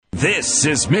This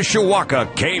is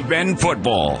Mishawaka Cavemen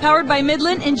Football. Powered by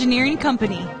Midland Engineering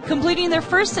Company, completing their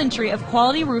first century of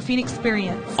quality roofing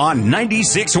experience. On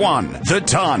 96.1, The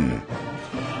Ton.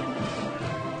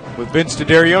 With Vince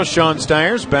D'Addario, Sean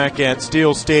Stiers back at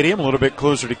Steele Stadium, a little bit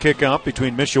closer to kickoff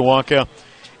between Mishawaka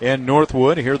and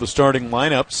Northwood. Here are the starting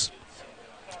lineups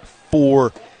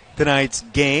for tonight's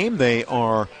game. They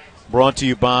are brought to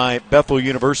you by Bethel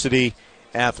University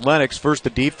Athletics. First, the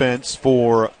defense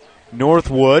for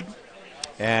Northwood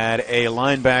at a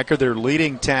linebacker, their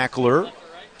leading tackler,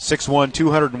 6'1",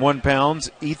 201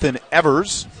 pounds, Ethan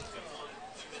Evers.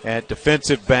 At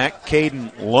defensive back,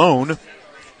 Caden Lone.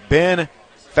 Ben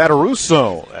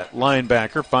Fataruso at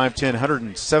linebacker, 5'10",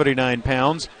 179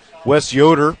 pounds. Wes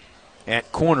Yoder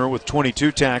at corner with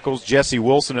 22 tackles. Jesse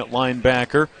Wilson at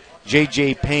linebacker.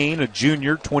 J.J. Payne, a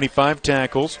junior, 25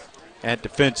 tackles at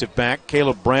defensive back.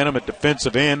 Caleb Branham at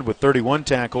defensive end with 31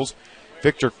 tackles.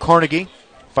 Victor Carnegie,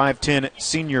 5'10",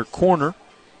 senior corner.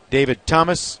 David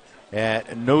Thomas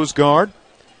at nose guard.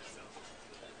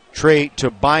 Trey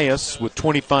Tobias with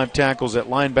 25 tackles at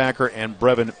linebacker, and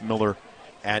Brevin Miller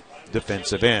at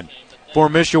defensive end. For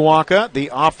Mishawaka,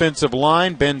 the offensive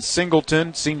line, Ben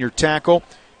Singleton, senior tackle.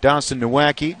 Dawson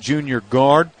Nowacki, junior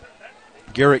guard.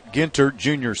 Garrett Ginter,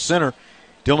 junior center.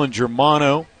 Dylan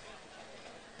Germano,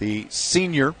 the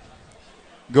senior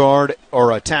guard,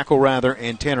 or a tackle rather,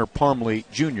 and Tanner Parmley,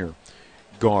 junior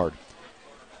guard.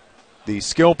 The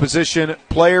skill position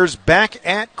players back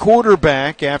at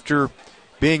quarterback after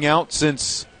being out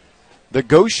since the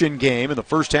Goshen game, in the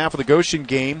first half of the Goshen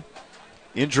game,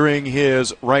 injuring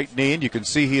his right knee. And you can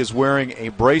see he is wearing a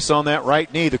brace on that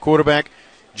right knee. The quarterback,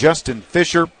 Justin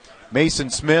Fisher, Mason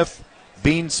Smith,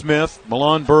 Bean Smith,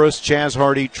 Milan Burris, Chaz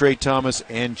Hardy, Trey Thomas,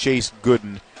 and Chase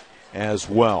Gooden as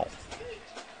well.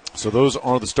 So those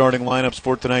are the starting lineups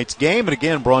for tonight's game. And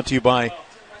again, brought to you by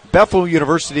Bethel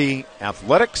University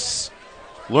Athletics.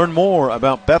 Learn more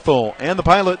about Bethel and the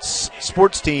Pilots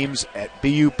sports teams at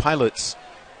bupilots.com.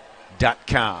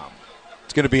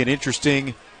 It's going to be an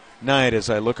interesting night as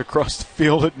I look across the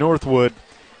field at Northwood.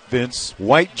 Vince,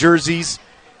 white jerseys,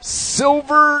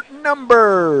 silver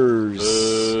numbers.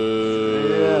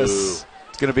 Yes.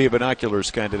 It's going to be a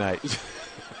binoculars kind of night.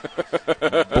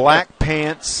 Black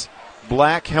pants,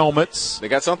 black helmets. They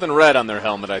got something red on their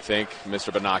helmet, I think,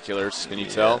 Mr. Binoculars. Can you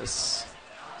tell?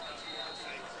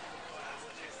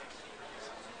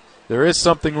 There is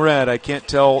something red. I can't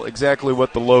tell exactly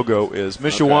what the logo is.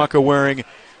 Mishawaka wearing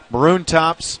maroon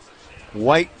tops,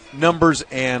 white numbers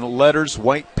and letters,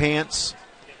 white pants,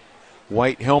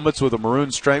 white helmets with a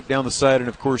maroon stripe down the side, and,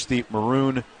 of course, the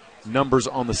maroon numbers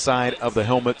on the side of the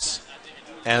helmets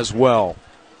as well.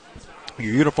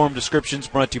 Your uniform descriptions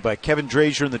brought to you by Kevin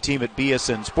Drazier and the team at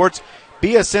BSN Sports.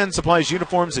 BSN supplies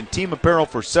uniforms and team apparel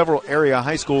for several area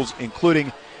high schools,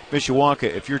 including Mishawaka.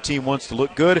 If your team wants to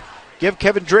look good, give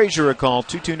Kevin Drazier a call,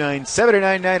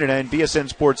 229-7999. BSN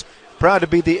Sports, proud to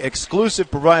be the exclusive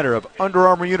provider of Under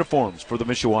Armour uniforms for the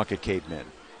Mishawaka Cavemen.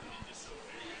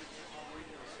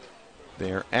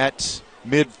 They're at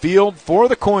midfield for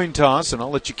the coin toss, and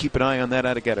I'll let you keep an eye on that.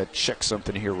 I've got to check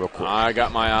something here real quick. I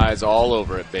got my eyes all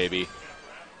over it, baby.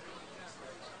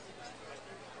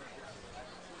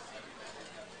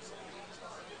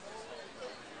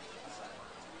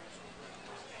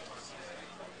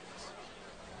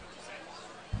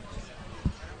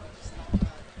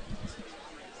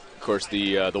 Of course,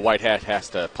 the white hat has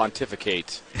to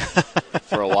pontificate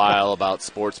for a while about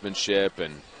sportsmanship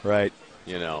and right,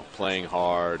 playing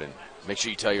hard, and make sure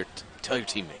you tell your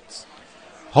teammates.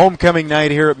 Homecoming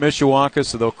night here at Mishawaka,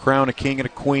 so they'll crown a king and a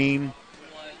queen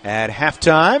at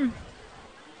halftime.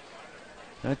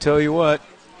 I tell you what,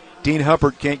 Dean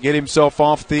Huppert can't get himself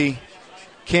off the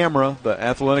camera. The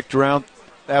athletic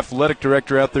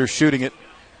director out there shooting it.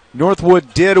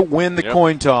 Northwood did win the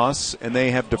coin toss, and they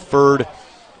have deferred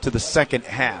to the second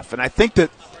half. And I think that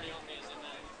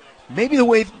maybe the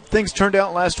way things turned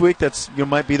out last week, that's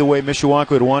might be the way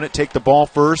Mishawaka would want it. Take the ball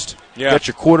first, get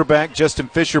your quarterback, Justin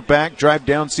Fisher, back, drive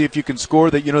down, see if you can score.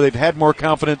 That they've had more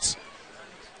confidence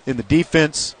in the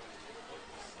defense.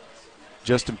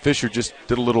 Justin Fisher just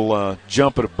did a little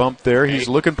jump and a bump there. He's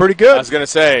looking pretty good. I was going to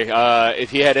say, if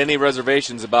he had any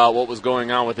reservations about what was going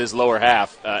on with his lower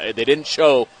half, they didn't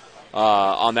show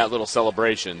on that little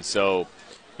celebration. So,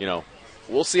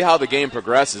 we'll see how the game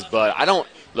progresses, but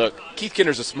look, Keith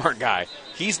Kinder's a smart guy.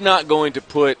 He's not going to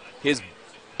put his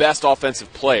best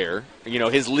offensive player,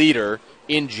 his leader,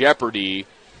 in jeopardy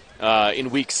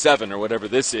in week 7 or whatever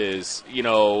this is,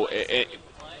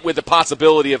 with the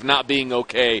possibility of not being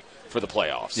okay for the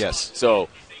playoffs. Yes. So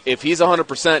if he's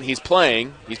 100%, he's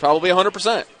playing, he's probably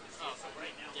 100%.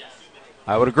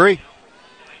 I would agree.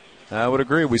 I would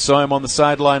agree. We saw him on the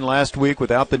sideline last week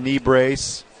without the knee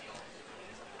brace.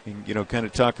 And, kind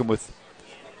of talking with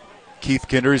Keith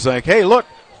Kinder. He's like, hey, look.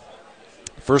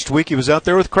 First week he was out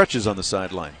there with crutches on the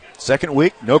sideline. Second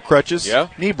week, no crutches,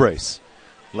 knee brace.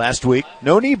 Last week,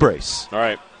 no knee brace. All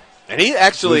right. And he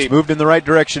actually moved in the right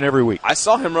direction every week. I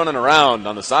saw him running around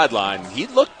on the sideline. He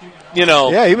looked,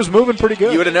 Yeah, he was moving pretty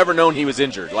good. You would have never known he was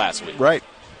injured last week. Right.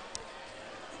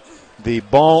 The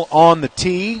ball on the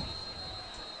tee.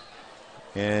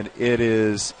 And it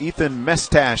is Ethan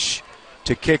Mestash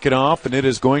to kick it off, and it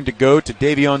is going to go to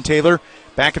Davion Taylor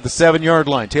back at the 7-yard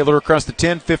line. Taylor across the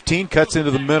 10, 15, cuts into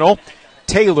the middle.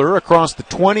 Taylor across the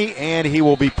 20, and he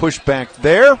will be pushed back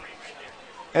there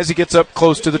as he gets up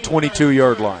close to the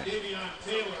 22-yard line.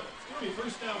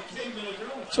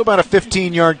 So about a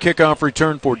 15-yard kickoff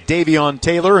return for Davion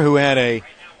Taylor, who had a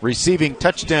receiving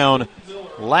touchdown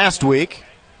last week.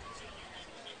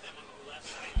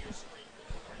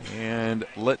 And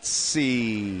let's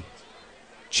see.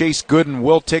 Chase Gooden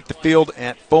will take the field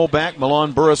at fullback.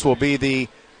 Milan Burris will be the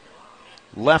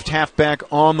left halfback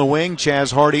on the wing.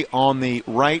 Chaz Hardy on the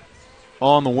right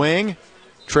on the wing.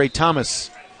 Trey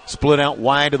Thomas split out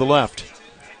wide to the left.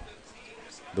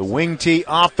 The wing tee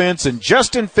offense, and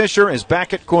Justin Fisher is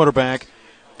back at quarterback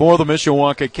for the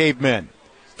Mishawaka Cavemen.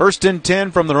 1st and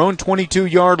 10 from their own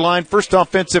 22-yard line. First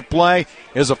offensive play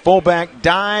is a fullback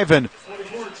dive, and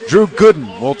Drew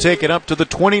Gooden will take it up to the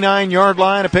 29-yard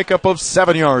line, a pickup of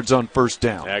 7 yards on first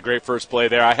down. Yeah, great first play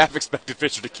there. I half expected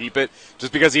Fisher to keep it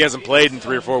just because he hasn't played in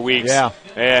 3 or 4 weeks. Yeah.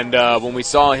 And when we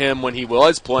saw him when he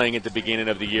was playing at the beginning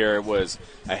of the year, it was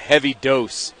a heavy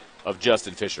dose of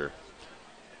Justin Fisher.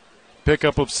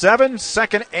 Pickup of 7,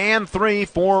 2nd and 3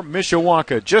 for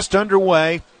Mishawaka. Just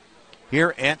underway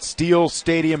here at Steel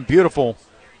Stadium. Beautiful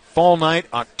fall night,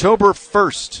 October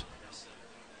 1st.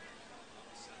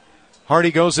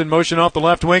 Hardy goes in motion off the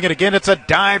left wing, and again it's a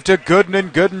dive to Gooden,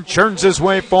 and Gooden churns his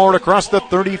way forward across the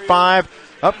 35,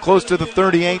 up close to the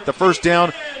 38. The first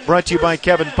down brought to you by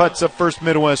Kevin Putz of First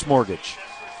Midwest Mortgage.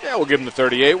 Yeah, we'll give them the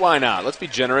 38. Why not? Let's be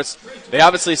generous. They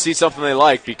obviously see something they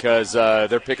like because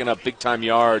they're picking up big-time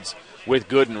yards with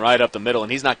Gooden right up the middle,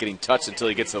 and he's not getting touched until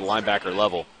he gets to the linebacker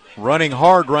level. Running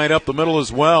hard right up the middle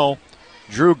as well.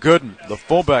 Drew Gooden, the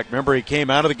fullback. Remember, he came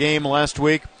out of the game last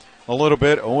week a little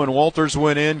bit. Owen Walters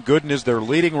went in. Gooden is their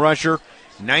leading rusher.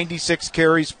 96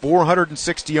 carries,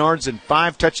 460 yards, and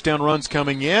 5 touchdown runs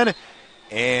coming in.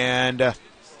 And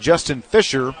Justin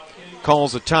Fisher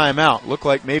calls a timeout. Looked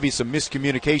like maybe some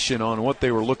miscommunication on what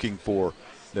they were looking for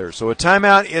there. So a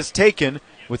timeout is taken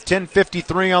with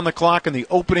 10:53 on the clock in the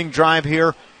opening drive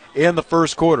here in the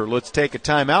first quarter. Let's take a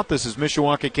timeout. This is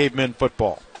Mishawaka Cavemen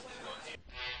football.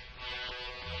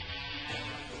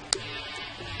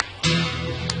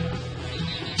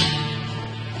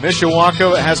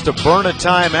 Mishawaka has to burn a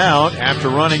timeout after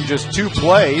running just 2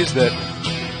 plays that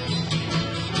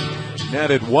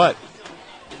netted what?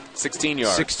 16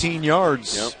 yards. 16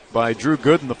 yards by Drew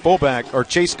Gooden, the fullback, or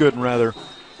Chase Gooden rather,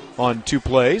 on 2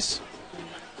 plays.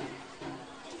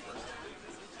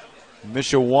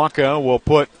 Mishawaka will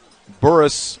put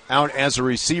Burris out as a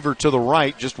receiver to the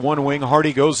right, just one wing.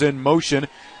 Hardy goes in motion.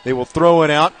 They will throw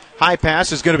it out. High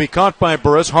pass is going to be caught by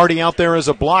Burris. Hardy out there as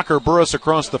a blocker. Burris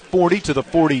across the 40 to the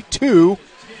 42,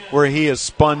 where he is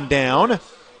spun down.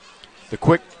 The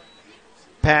quick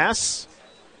pass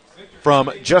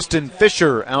from Justin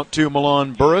Fisher out to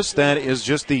Milan Burris. That is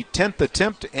just the 10th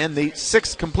attempt and the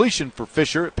 6th completion for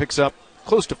Fisher. It picks up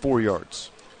close to 4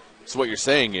 yards. So what you're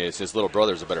saying is his little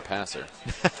brother's a better passer.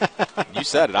 You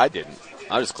said it, I didn't.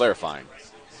 I was clarifying.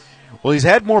 Well, he's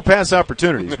had more pass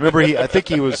opportunities. Remember, he had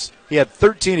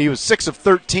 13. He was 6 of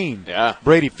 13. Yeah.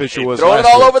 Brady Fisher was throwing it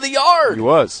all over the yard. He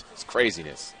was. It's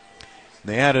craziness.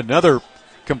 They had another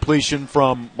completion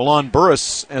from Milan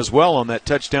Burris as well on that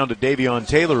touchdown to Davion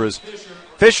Taylor as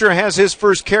Fisher has his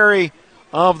first carry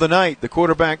of the night. The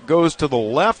quarterback goes to the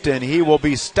left, and he will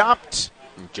be stopped.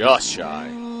 Just shy.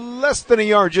 Less than a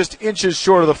yard, just inches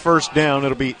short of the first down.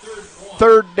 It'll be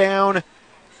 3rd down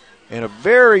and a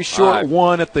very short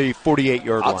one at the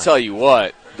 48-yard line. I'll tell you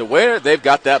what, the way they've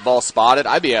got that ball spotted,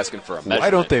 I'd be asking for a measurement. Why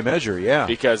don't they measure? Yeah.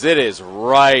 Because it is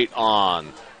right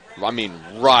on. I mean,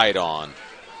 right on.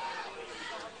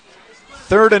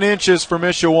 3rd and inches for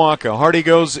Mishawaka. Hardy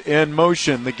goes in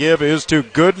motion. The give is to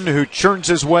Gooden, who churns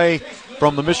his way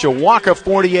from the Mishawaka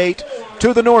 48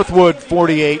 to the NorthWood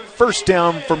 48. First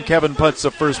down from Kevin Putz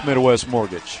of First Midwest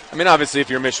Mortgage. I mean, obviously, if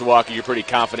you're Mishawaka, you're pretty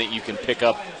confident you can pick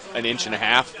up an inch and a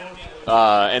half.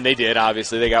 And they did,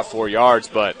 obviously. They got 4 yards,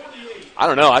 but I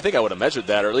don't know. I think I would have measured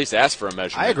that or at least asked for a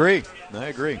measurement. I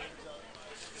agree.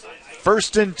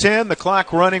 1st and 10, the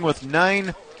clock running with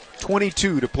 9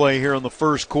 6:22 to play here in the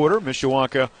first quarter.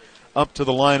 Mishawaka up to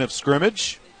the line of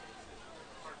scrimmage.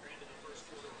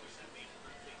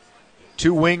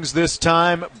 Two wings this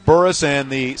time. Burris and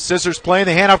the scissors play.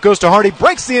 The handoff goes to Hardy.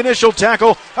 Breaks the initial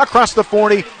tackle across the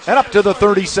 40 and up to the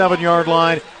 37-yard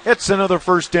line. It's another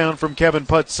first down from Kevin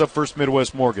Putz of First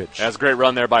Midwest Mortgage. That's a great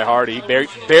run there by Hardy. He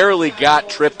barely got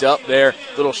tripped up there.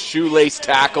 Little shoelace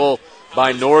tackle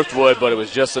by Northwood, but it was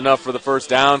just enough for the first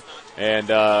down. And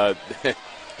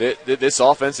this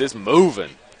offense is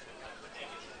moving.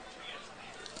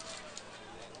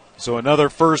 So another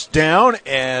first down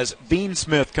as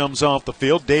Beansmith comes off the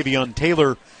field. Davion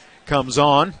Taylor comes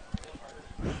on.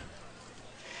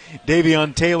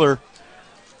 Davion Taylor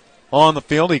on the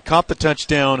field. He caught the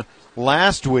touchdown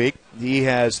last week. He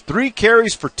has 3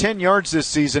 carries for 10 yards this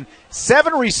season,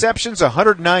 7 receptions,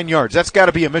 109 yards. That's got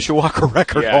to be a Mishawaka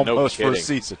record almost for a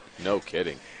season. No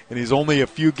kidding. And he's only a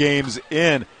few games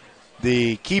in.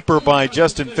 The keeper by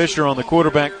Justin Fisher on the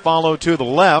quarterback follow to the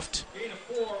left.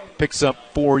 Picks up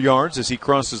 4 yards as he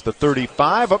crosses the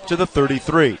 35 up to the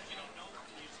 33.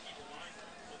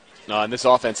 And this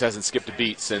offense hasn't skipped a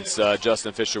beat since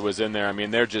Justin Fisher was in there. I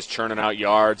mean, they're just churning out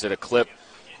yards at a clip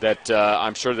that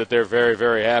I'm sure that they're very,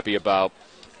 very happy about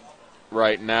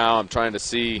right now. I'm trying to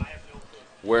see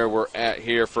where we're at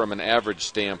here from an average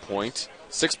standpoint.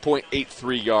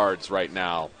 6.83 yards right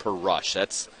now per rush.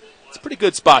 It's a pretty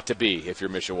good spot to be if you're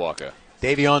Mishawaka.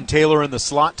 Davion Taylor in the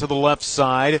slot to the left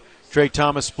side. Trey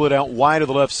Thomas split out wide to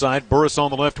the left side. Burris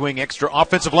on the left wing. Extra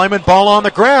offensive lineman. Ball on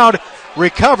the ground.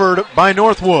 Recovered by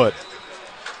Northwood.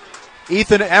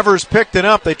 Ethan Evers picked it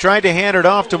up. They tried to hand it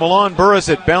off to Milan Burris.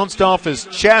 It bounced off his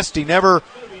chest. He never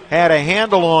had a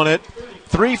handle on it.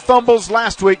 3 fumbles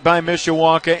last week by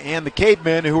Mishawaka, and the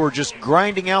Cavemen, who were just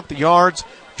grinding out the yards,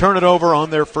 turn it over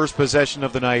on their first possession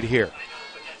of the night here.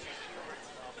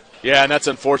 Yeah, and that's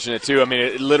unfortunate, too. I mean,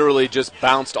 it literally just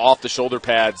bounced off the shoulder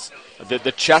pads,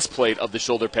 the chest plate of the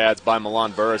shoulder pads by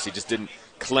Milan Burris. He just didn't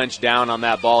clench down on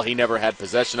that ball. He never had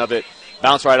possession of it.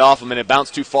 Bounced right off him, and it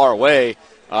bounced too far away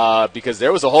because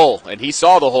there was a hole, and he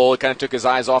saw the hole. It kind of took his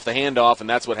eyes off the handoff, and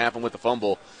that's what happened with the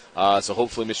fumble. So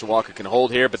hopefully Mishawaka can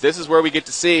hold here. But this is where we get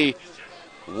to see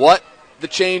what the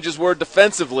changes were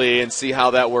defensively and see how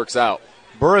that works out.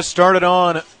 Burris started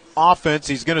on offense.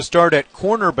 He's going to start at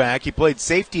cornerback. He played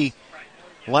safety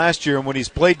last year, and when he's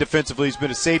played defensively, he's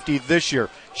been a safety this year.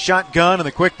 Shotgun, and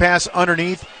the quick pass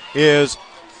underneath is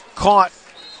caught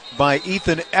by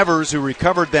Ethan Evers, who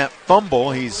recovered that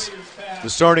fumble. He's the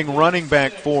starting running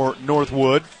back for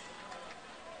Northwood.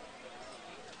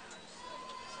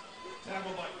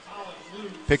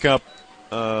 Pickup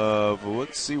of,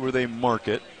 let's see where they mark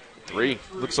it. 3.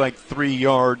 Looks like 3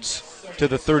 yards to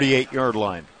the 38-yard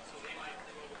line.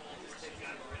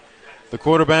 The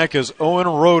quarterback is Owen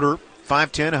Roeder,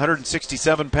 5'10",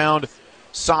 167-pound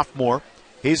sophomore.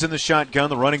 He's in the shotgun,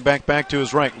 the running back to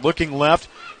his right. Looking left,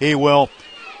 he will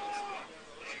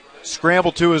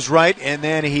scramble to his right, and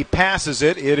then he passes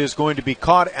it. It is going to be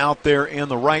caught out there in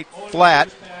the right flat.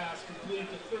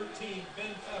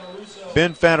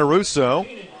 Ben Fataruso,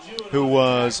 who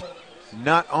was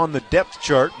not on the depth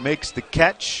chart, makes the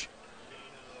catch.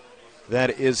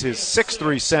 That is his 6th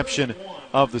reception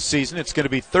of the season. It's going to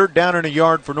be 3rd down and a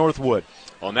yard for Northwood.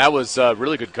 Well, and that was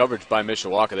really good coverage by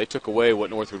Mishawaka. They took away what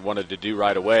Northwood wanted to do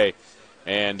right away,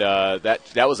 and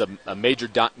that was a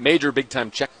major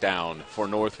big-time check down for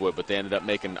Northwood, but they ended up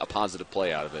making a positive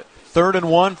play out of it. 3rd and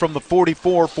 1 from the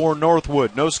 44 for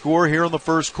Northwood. No score here in the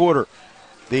first quarter.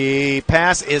 The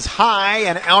pass is high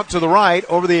and out to the right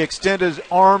over the extended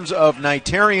arms of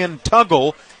Nitarian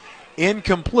Tuggle.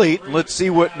 Incomplete. Let's see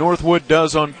what Northwood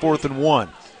does on 4th and 1.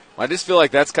 I just feel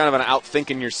like that's kind of an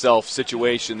out-thinking yourself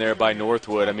situation there by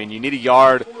Northwood. I mean, you need a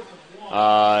yard.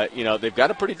 They've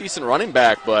got a pretty decent running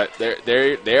back, but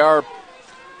they are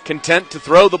content to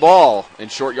throw the ball in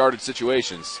short yardage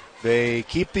situations. They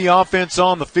keep the offense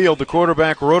on the field. The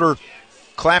quarterback, Roeder,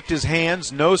 clapped his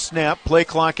hands, no snap, play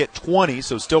clock at 20,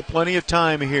 so still plenty of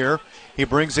time here. He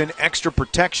brings in extra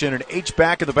protection, an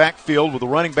H-back in the backfield with a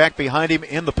running back behind him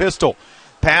in the pistol.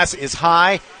 Pass is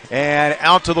high and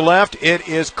out to the left. It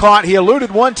is caught. He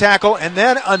eluded one tackle and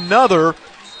then another.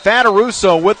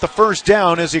 Fataruso with the first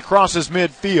down as he crosses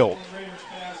midfield.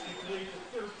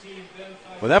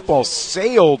 Well, that ball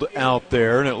sailed out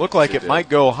there, and it looked like it might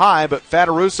go high, but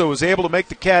Fataruso was able to make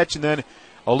the catch and then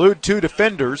elude 2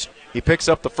 defenders. He picks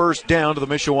up the first down to the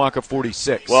Mishawaka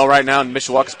 46. Well, right now,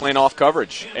 Mishawaka's playing off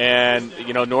coverage, and,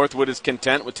 Northwood is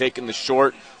content with taking the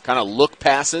short kind of look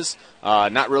passes,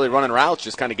 not really running routes,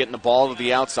 just kind of getting the ball to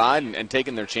the outside and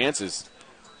taking their chances.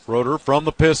 Roeder from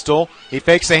the pistol. He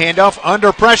fakes the handoff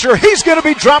under pressure. He's going to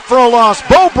be dropped for a loss.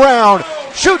 Bo Brown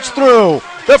shoots through.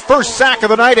 The first sack of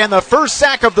the night and the first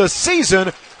sack of the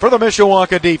season for the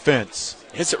Mishawaka defense.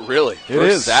 Is it really? It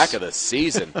First is. sack of the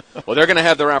season. Well, they're going to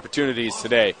have their opportunities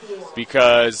today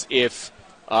because if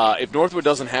Northwood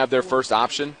doesn't have their first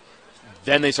option,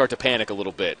 then they start to panic a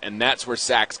little bit, and that's where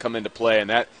sacks come into play, and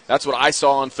that's what I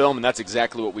saw on film, and that's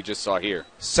exactly what we just saw here.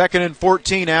 2nd and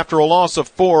 14 after a loss of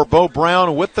 4. Bo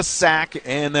Brown with the sack,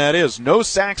 and that is no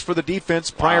sacks for the defense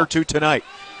prior to tonight.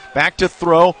 Back to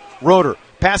throw. Roeder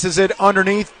passes it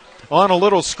underneath on a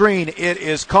little screen. It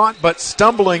is caught, but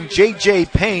stumbling J.J.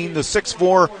 Payne, the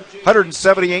 6'4",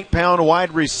 178-pound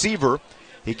wide receiver.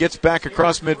 He gets back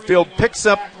across midfield, picks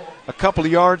up a couple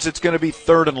of yards. It's going to be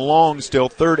 3rd and long still,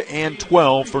 3rd and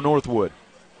 12 for Northwood.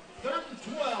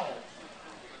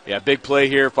 Yeah, big play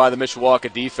here by the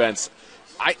Mishawaka defense.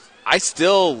 I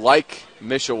still like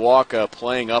Mishawaka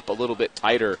playing up a little bit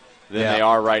tighter than they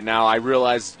are right now. I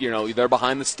realize, they're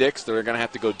behind the sticks. They're going to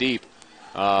have to go deep.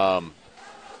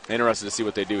 Interested to see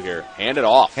what they do here. Hand it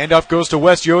off. Handoff goes to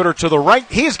Wes Yoder to the right.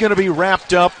 He's going to be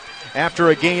wrapped up after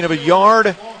a gain of a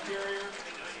yard.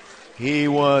 He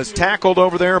was tackled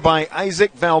over there by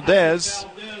Isaac Valdez,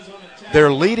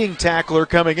 their leading tackler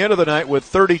coming into the night with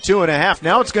 32.5.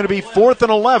 Now it's going to be 4th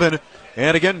and 11.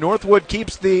 And again, Northwood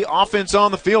keeps the offense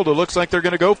on the field. It looks like they're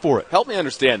going to go for it. Help me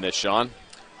understand this, Sean.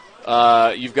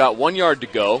 You've got 1 yard to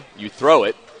go. You throw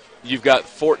it. You've got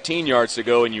 14 yards to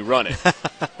go, and you run it.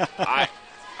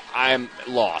 I'm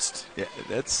lost. Yeah,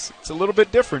 it's a little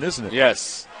bit different, isn't it?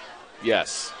 Yes.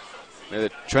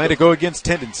 Trying to go against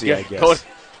tendency, I guess.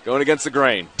 Going against the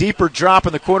grain. Deeper drop,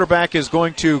 and the quarterback is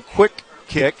going to quick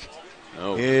kick.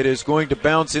 Oh. It is going to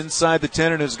bounce inside the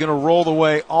 10 and is going to roll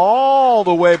all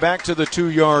the way back to the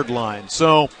 2-yard line.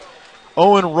 So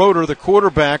Owen Roeder, the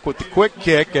quarterback, with the quick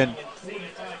kick, and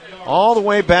all the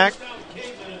way back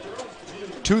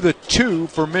to the 2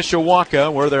 for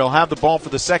Mishawaka, where they'll have the ball for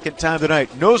the second time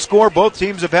tonight. No score. Both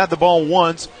teams have had the ball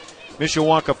once.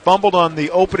 Mishawaka fumbled on the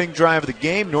opening drive of the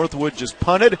game. Northwood just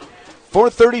punted.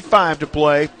 4:35 to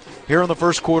play here in the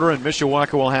first quarter, and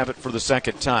Mishawaka will have it for the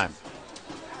second time.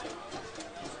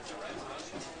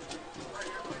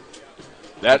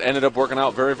 That ended up working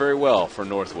out very, very well for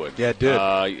Northwood. Yeah, it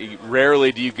did.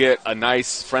 Rarely do you get a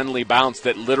nice, friendly bounce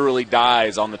that literally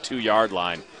dies on the 2-yard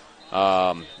line.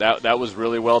 That was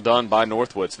really well done by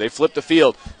Northwood. So they flipped the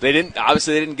field. They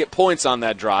didn't get points on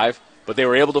that drive, but they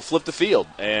were able to flip the field,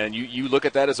 and you look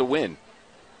at that as a win.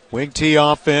 Wing T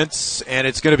offense, and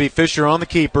it's going to be Fisher on the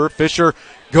keeper. Fisher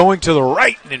going to the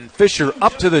right, and Fisher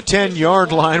up to the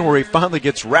 10-yard line where he finally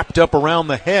gets wrapped up around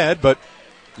the head, but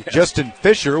Justin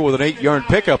Fisher with an 8-yard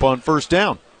pickup on first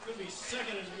down.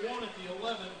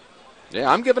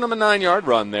 Yeah, I'm giving them a 9-yard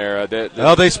run there.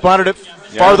 They spotted it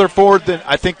farther forward than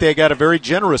I think they got a very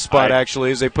generous spot,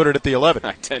 actually, as they put it at the 11.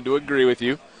 I tend to agree with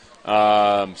you. So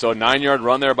a 9-yard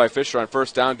run there by Fisher on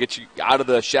first down gets you out of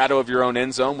the shadow of your own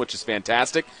end zone, which is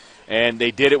fantastic. And they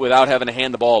did it without having to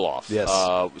hand the ball off. Yes.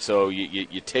 So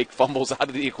you take fumbles out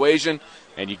of the equation,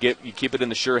 and you keep it in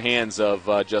the sure hands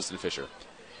of Justin Fisher.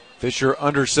 Fisher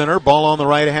under center, ball on the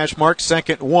right hash mark,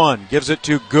 2nd 1. Gives it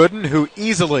to Gooden, who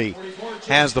easily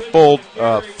has the full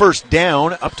first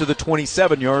down up to the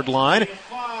 27-yard line.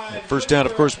 That first down,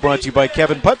 of course, brought to you by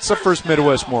Kevin Putz of First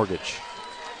Midwest Mortgage.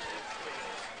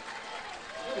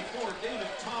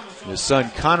 His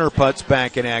son Connor Putz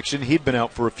back in action. He'd been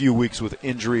out for a few weeks with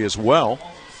injury as well.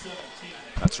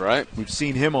 That's right. We've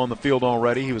seen him on the field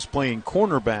already. He was playing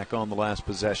cornerback on the last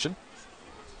possession.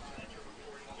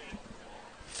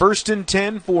 1st and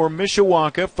 10 for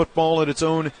Mishawaka. Football at its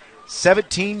own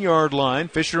 17-yard line.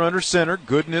 Fisher under center.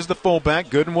 Gooden is the fullback.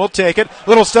 Gooden will take it.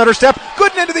 Little stutter step.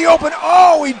 Gooden into the open.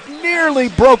 Oh, he nearly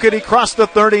broke it. He crossed the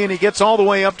 30, and he gets all the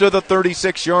way up to the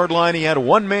 36-yard line. He had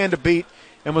one man to beat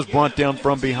and was brought down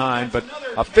from behind. But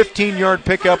a 15-yard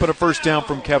pickup and a first down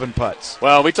from Kevin Putz.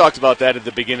 Well, we talked about that at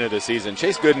the beginning of the season.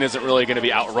 Chase Gooden isn't really going to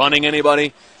be outrunning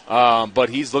anybody, but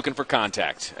he's looking for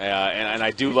contact, and I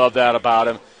do love that about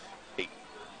him.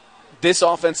 This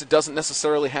offense, it doesn't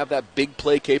necessarily have that big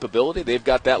play capability. They've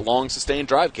got that long, sustained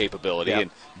drive capability, and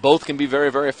both can be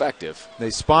very, very effective. They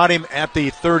spot him at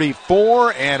the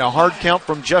 34, and a hard count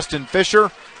from Justin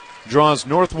Fisher draws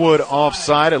Northwood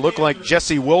offside. It looked like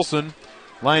Jesse Wilson,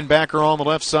 linebacker on the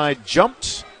left side,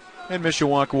 jumped, and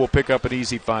Mishawaka will pick up an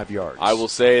easy 5 yards. I will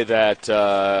say that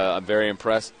I'm very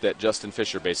impressed that Justin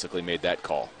Fisher basically made that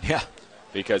call. Yeah.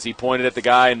 Because he pointed at the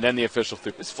guy, and then the official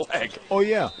threw his flag. Oh,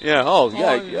 yeah. Yeah,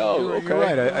 okay. You're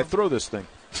right. I throw this thing.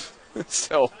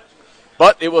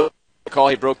 But it was a call.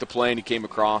 He broke the play, and he came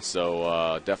across,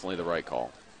 so definitely the right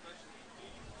call.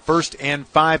 1st and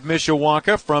 5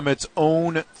 Mishawaka from its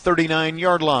own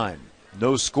 39-yard line.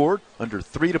 No score, under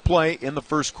 3 to play in the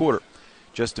first quarter.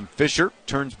 Justin Fisher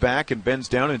turns back and bends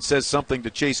down and says something to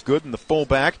Chase Gooden, the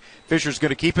fullback. Fisher's going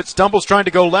to keep it. Stumbles trying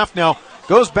to go left now.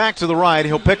 Goes back to the right.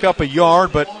 He'll pick up a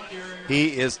yard, but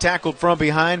he is tackled from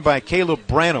behind by Caleb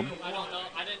Branham.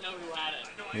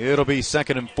 It'll be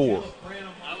 2nd and 4.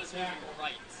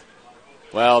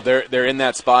 Well, they're in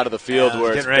that spot of the field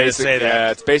where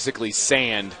it's basically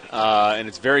sand, and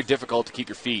it's very difficult to keep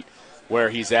your feet where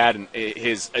he's at. And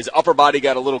his upper body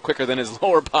got a little quicker than his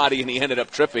lower body, and he ended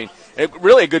up tripping.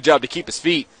 Really a good job to keep his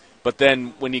feet, but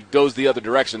then when he goes the other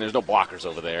direction, there's no blockers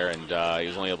over there, and he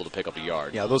was only able to pick up a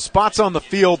yard. Yeah, those spots on the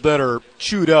field that are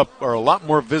chewed up are a lot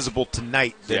more visible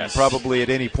tonight than probably at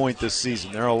any point this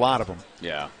season. There are a lot of them.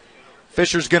 Yeah.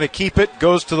 Fisher's going to keep it,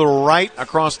 goes to the right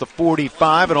across the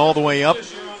 45 and all the way up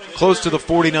close to the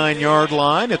 49-yard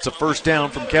line. It's a first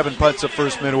down from Kevin Putz of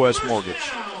First Midwest Mortgage.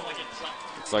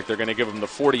 Looks like they're going to give him the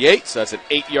 48, so that's an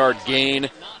 8-yard gain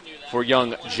for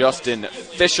young Justin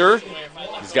Fisher.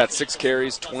 He's got 6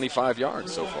 carries, 25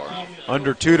 yards so far.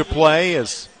 Under 2 to play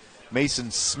as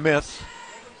Mason Smith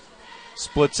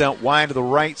splits out wide to the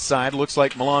right side. Looks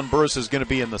like Milan Burris is going to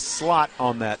be in the slot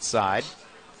on that side.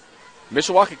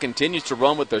 Mishawaka continues to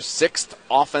run with their 6th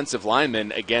offensive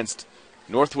lineman against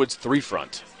Northwood's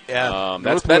 3-front. Yeah,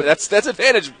 that's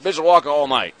advantage Mishawaka all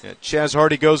night. Yeah, Chaz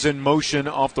Hardy goes in motion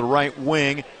off the right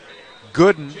wing.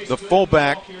 Gooden, the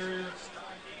fullback,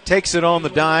 takes it on the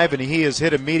dive, and he is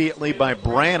hit immediately by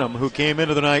Branham, who came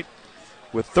into the night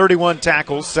with 31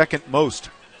 tackles, 2nd most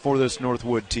for this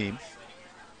Northwood team.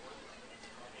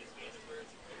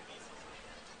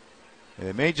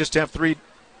 They may just have 3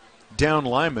 down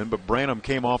linemen, but Branham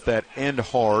came off that end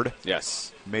hard.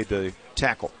 Yes. Made the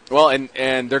tackle. Well,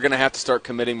 and they're going to have to start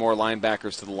committing more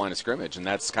linebackers to the line of scrimmage, and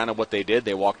that's kind of what they did.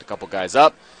 They walked a couple guys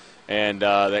up, and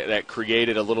that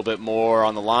created a little bit more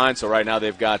on the line. So right now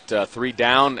they've got 3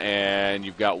 down, and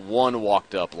you've got 1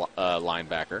 walked up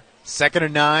linebacker. 2nd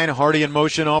and 9, Hardy in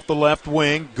motion off the left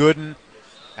wing. Gooden,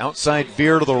 outside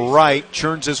veer to the right,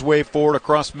 churns his way forward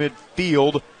across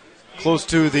midfield, close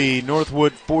to the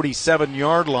Northwood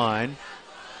 47-yard line.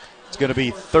 It's going to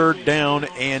be 3rd down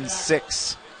and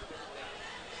 6.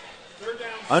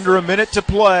 Under a minute to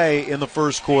play in the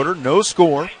first quarter. No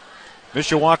score.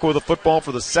 Mishawaka with the football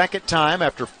for the 2nd time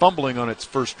after fumbling on its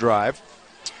first drive.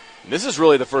 This is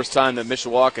really the first time that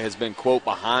Mishawaka has been, quote,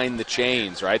 behind the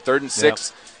chains, right? 3rd and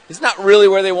 6 is not really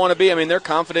where they want to be. I mean, they're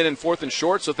confident in 4th and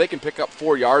short, so if they can pick up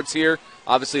 4 yards here,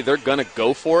 obviously they're going to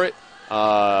go for it.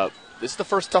 This is the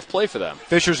first tough play for them.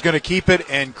 Fisher's going to keep it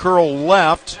and curl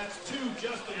left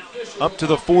up to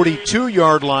the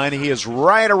 42-yard line. He is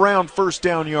right around first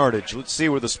down yardage. Let's see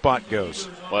where the spot goes.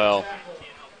 Well,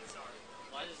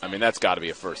 I mean, that's got to be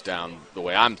a first down the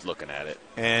way I'm looking at it.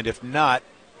 And if not,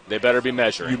 they better be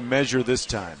measuring. You measure this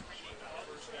time.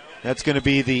 That's going to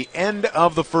be the end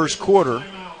of the first quarter.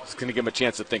 It's going to give them a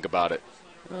chance to think about it.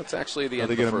 Well, it's actually the end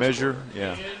of the first quarter. Are they going to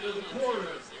measure? Yeah.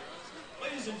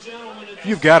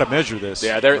 You've got to measure this.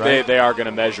 Yeah, right? they are going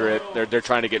to measure it. They're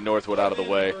trying to get Northwood out of the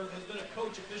way.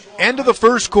 End of the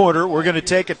first quarter. We're going to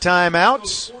take a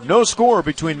timeout. No score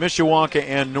between Mishawaka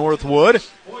and Northwood.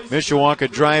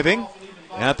 Mishawaka driving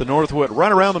at the Northwood,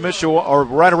 right around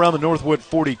the Northwood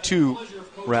 42,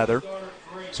 rather.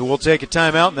 So we'll take a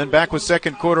timeout and then back with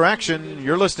second quarter action.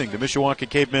 You're listening to Mishawaka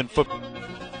Cavemen Football.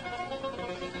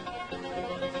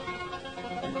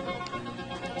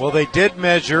 Well, they did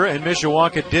measure, and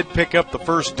Mishawaka did pick up the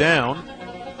first down.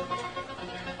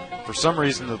 For some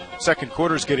reason, the second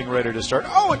quarter is getting ready to start.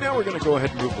 Oh, and now we're going to go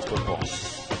ahead and move the football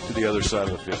to the other side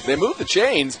of the field. They moved the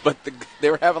chains, but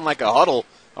they were having like a huddle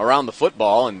around the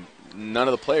football, and none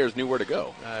of the players knew where to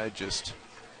go.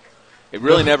 It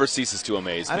really never ceases to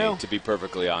amaze me, to be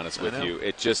perfectly honest with you.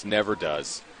 It just never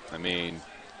does. I mean,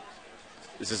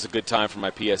 is this a good time for my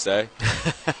PSA?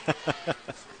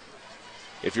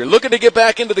 If you're looking to get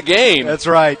back into the game, that's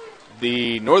right.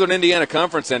 The Northern Indiana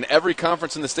Conference and every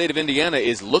conference in the state of Indiana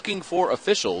is looking for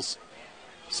officials.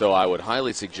 So I would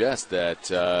highly suggest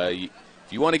that if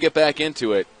you want to get back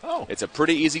into it, it's a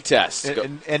pretty easy test.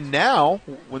 And now,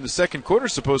 when the second quarter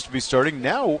is supposed to be starting,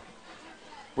 now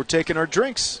we're taking our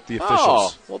drinks, the officials.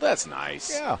 Oh, well, that's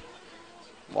nice. Yeah.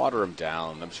 Water them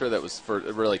down. I'm sure that was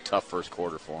a really tough first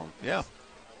quarter for them. Yeah.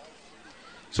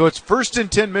 So it's 1st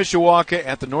and 10 Mishawaka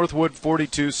at the Northwood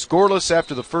 42. Scoreless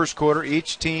after the first quarter.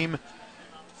 Each team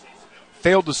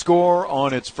failed to score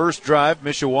on its first drive.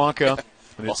 Mishawaka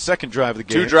on its second drive of the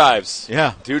game. 2 drives.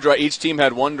 Yeah. Each team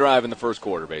had 1 drive in the first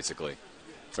quarter, basically.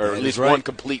 Or at least one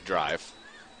complete drive.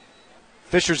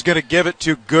 Fisher's going to give it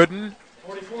to Gooden.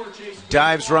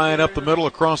 Dives Ryan up the middle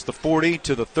across the 40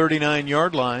 to the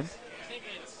 39-yard line.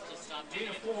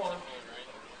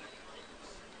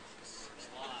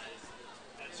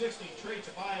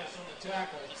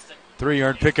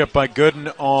 3-yard pickup by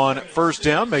Gooden on first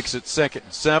down, makes it 2nd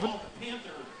and 7.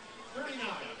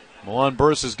 Milan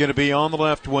Burris is going to be on the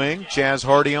left wing. Chaz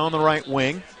Hardy on the right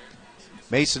wing.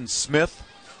 Mason Smith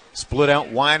split out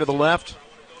wide to the left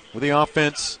with the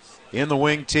offense in the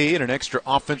wing tee and an extra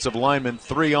offensive lineman,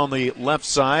 3 on the left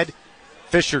side.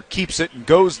 Fisher keeps it and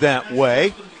goes that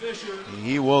way.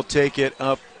 He will take it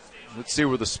up. Let's see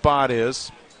where the spot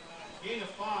is.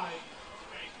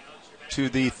 To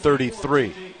the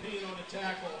 33.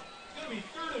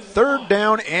 3rd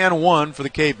down and 1 for the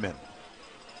Cavemen.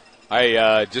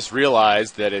 I just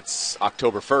realized that it's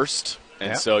October 1st,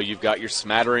 and so you've got your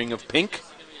smattering of pink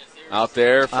out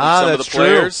there from some of the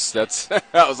players. True. That's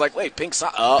I was like, wait, pink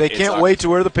socks. Oh, they can't wait to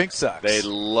wear the pink socks. They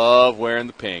love wearing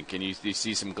the pink, and you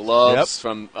see some gloves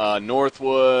from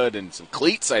NorthWood and some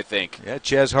cleats, I think. Yeah,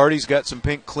 Chaz Hardy's got some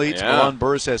pink cleats. Milan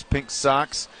Burris has pink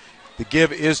socks. The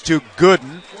give is to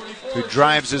Gooden, who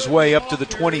drives his way up to the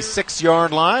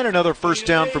 26-yard line. Another first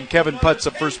down from Kevin Putz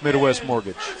of First Midwest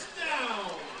Mortgage.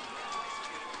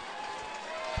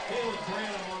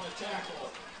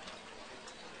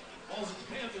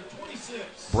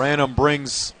 Branham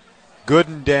brings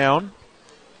Gooden down.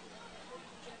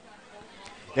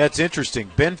 That's interesting.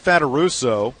 Ben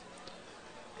Fataruso,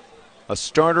 a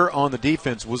starter on the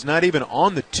defense, was not even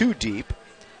on the 2 deep,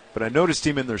 but I noticed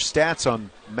him in their stats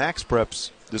on Max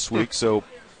Preps this week. So,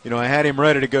 I had him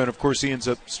ready to go, and of course he ends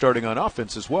up starting on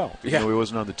offense as well. Even though he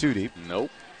wasn't on the 2 deep.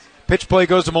 Nope. Pitch play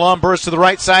goes to Milan Burris to the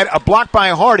right side. A block by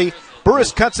Hardy.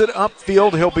 Burris cuts it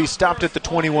upfield. He'll be stopped at the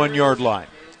 21-yard line.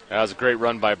 That was a great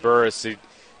run by Burris.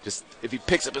 If he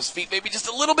picks up his feet maybe just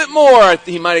a little bit more,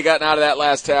 he might have gotten out of that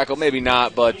last tackle. Maybe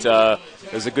not, but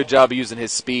it was a good job of using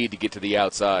his speed to get to the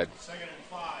outside.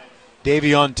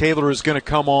 Davion Taylor is going to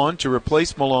come on to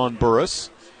replace Milan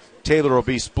Burris. Taylor will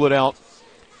be split out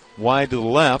wide to the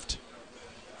left.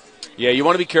 Yeah, you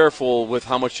want to be careful with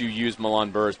how much you use Milan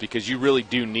Burris because you really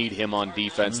do need him on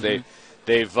defense.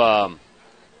 Mm-hmm.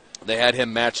 They had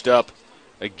him matched up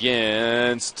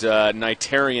against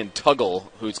Nitarian Tuggle,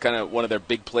 who's kind of one of their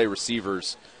big play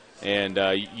receivers, and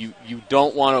you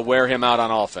don't want to wear him out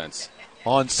on offense.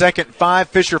 On 2nd and 5,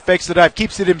 Fisher fakes the dive,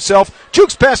 keeps it himself,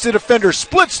 jukes past the defender,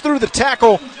 splits through the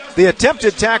tackle, the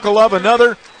attempted tackle of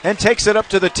another, and takes it up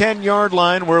to the 10-yard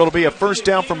line where it'll be a first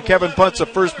down from Kevin Putz of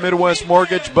First Midwest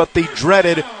Mortgage, but the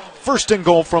dreaded first and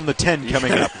goal from the 10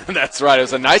 coming up. That's right. It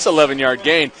was a nice 11-yard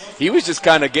gain. He was just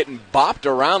kind of getting bopped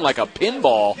around like a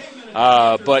pinball.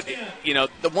 But,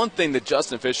 the one thing that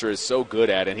Justin Fisher is so good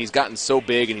at, and he's gotten so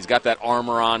big and he's got that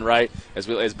armor on, right,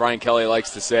 as Brian Kelly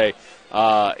likes to say,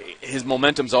 his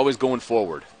momentum's always going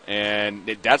forward. And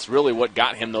that's really what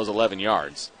got him those 11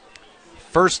 yards.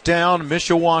 First down,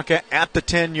 Mishawaka at the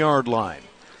 10-yard line.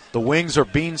 The wings are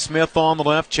Bean Smith on the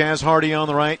left, Chaz Hardy on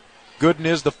the right. Gooden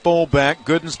is the fullback.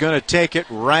 Gooden's going to take it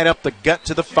right up the gut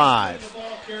to the 5.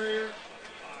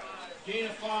 Gain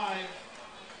of 5.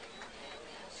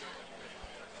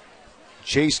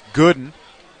 Chase Gooden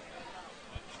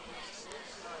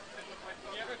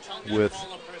with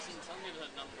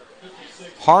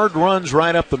hard runs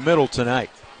right up the middle tonight.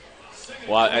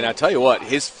 Well, and I tell you what,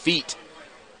 his feet,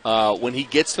 when he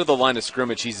gets to the line of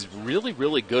scrimmage, he's really,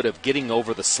 really good at getting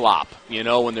over the slop.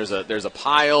 When there's a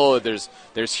pile,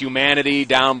 there's humanity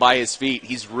down by his feet.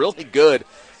 He's really good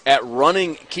at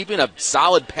running, keeping a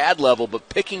solid pad level, but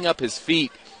picking up his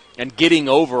feet and getting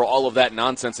over all of that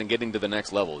nonsense and getting to the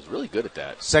next level. He's really good at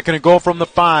that. 2nd and goal from the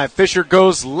 5. Fisher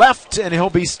goes left, and he'll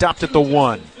be stopped at the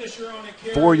 1.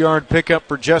 4-yard pickup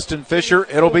for Justin Fisher.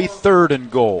 It'll be 3rd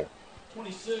and goal.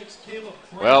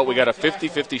 Well, we got a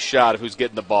 50-50 shot of who's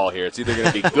getting the ball here. It's either going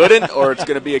to be Gooden or it's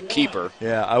going to be a keeper.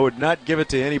 Yeah, I would not give it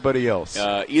to anybody else.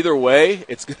 Either way,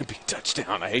 it's going to be a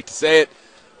touchdown. I hate to say it,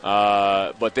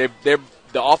 but the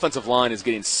offensive line is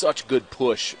getting such good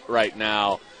push right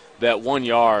now that 1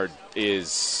 yard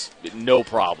is no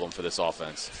problem for this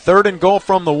offense. 3rd and goal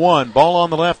from the 1. Ball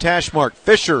on the left hash mark.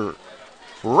 Fisher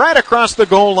right across the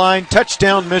goal line.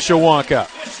 Touchdown, Mishawaka.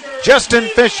 Justin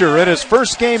Fisher, in his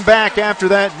first game back after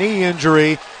that knee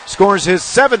injury, scores his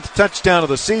 7th touchdown of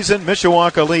the season.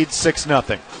 Mishawaka leads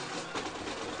 6-0.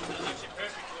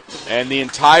 And the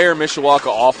entire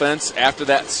Mishawaka offense, after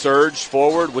that surge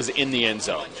forward, was in the end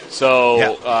zone.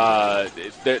 So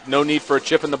no need for a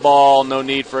chip in the ball, no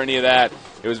need for any of that.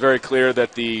 It was very clear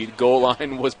that the goal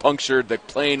line was punctured, the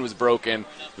plane was broken.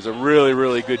 It was a really,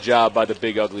 really good job by the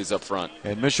Big Uglies up front.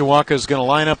 And Mishawaka is going to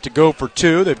line up to go for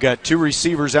 2. They've got 2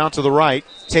 receivers out to the right.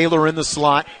 Taylor in the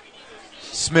slot.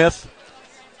 Smith,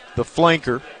 the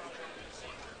flanker.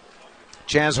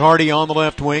 Chaz Hardy on the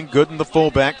left wing. Gooden the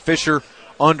fullback. Fisher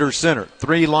under center.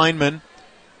 3 linemen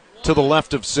to the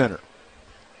left of center.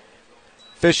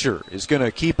 Fisher is going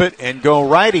to keep it and go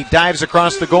right. He dives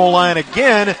across the goal line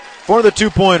again for the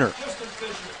two-pointer.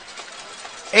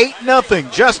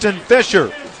 8-0. Justin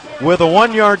Fisher with a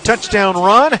 1-yard touchdown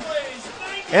run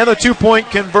and the two-point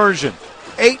conversion.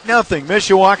 8-0.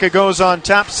 Mishawaka goes on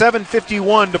top.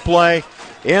 7:51 to play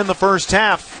in the first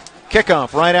half.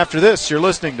 Kickoff right after this. You're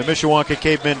listening to Mishawaka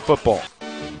Cavemen Football.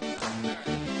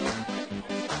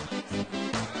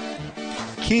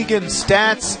 Keegan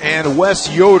Statz and Wes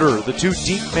Yoder, the two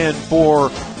deep men for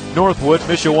Northwood.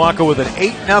 Mishawaka with an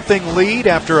 8-0 lead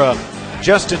after a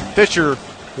Justin Fisher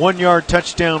 1-yard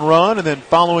touchdown run, and then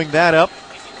following that up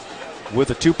with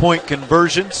a two-point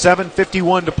conversion.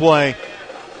 7:51 to play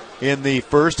in the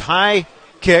first. High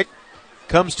kick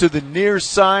comes to the near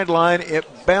sideline. It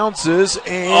bounces,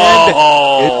 and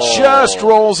it just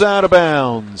rolls out of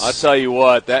bounds. I'll tell you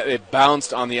what, that it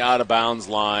bounced on the out-of-bounds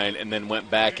line and then went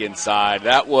back inside.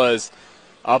 That was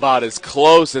about as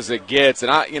close as it gets.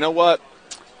 And you know what?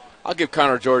 I'll give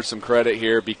Connor George some credit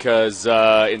here because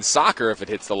in soccer, if it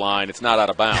hits the line, it's not out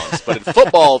of bounds. But in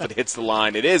football, if it hits the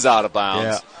line, it is out of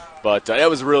bounds. Yeah. But that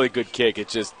was a really good kick. It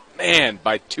just, man,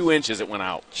 by 2 inches it went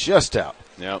out. Just out.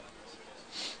 Yep.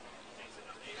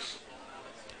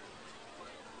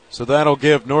 So that'll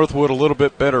give Northwood a little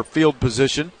bit better field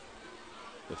position.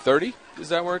 The 30? Is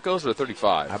that where it goes, or the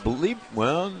 35? I believe,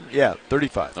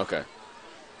 35. Okay.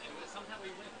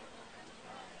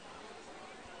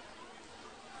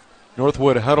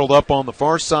 Northwood huddled up on the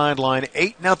far sideline.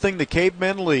 8-0, the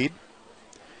Cavemen lead.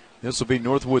 This will be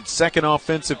Northwood's second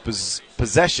offensive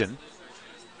possession.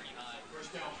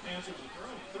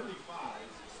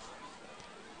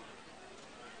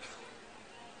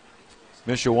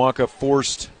 Mishawaka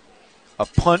forced a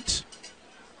punt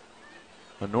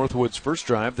on Northwood's first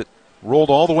drive that rolled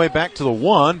all the way back to the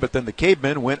 1, but then the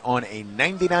Cavemen went on a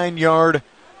 99-yard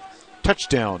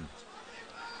touchdown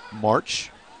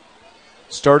march.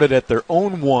 Started at their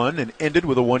own 1 and ended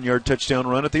with a 1-yard touchdown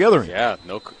run at the other end. Yeah,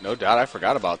 no doubt. I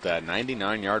forgot about that.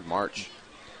 99-yard march.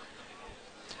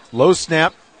 Low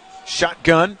snap,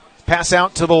 shotgun, pass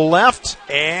out to the left,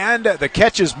 and the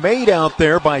catch is made out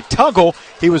there by Tuggle.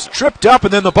 He was tripped up,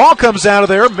 and then the ball comes out of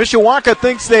there. Mishawaka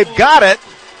thinks they've got it,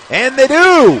 and they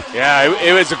do. Yeah,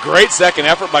 it was a great second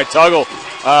effort by Tuggle.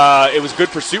 It was good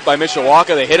pursuit by Mishawaka.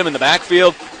 They hit him in the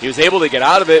backfield. He was able to get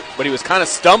out of it, but he was kind of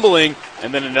stumbling,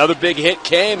 and then another big hit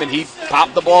came, and he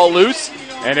popped the ball loose,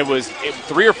 and it was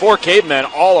 3 or 4 Cavemen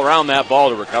all around that ball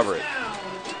to recover it.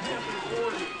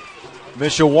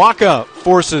 Mishawaka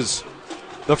forces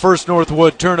the first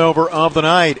Northwood turnover of the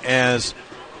night as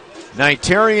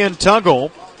Nitarian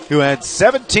Tuggle, who had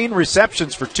 17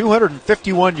 receptions for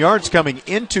 251 yards coming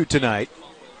into tonight,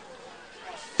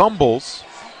 fumbles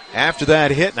after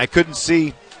that hit, and I couldn't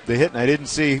see the hit, and I didn't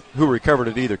see who recovered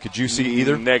it either. Could you see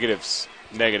either?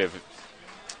 Negative.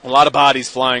 A lot of bodies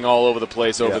flying all over the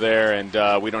place over there,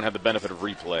 and we don't have the benefit of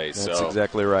replay. That's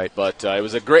exactly right. But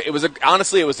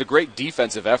honestly, it was a great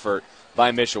defensive effort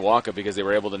by Mishawaka because they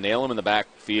were able to nail him in the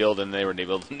backfield, and they were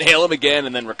able to nail him again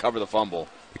and then recover the fumble.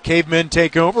 The Cavemen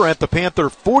take over at the Panther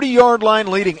 40-yard line,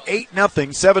 leading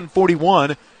 8-0,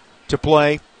 7:41 to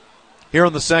play here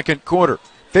in the second quarter.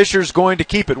 Fisher's going to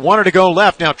keep it. Wanted to go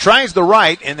left. Now tries the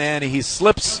right, and then he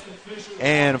slips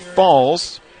and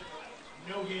falls.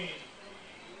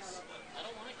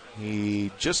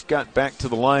 He just got back to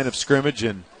the line of scrimmage,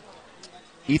 and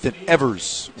Ethan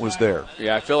Evers was there.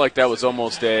 Yeah, I feel like that was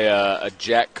almost a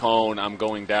Jack Cone, I'm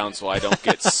going down so I don't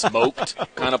get smoked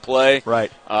kind of play.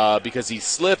 Right. Because he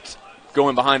slipped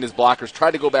going behind his blockers,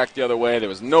 tried to go back the other way. There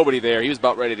was nobody there. He was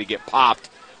about ready to get popped,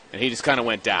 and he just kind of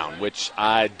went down, which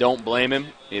I don't blame him.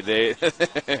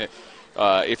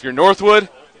 If you're Northwood,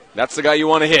 that's the guy you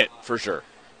want to hit for sure.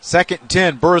 2nd and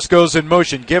 10. Burris goes in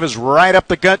motion. Give is right up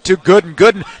the gut to Gooden.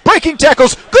 Gooden breaking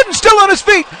tackles. Gooden still on his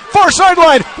feet. Far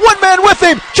sideline. One man with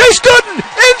him. Chase Gooden.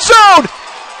 End zone.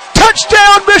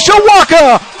 Touchdown,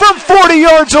 Mishawaka from 40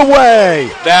 yards away.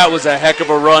 That was a heck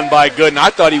of a run by Gooden. I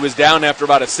thought he was down after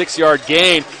about a 6-yard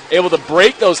gain, able to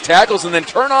break those tackles and then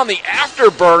turn on the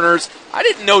afterburners. I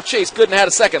didn't know Chase Gooden had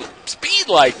a second speed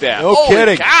like that. No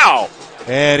kidding. Holy cow.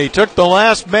 And he took the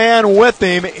last man with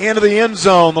him into the end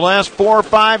zone, the last 4 or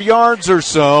 5 yards or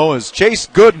so, as Chase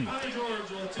Gooden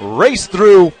raced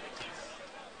through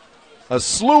a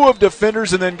slew of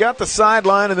defenders and then got the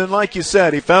sideline, and then, like you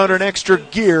said, he found an extra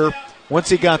gear once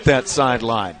he got that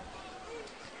sideline.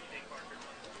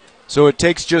 So it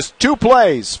takes just 2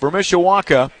 plays for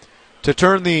Mishawaka to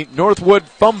turn the Northwood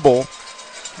fumble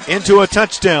into a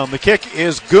touchdown. The kick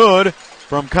is good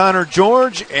from Connor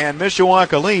George, and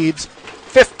Mishawaka leads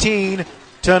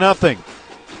 15-0.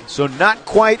 So not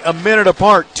quite a minute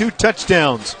apart. 2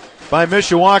 touchdowns by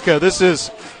Mishawaka. This is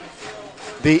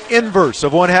the inverse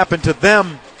of what happened to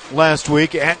them last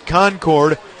week at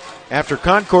Concord. After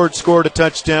Concord scored a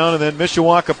touchdown, and then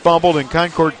Mishawaka fumbled, and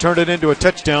Concord turned it into a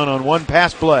touchdown on one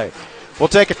pass play. We'll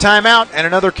take a timeout and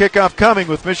another kickoff coming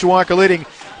with Mishawaka leading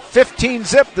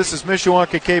 15-zip. This is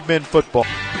Mishawaka Cavemen football.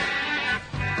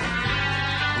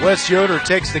 Wes Yoder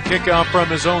takes the kickoff from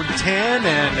his own 10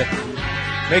 and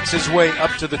makes his way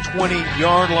up to the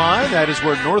 20-yard line. That is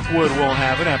where Northwood will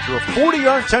have it after a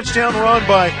 40-yard touchdown run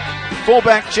by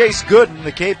fullback Chase Gooden.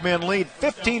 The Cavemen lead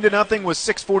 15-0 with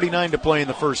 6:49 to play in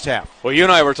the first half. Well, you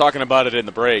and I were talking about it in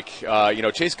the break.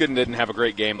 Chase Gooden didn't have a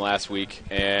great game last week,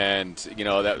 and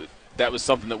that was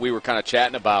something that we were kind of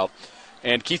chatting about.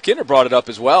 And Keith Kinder brought it up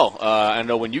as well. I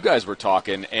know when you guys were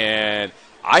talking, and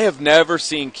I have never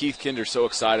seen Keith Kinder so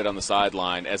excited on the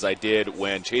sideline as I did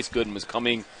when Chase Gooden was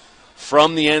coming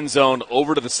from the end zone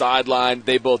over to the sideline.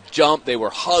 They both jumped. They were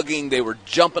hugging. They were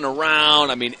jumping around.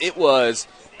 I mean, it was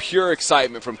pure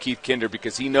excitement from Keith Kinder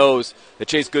because he knows that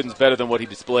Chase Gooden's better than what he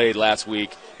displayed last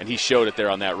week, and he showed it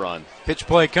there on that run. Pitch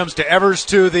play comes to Evers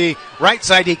to the right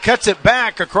side. He cuts it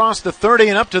back across the 30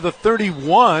 and up to the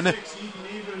 31.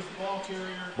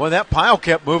 Boy, that pile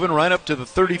kept moving right up to the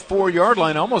 34-yard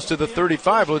line, almost to the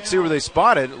 35. Let's see where they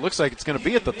spot it. It looks like it's going to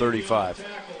be at the 35.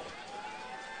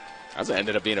 That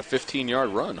ended up being a 15-yard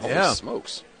run. Holy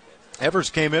smokes. Evers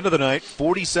came into the night,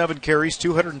 47 carries,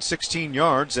 216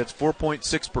 yards. That's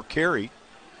 4.6 per carry.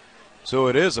 So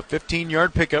it is a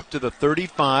 15-yard pickup to the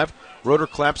 35. Roeder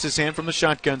claps his hand from the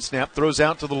shotgun snap, throws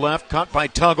out to the left, caught by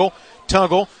Tuggle.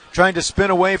 Tuggle trying to spin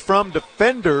away from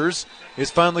defenders is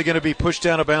finally going to be pushed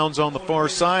out of bounds on the far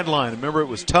sideline. Remember, it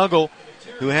was Tuggle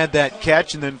who had that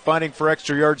catch and then fighting for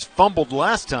extra yards fumbled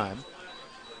last time.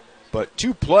 But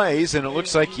 2 plays, and it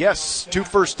looks like, 2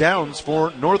 first downs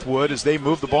for Northwood as they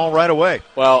move the ball right away.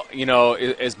 Well,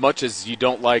 as much as you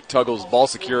don't like Tuggle's ball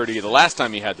security the last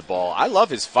time he had the ball, I love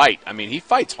his fight. I mean, he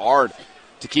fights hard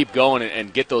to keep going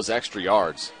and get those extra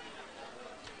yards.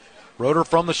 Roeder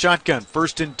from the shotgun.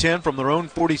 1st and 10 from their own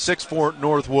 46 for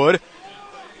Northwood.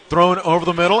 Thrown over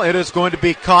the middle. It is going to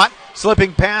be caught,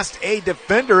 slipping past a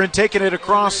defender and taking it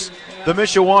across the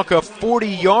Mishawaka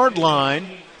 40-yard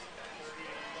line.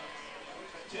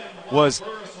 Was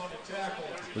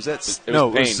that?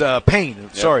 No, it was Payne.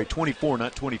 Yep. Sorry, 24,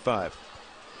 not 25.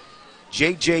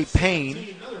 J.J.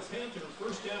 Payne.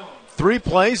 3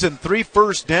 plays and 3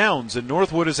 first downs, and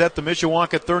Northwood is at the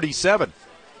Mishawaka 37.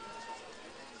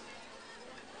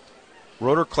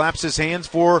 Roeder claps his hands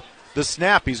for the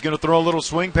snap. He's going to throw a little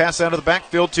swing pass out of the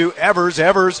backfield to Evers.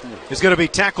 Evers is going to be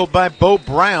tackled by Bo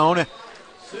Brown.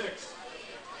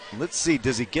 Let's see,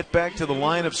 does he get back to the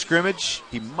line of scrimmage?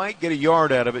 He might get a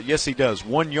yard out of it. Yes, he does.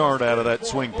 1 yard out of that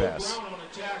swing pass.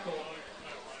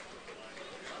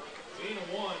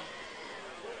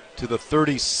 To the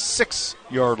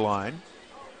 36-yard line.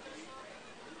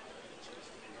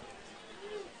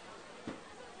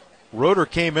 Roeder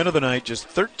came into the night just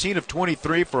 13 of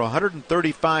 23 for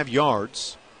 135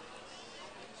 yards.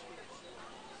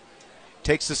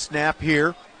 Takes the snap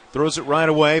here, throws it right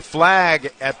away.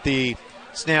 Flag at the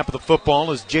snap of the football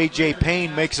as J.J.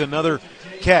 Payne makes another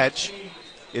catch.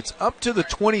 It's up to the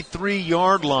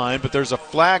 23-yard line, but there's a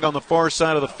flag on the far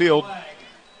side of the field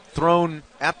thrown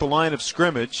at the line of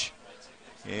scrimmage.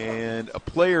 And a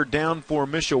player down for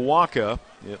Mishawaka.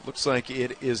 It looks like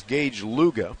it is Gage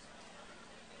Luga.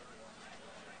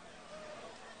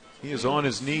 He is on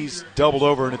his knees, doubled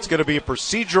over, and it's going to be a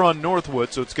procedure on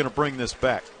Northwood, so it's going to bring this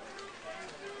back.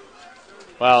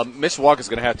 Well, Mishawaka's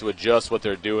going to have to adjust what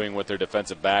they're doing with their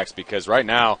defensive backs because right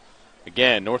now,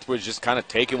 again, Northwood's just kind of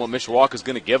taking what Mishawaka's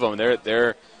going to give them.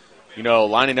 They're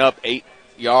lining up 8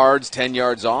 yards, 10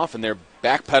 yards off, and they're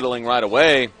backpedaling right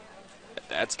away.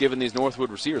 That's giving these Northwood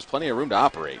receivers plenty of room to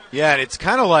operate. Yeah, and it's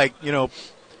kind of like,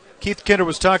 Keith Kinder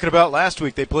was talking about last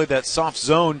week. They played that soft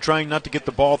zone, trying not to get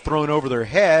the ball thrown over their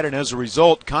head, and as a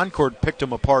result, Concord picked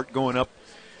them apart going up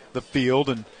the field,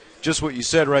 and just what you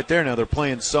said right there. Now they're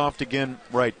playing soft again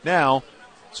right now.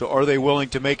 So are they willing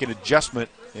to make an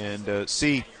adjustment and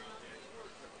see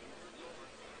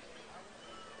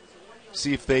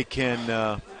if they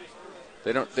can?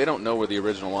 They don't know where the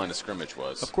original line of scrimmage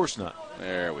was. Of course not.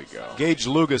 There we go. Gage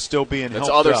Luga still being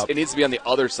helped up. It needs to be on the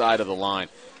other side of the line.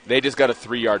 They just got a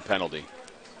 3-yard penalty.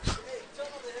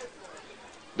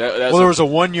 There was a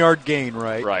 1-yard gain,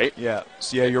 right? Right. Yeah.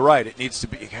 So, yeah, you're right. It needs to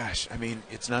be. Gosh, I mean,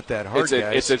 it's not that hard,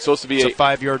 guys. It's supposed to be a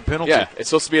 5-yard penalty. Yeah, it's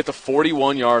supposed to be at the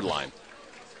 41-yard line.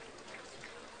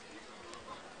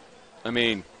 I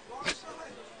mean,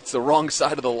 it's the wrong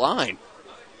side of the line.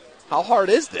 How hard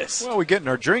is this? Well, we're getting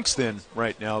our drinks then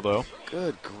right now, though.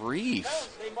 Good grief.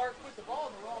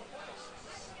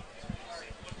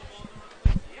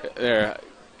 There.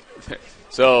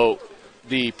 So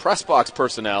the press box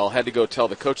personnel had to go tell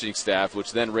the coaching staff,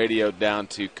 which then radioed down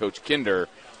to Coach Kinder,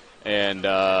 and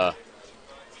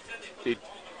he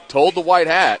told the white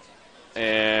hat,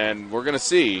 and we're going to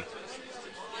see.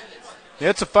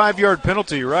 It's a 5-yard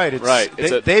penalty, you're right. Right.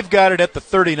 They've got it at the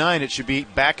 39. It should be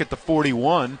back at the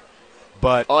 41.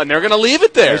 But and they're going to leave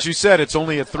it there. As you said, it's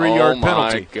only a 3-yard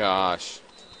penalty. Oh, my gosh.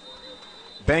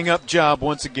 Bang-up job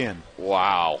once again.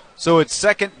 Wow. So it's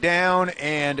 2nd down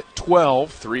and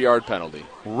 12. 3-yard penalty.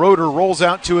 Roeder rolls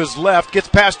out to his left, gets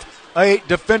past a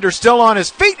defender still on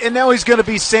his feet, and now he's going to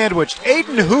be sandwiched.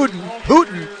 Aiden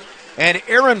Hooten and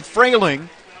Aaron Frailing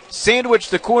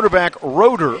sandwich the quarterback,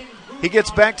 Roeder. He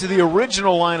gets back to the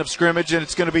original line of scrimmage, and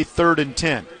it's going to be 3rd and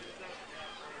 10.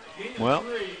 Well,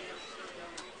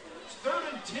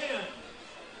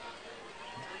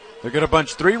 they're going to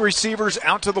bunch 3 receivers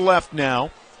out to the left now.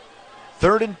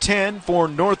 3rd and 10 for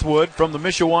Northwood from the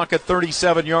Mishawaka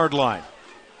 37-yard line.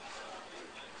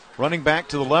 Running back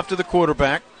to the left of the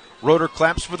quarterback. Roeder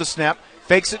claps for the snap,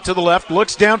 fakes it to the left,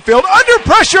 looks downfield, under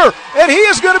pressure, and he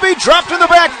is going to be dropped in the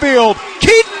backfield.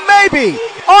 Keaton Maybe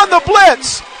on the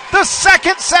blitz. The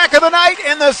 2nd sack of the night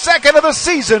and the 2nd of the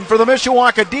season for the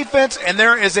Mishawaka defense, and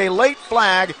there is a late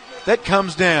flag that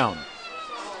comes down.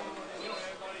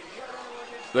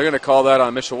 They're going to call that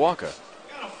on Mishawaka.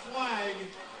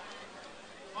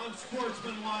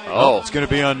 Oh, it's going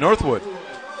to be on Northwood.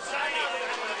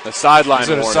 The sideline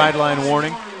warning. Is it a sideline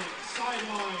warning?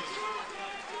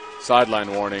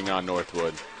 Sideline warning on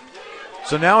Northwood.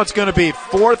 So now it's going to be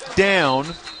 4th down.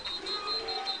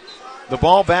 The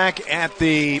ball back at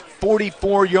the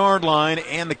 44-yard line,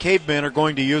 and the Cavemen are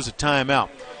going to use a timeout.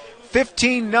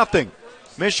 15-0.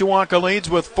 Mishawaka leads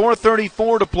with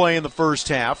 4:34 to play in the first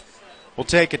half. We'll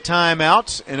take a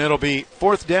timeout, and it'll be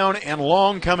 4th down and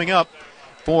long coming up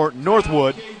for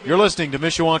Northwood. You're listening to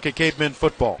Mishawaka Cavemen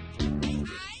football.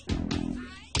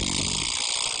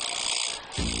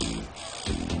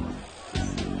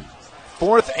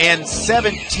 4th and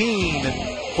 17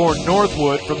 for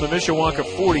Northwood from the Mishawaka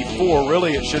 44.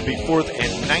 Really, it should be 4th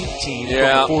and 19 from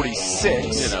the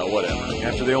 46. Whatever.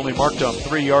 After they only marked off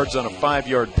 3 yards on a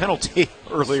 5-yard penalty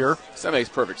earlier. So that makes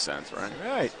perfect sense, right?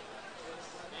 Right.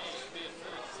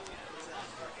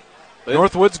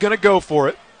 Northwood's going to go for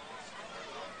it.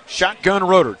 Shotgun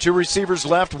Roeder. 2 receivers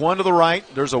left, 1 to the right.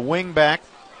 There's a wing back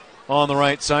on the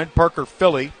right side, Parker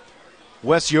Philly.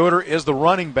 Wes Yoder is the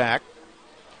running back.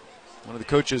 One of the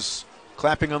coaches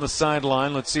clapping on the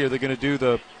sideline. Let's see, are they going to do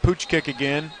the pooch kick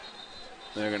again?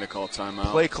 They're going to call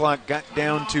timeout. Play clock got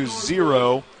down to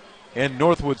 0, and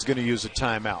Northwood's going to use a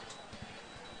timeout.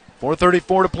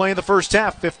 4:34 to play in the first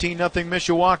half. 15-0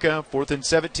 Mishawaka. 4th and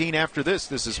 17 after this.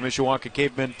 This is Mishawaka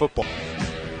Cavemen football.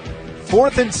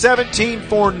 4th and 17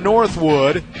 for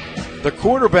Northwood. The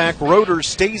quarterback, Roeder,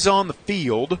 stays on the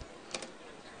field.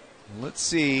 Let's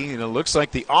see. It looks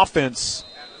like the offense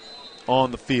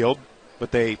on the field,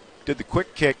 but they did the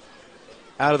quick kick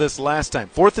out of this last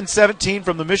time. 4th and 17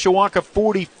 from the Mishawaka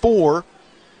 44.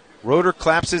 Roeder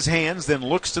claps his hands, then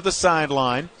looks to the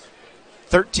sideline.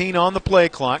 13 on the play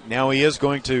clock. Now he is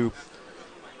going to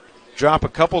drop a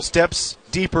couple steps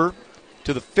deeper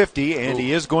to the 50, and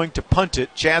he is going to punt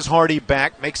it. Chaz Hardy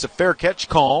back, makes a fair catch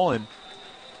call, and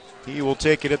he will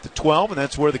take it at the 12, and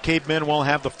that's where the Cavemen will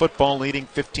have the football, leading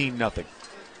 15-0.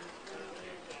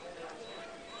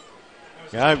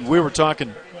 Yeah, we were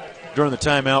talking during the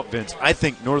timeout, Vince. I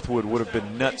think Northwood would have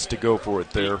been nuts to go for it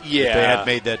there if they had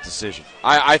made that decision.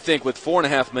 I think with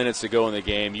 4.5 minutes to go in the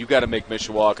game, you've got to make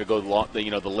Mishawaka go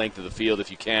the length of the field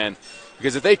if you can,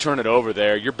 because if they turn it over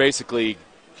there, you're basically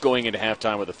going into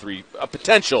halftime with a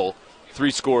potential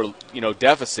 3-score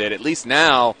deficit. At least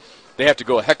now they have to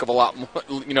go a heck of a lot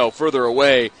more, further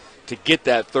away to get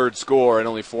that 3rd score, and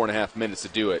only 4.5 minutes to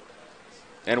do it,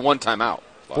 and 1 timeout.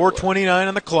 4:29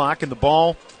 on the clock, and the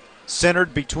ball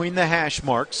centered between the hash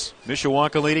marks.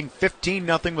 Mishawaka leading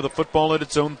 15-0 with a football at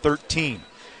its own 13.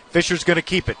 Fisher's going to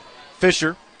keep it.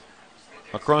 Fisher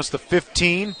across the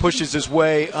 15, pushes his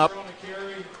way up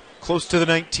close to the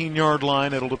 19-yard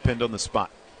line. It'll depend on the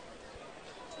spot.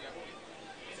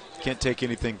 Can't take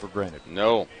anything for granted.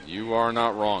 No, you are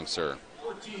not wrong, sir.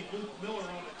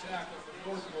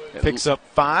 Picks up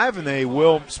 5, and they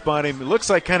will spot him. It looks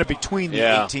like kind of between the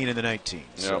 18 and the 19.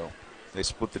 So they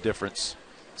split the difference.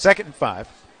 2nd and 5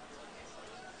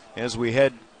 as we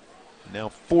head now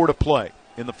 4 to play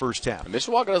in the first half.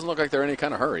 Mishawaka doesn't look like they're in any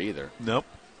kind of hurry either. Nope.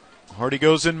 Hardy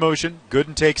goes in motion.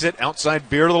 Gooden takes it. Outside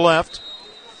veer to the left.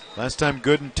 Last time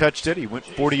Gooden touched it, he went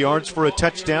 40 yards for a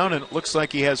touchdown, and it looks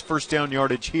like he has first down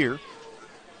yardage here.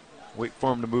 Wait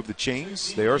for him to move the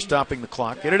chains. They are stopping the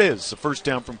clock, and it is a first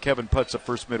down from Kevin Putz of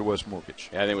First Midwest Mortgage.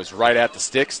 Yeah, I think it was right at the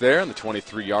sticks there on the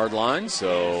 23-yard line,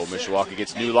 so Mishawaka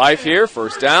gets new life here,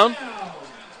 first down.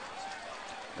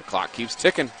 The clock keeps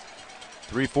ticking.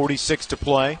 3:46 to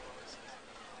play.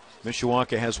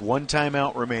 Mishawaka has one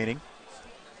timeout remaining.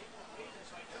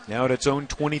 Now at its own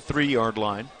 23-yard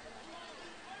line.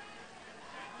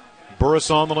 Burris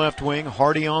on the left wing,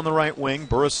 Hardy on the right wing.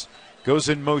 Burris goes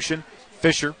in motion.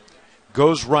 Fisher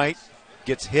goes right,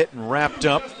 gets hit and wrapped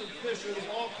up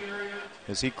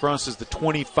as he crosses the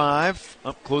 25,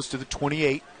 up close to the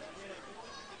 28.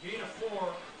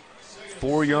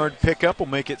 4-yard pickup will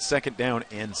make it second down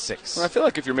and 6. Well, I feel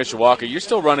like if you're Mishawaka, you're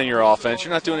still running your offense.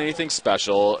 You're not doing anything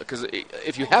special, because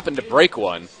if you happen to break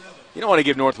one, you don't want to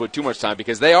give NorthWood too much time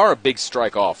because they are a big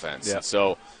strike offense. Yeah.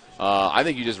 So I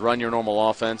think you just run your normal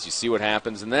offense, you see what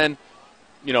happens, and then,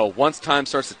 once time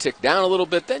starts to tick down a little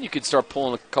bit, then you can start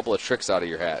pulling a couple of tricks out of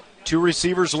your hat. 2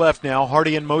 receivers left now.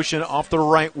 Hardy in motion off the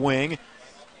right wing.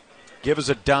 Give us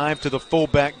a dive to the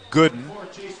fullback, Gooden,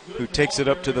 who takes it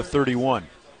up to the 31.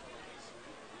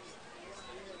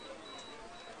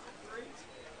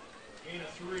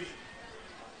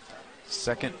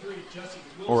 Second,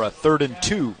 or a 3rd and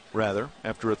 2, rather,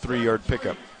 after a 3-yard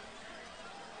pickup.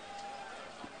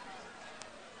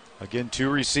 Again, 2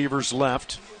 receivers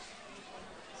left.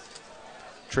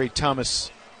 Trey Thomas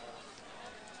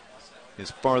is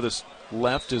farthest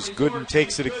left as Gooden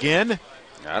takes it again.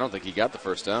 I don't think he got the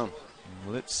first down.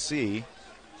 Let's see.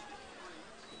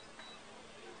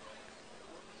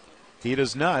 He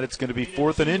does not. It's going to be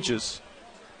 4th and inches.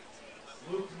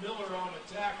 Luke Miller on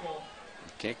the tackle.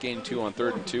 Can't gain 2 on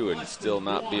 3rd and 2 and still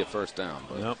not be a first down.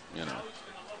 But, Nope.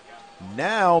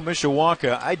 Now,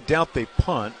 Mishawaka, I doubt they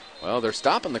punt. Well, they're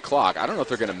stopping the clock. I don't know if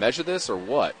they're going to measure this or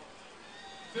what.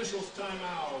 Officials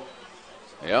timeout.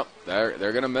 Yep,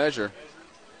 they're going to measure.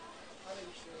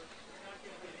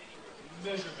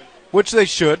 Measurement. Which they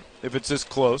should, if it's this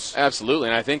close. Absolutely,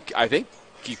 and I think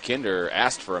Keith Kinder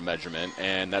asked for a measurement,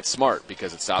 and that's smart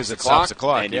because it stops the clock,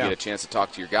 and you get a chance to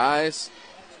talk to your guys.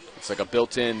 It's like a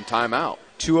built-in timeout.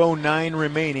 2:09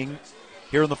 remaining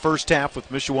here in the first half with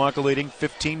Mishawaka leading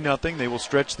 15-0. They will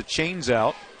stretch the chains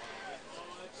out.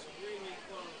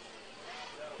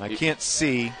 I can't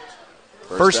see.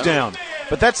 First down.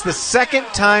 But that's the second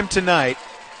time tonight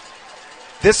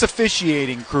this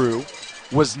officiating crew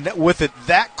was, with it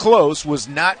that close, was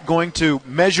not going to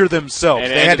measure themselves.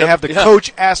 And they had to have the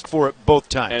coach ask for it both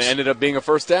times. And it ended up being a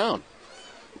first down.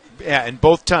 Yeah, and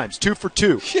both times. 2 for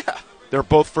 2. Yeah. They're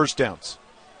both first downs.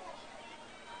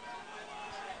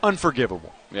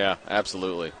 Unforgivable. Yeah,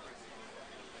 absolutely.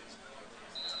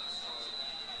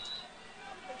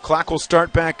 Clock will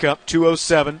start back up.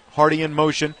 2:07. Hardy in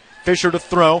motion. Fisher to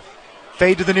throw.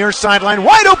 Fade to the near sideline.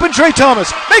 Wide open Trey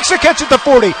Thomas. Makes a catch at the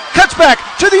 40. Cuts back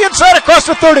to the inside across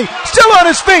the 30. Still on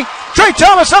his feet. Trey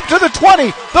Thomas up to the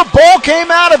 20. The ball came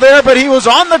out of there, but he was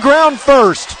on the ground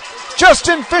first.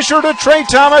 Justin Fisher to Trey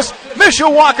Thomas.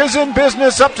 Mishawaka's in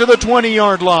business up to the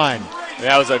 20-yard line.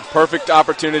 That was a perfect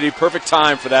opportunity, perfect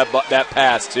time for that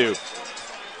pass, too.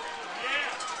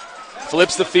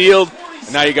 Flips the field,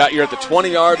 and now you're at the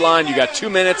 20-yard line. You got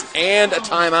 2 minutes and a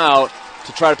timeout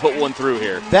to try to put one through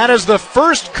here. That is the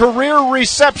first career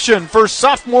reception for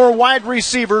sophomore wide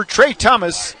receiver Trey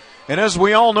Thomas. And as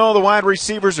we all know, the wide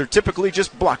receivers are typically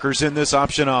just blockers in this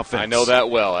option offense. I know that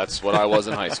well. That's what I was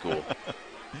in high school.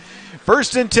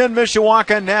 First and 10,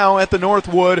 Mishawaka now at the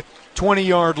Northwood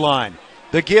 20-yard line.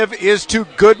 The give is to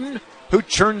Gooden, who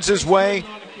churns his way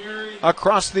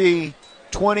across the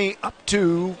 20 up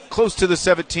to close to the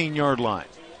 17-yard line.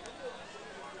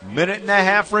 Minute and a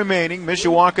half remaining.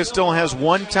 Mishawaka still has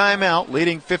one timeout,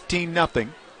 leading 15-0.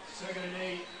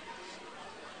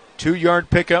 2-yard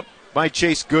pickup by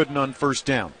Chase Gooden on first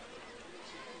down.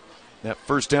 That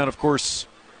first down, of course,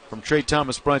 from Trey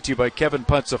Thomas, brought to you by Kevin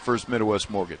Putz of First Midwest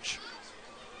Mortgage.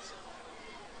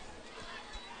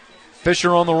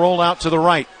 Fisher on the roll out to the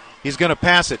right. He's going to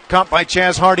pass it. Caught by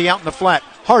Chaz Hardy out in the flat.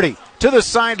 Hardy to the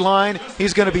sideline.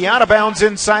 He's going to be out of bounds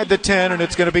inside the 10, and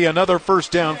it's going to be another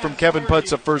first down from Kevin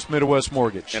Putz of First Midwest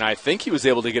Mortgage. And I think he was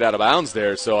able to get out of bounds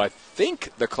there, so I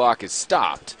think the clock is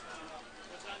stopped.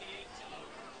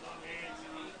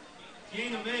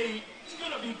 Gain of 8. It's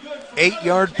going to be good for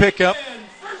 8-yard pickup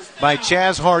by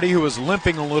Chaz Hardy, who was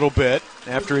limping a little bit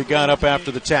after he got up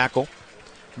after the tackle.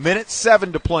 Minute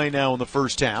 7 to play now in the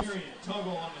first half.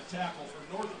 Tuggle on the tackle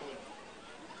for NorthWood.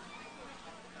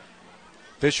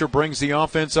 Fisher brings the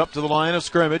offense up to the line of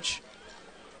scrimmage.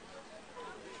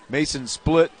 Mason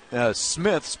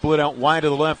Smith split out wide to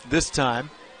the left this time.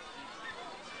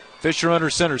 Fisher under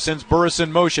center, sends Burris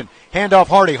in motion. Handoff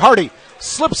Hardy. Hardy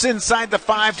slips inside the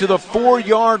 5 to the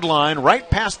 4-yard line, right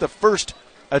past the first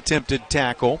attempted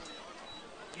tackle.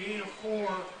 Gain of 4.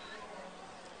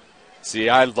 See,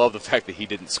 I love the fact that he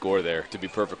didn't score there, to be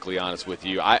perfectly honest with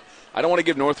you. I don't want to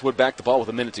give NorthWood back the ball with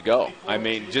a minute to go. I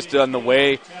mean, just on the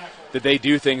way that they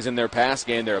do things in their pass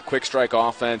game, they're a quick strike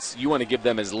offense. You want to give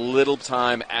them as little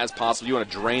time as possible. You want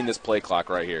to drain this play clock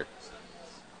right here.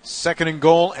 2nd and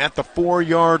goal at the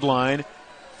 4-yard line.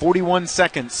 41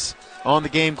 seconds on the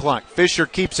game clock. Fisher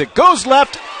keeps it. Goes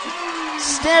left.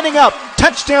 Standing up.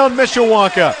 Touchdown,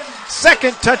 Mishawaka.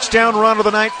 2nd touchdown run of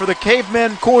the night for the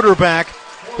Cavemen quarterback,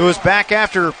 who is back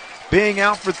after being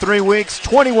out for 3 weeks.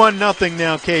 21-0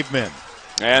 now, Cavemen.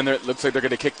 And it looks like they're going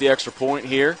to kick the extra point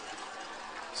here.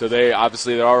 So they're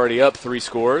already up 3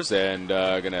 scores and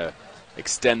going to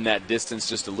extend that distance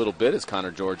just a little bit as Connor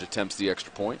George attempts the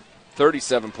extra point.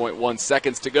 37.1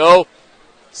 seconds to go.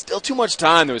 Still too much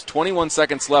time. There was 21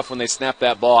 seconds left when they snapped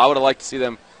that ball. I would have liked to see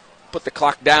them put the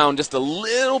clock down just a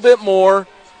little bit more.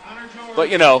 But,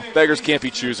 beggars can't be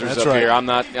choosers. That's up right here. I'm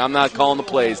not calling the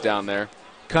plays down there.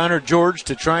 Connor George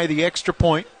to try the extra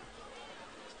point.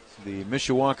 The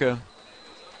Mishawaka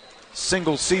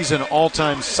single-season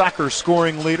all-time soccer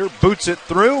scoring leader boots it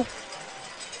through.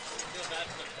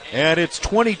 And it's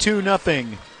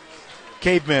 22-0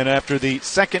 Cavemen after the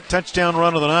 2nd touchdown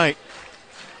run of the night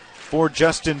for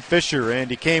Justin Fisher.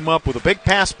 And he came up with a big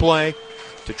pass play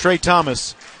to Trey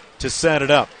Thomas to set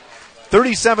it up.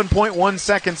 37.1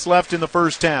 seconds left in the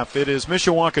first half. It is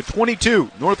Mishawaka 22,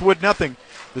 NorthWood 0.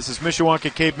 This is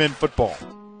Mishawaka Cavemen football.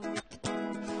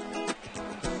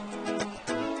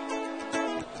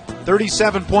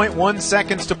 37.1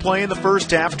 seconds to play in the first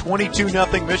half.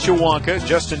 22-0 Mishawaka.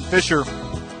 Justin Fisher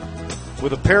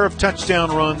with a pair of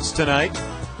touchdown runs tonight.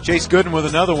 Chase Gooden with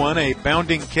another one, a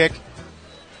bounding kick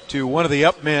to one of the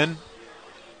up men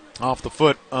off the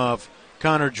foot of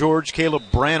Connor George. Caleb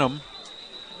Branham,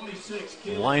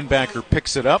 linebacker,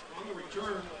 picks it up.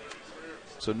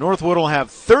 So NorthWood will have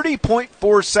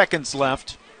 30.4 seconds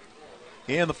left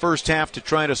in the first half to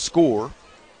try to score.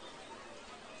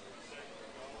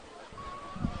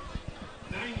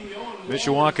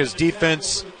 Mishawaka's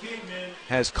defense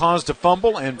has caused a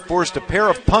fumble and forced a pair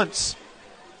of punts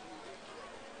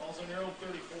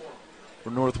for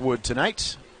NorthWood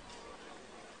tonight.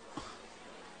 I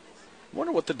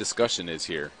wonder what the discussion is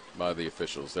here by the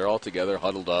officials. They're all together,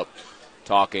 huddled up,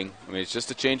 talking. I mean, it's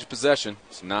just a change of possession.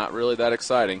 It's not really that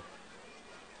exciting.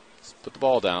 Just put the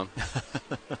ball down.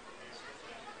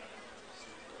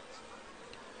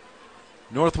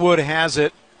 NorthWood has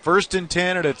it. 1st and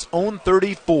 10 at its own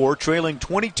 34, trailing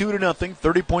 22-0,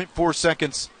 30.4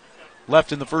 seconds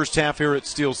left in the first half here at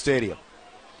Steel Stadium.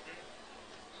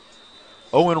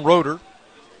 Owen Roeder,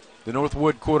 the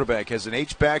NorthWood quarterback, has an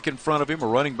H-back in front of him, a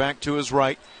running back to his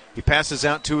right. He passes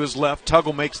out to his left.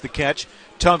 Tuggle makes the catch.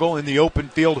 Tuggle in the open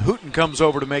field. Hooten comes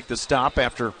over to make the stop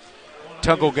after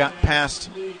Tuggle got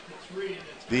past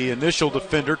the initial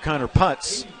defender, Connor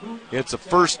Putz. It's a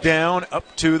first down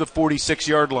up to the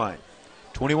 46-yard line.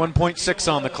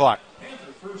 21.6 on the clock.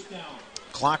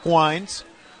 Clock winds.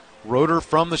 Roeder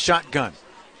from the shotgun.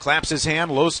 Claps his hand,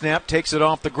 low snap, takes it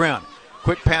off the ground.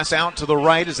 Quick pass out to the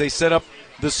right as they set up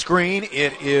the screen.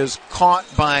 It is caught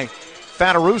by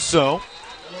Fataruso.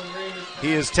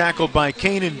 He is tackled by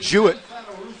Kanan Jewett.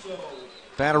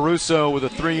 Fataruso with a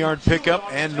 3-yard pickup,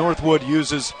 and NorthWood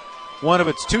uses one of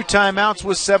its 2 timeouts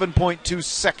with 7.2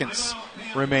 seconds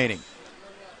remaining.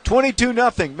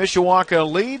 22-0.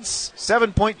 Mishawaka leads.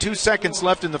 7.2 seconds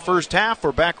left in the first half.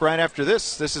 We're back right after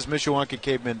this. This is Mishawaka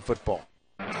Cavemen football.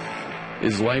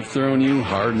 Is life throwing you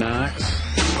hard knocks?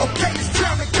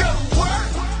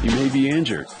 You may be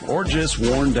injured or just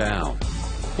worn down.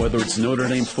 Whether it's Notre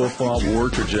Dame football,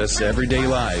 work, or just everyday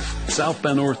life, South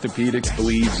Bend Orthopedics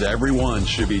believes everyone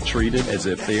should be treated as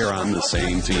if they are on the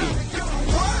same team.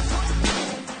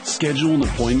 Schedule an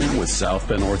appointment with South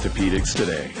Bend Orthopedics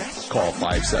today. Call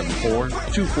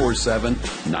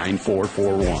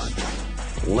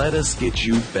 574-247-9441. Let us get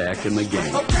you back in the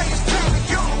game.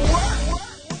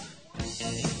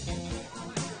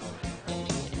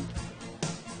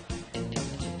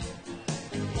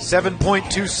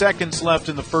 7.2 seconds left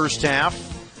in the first half.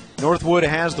 NorthWood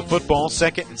has the football,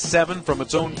 2nd and 7 from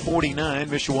its own 49.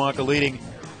 Mishawaka leading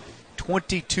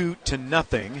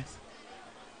 22-0.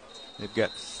 They've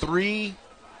got 3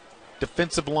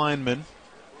 defensive linemen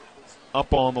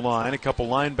up on the line, a couple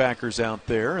linebackers out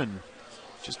there, and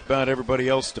just about everybody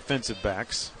else defensive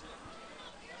backs.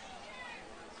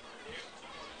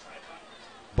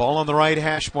 Ball on the right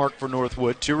hash mark for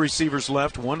Northwood. 2 receivers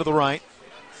left, 1 to the right.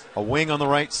 A wing on the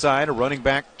right side, a running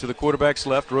back to the quarterback's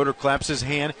left. Roeder claps his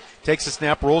hand, takes a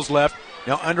snap, rolls left.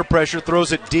 Now under pressure,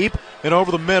 throws it deep and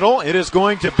over the middle. It is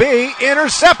going to be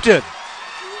intercepted.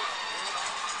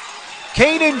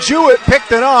 Kanan Jewett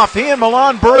picked it off. He and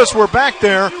Milan Burris were back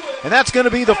there, and that's going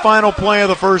to be the final play of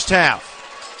the first half.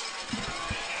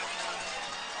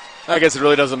 I guess it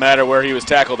really doesn't matter where he was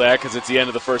tackled at because it's the end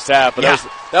of the first half. But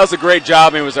that was a great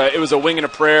job. It was a wing and a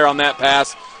prayer on that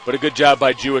pass, but a good job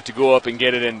by Jewett to go up and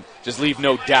get it and just leave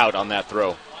no doubt on that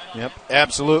throw. Yep,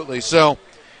 absolutely. So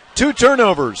 2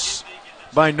 turnovers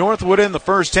by Northwood in the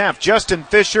first half. Justin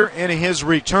Fisher in his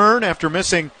return after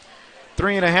missing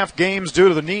 3.5 games due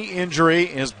to the knee injury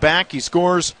is back. He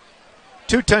scores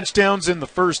 2 touchdowns in the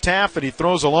first half, and he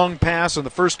throws a long pass on the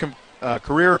first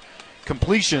career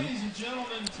completion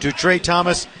to Trey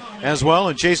Thomas as well,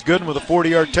 and Chase Gooden with a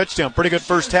 40-yard touchdown. Pretty good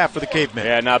first half for the Cavemen.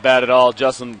 Yeah, not bad at all.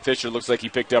 Justin Fisher looks like he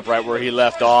picked up right where he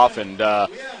left off, and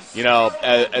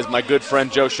as my good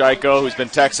friend Joe Scheiko, who's been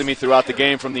texting me throughout the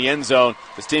game from the end zone,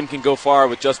 this team can go far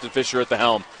with Justin Fisher at the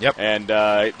helm. Yep. And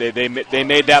they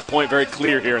made that point very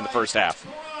clear here in the first half.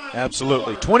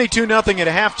 Absolutely. 22-0 at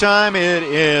halftime. It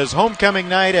is homecoming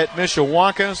night at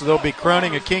Mishawaka, so they'll be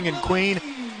crowning a king and queen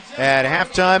at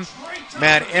halftime.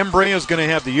 Matt Embry is going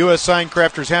to have the U.S. Sign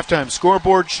Crafters halftime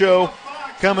scoreboard show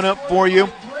coming up for you.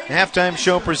 The halftime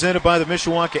show presented by the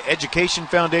Mishawaka Education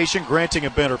Foundation, granting a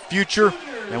better future.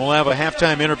 And we'll have a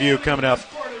halftime interview coming up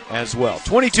as well.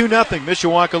 22-0.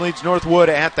 Mishawaka leads Northwood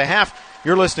at the half.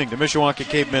 You're listening to Mishawaka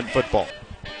Cavemen football.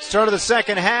 Start of the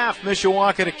second half.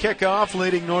 Mishawaka to kick off,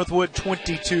 leading Northwood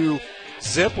 22-0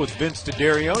 with Vince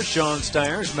D'Addario, Sean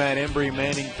Stiers, Matt Embry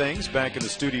manning things back in the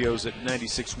studios at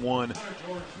 96.1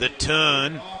 The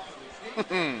Ton.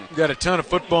 We've got a ton of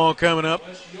football coming up.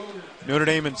 Notre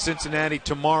Dame and Cincinnati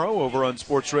tomorrow over on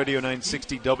Sports Radio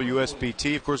 960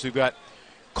 WSBT. Of course, we've got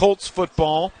Colts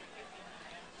football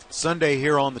Sunday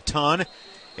here on The Ton,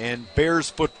 and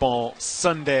Bears football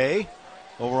Sunday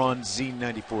over on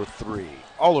Z94.3.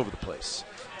 All over the place.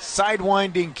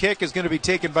 Sidewinding kick is going to be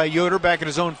taken by Yoder back in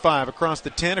his own 5. Across the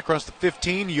 10, across the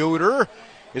 15. Yoder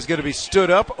is going to be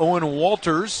stood up. Owen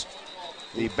Walters,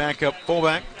 the backup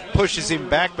fullback, pushes him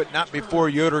back, but not before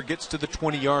Yoder gets to the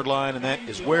 20-yard line, and that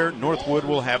is where Northwood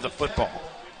will have the football.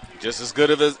 Just as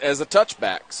good as a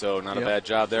touchback, so not a bad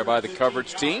job there by the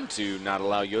coverage team to not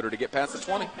allow Yoder to get past the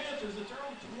 20.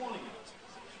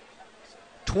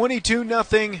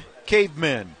 22-0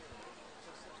 Cavemen.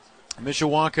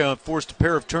 Mishawaka forced a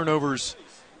pair of turnovers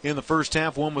in the first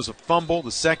half. One was a fumble.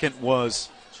 The second was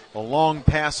a long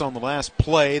pass on the last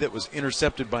play that was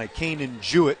intercepted by Kanan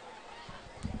Jewett.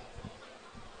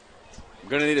 I'm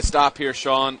going to need a stop here,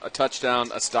 Sean. A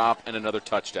touchdown, a stop, and another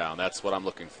touchdown. That's what I'm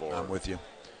looking for. I'm with you.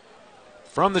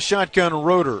 From the shotgun,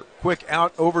 Roeder. Quick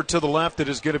out over to the left. It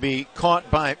is going to be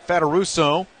caught by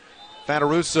Fataruso.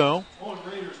 Fataruso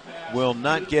will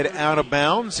not get out of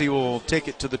bounds. He will take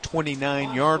it to the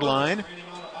 29-yard line.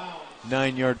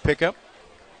 9-yard pickup.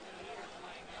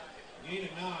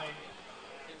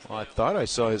 Well, I thought I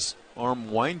saw his arm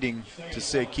winding to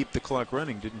say keep the clock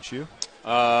running, didn't you?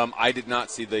 I did not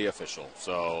see the official,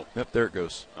 so. Yep, there it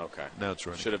goes. Okay. Now it's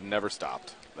running. Should have never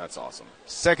stopped. That's awesome.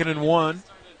 2nd and 1.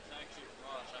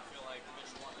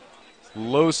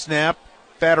 Low snap.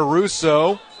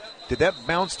 Fataruso. Did that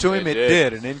bounce to him? It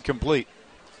did. An incomplete.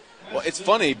 Well, it's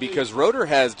funny because Roeder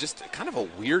has just kind of a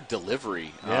weird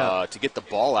delivery to get the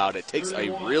ball out. It takes a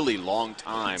really long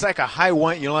time. It's like a high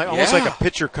wind, almost like a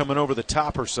pitcher coming over the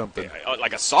top or something.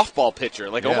 Like a softball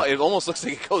pitcher. It almost looks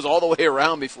like it goes all the way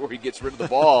around before he gets rid of the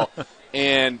ball.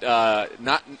 And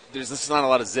there's just not a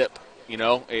lot of zip.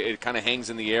 It kind of hangs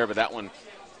in the air, but that one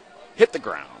hit the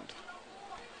ground.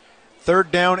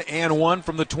 3rd down and 1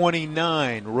 from the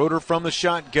 29. Roeder from the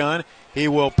shotgun. He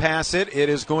will pass it. It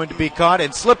is going to be caught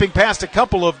and slipping past a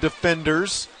couple of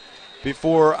defenders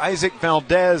before Isaac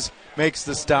Valdez makes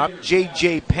the stop.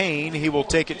 J.J. Payne, he will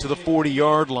take it to the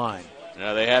 40-yard line.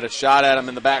 Yeah, they had a shot at him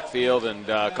in the backfield, and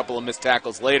a couple of missed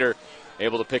tackles later,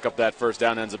 able to pick up that first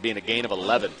down. Ends up being a gain of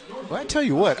 11. Well, I tell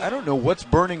you what, I don't know what's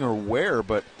burning or where,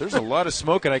 but there's a lot of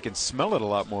smoke, and I can smell it a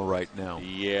lot more right now.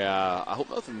 Yeah, I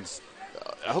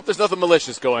hope there's nothing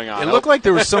malicious going on. It looked like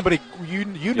there was somebody, you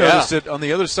noticed it on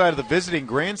the other side of the visiting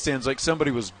grandstands, like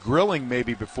somebody was grilling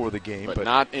maybe before the game. But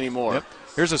not anymore. Yep.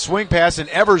 Here's a swing pass, and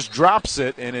Evers drops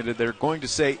it, and they're going to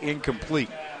say incomplete.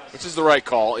 Which is the right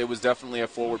call. It was definitely a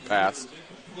forward pass.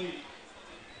 2nd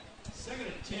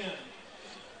and 10.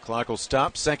 Clock will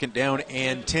stop. 2nd down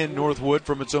and 10 Northwood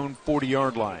from its own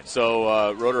 40-yard line.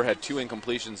 So Roeder had 2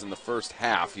 incompletions in the first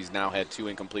half. He's now had 2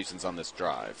 incompletions on this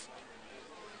drive.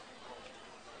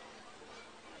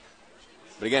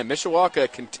 But again,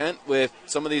 Mishawaka content with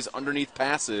some of these underneath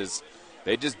passes.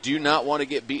 They just do not want to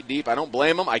get beat deep. I don't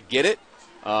blame them. I get it.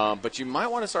 But you might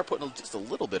want to start putting just a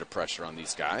little bit of pressure on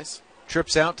these guys.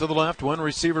 Trips out to the left, one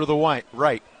receiver to the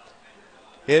right.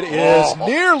 It is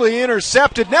nearly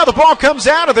intercepted. Now the ball comes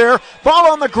out of there.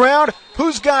 Ball on the ground.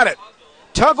 Who's got it?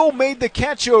 Tuggle made the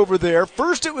catch over there.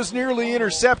 First it was nearly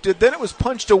intercepted. Then it was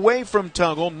punched away from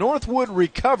Tuggle. NorthWood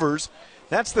recovers.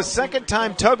 That's the second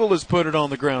time Tuggle has put it on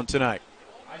the ground tonight.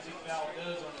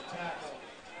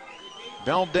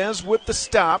 Valdez with the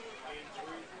stop.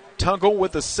 Tuggle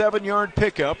with a 7-yard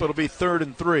pickup. It'll be 3rd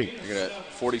and 3. You're at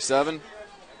 47?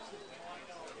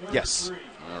 Yes.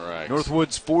 All right.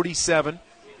 NorthWood's 47.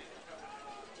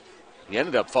 He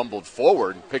ended up fumbled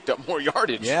forward and picked up more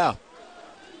yardage. Yeah.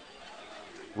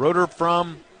 Roeder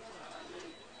from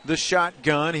the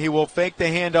shotgun. He will fake the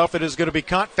handoff. It is going to be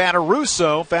caught.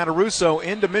 Fataruso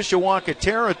into Mishawaka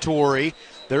territory.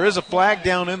 There is a flag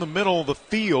down in the middle of the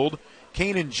field.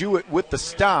 Kanan Jewett with the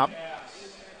stop.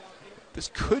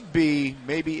 This could be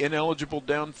maybe ineligible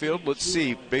downfield. Let's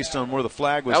see, based on where the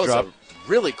flag was dropped. A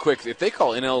really quick. If they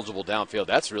call ineligible downfield,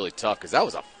 that's really tough because that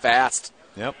was a fast.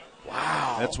 Yep.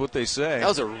 Wow. That's what they say. That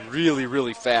was a really,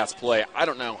 really fast play. I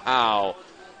don't know how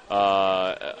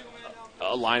a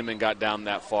lineman got down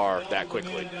that far that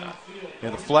quickly.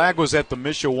 And the flag was at the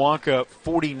Mishawaka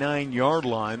 49-yard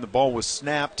line. The ball was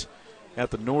snapped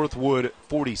at the NorthWood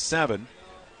 47.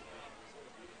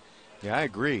 Yeah, I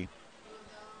agree.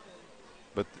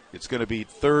 But it's going to be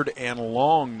 3rd and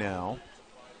long now.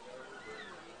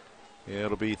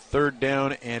 It'll be 3rd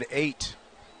down and 8.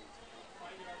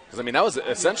 Because, I mean, that was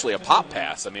essentially a pop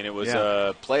pass. I mean, it was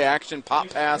a play action, pop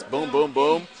pass, boom, boom,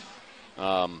 boom.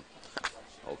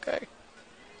 Okay.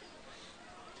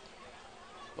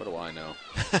 What do I know?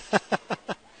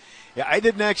 Yeah, I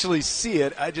didn't actually see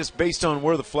it. I just, based on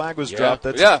where the flag was dropped.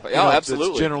 That's, absolutely.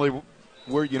 That's generally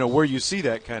where you see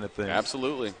that kind of thing.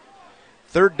 Absolutely.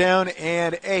 3rd down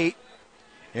and 8,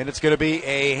 and it's going to be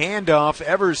a handoff.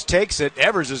 Evers takes it.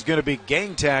 Evers is going to be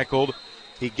gang tackled.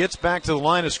 He gets back to the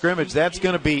line of scrimmage. That's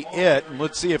going to be it. And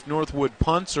let's see if NorthWood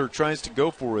punts or tries to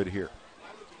go for it here.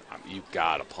 You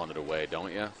got to punt it away,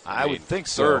 don't you? I would think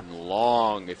so. 3rd and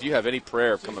long. If you have any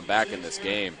prayer of coming back in this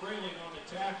game.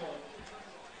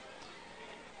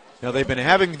 Now they've been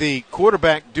having the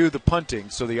quarterback do the punting,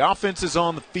 so the offense is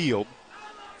on the field.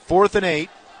 4th and 8.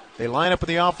 They line up in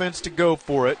the offense to go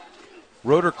for it.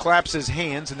 Roeder claps his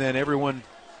hands, and then everyone,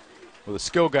 well, the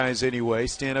skill guys anyway,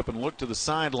 stand up and look to the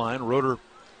sideline. Roeder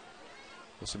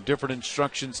with some different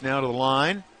instructions now to the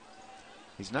line.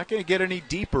 He's not going to get any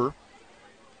deeper.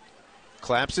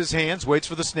 Claps his hands, waits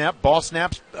for the snap. Ball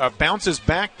snaps, bounces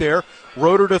back there.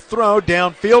 Roeder to throw,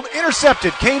 downfield,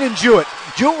 intercepted. Kanan Jewett.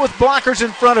 Jewett with blockers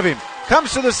in front of him.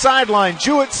 Comes to the sideline.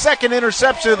 Jewett's second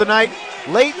interception of the night.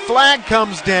 Late flag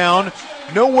comes down.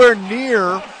 Nowhere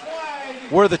near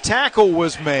where the tackle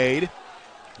was made.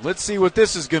 Let's see what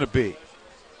this is going to be.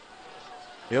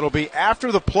 It'll be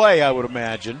after the play, I would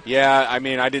imagine. Yeah, I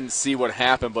mean, I didn't see what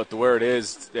happened, but where it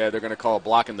is, they're going to call a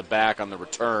block in the back on the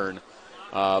return.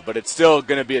 But it's still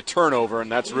going to be a turnover, and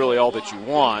that's really all that you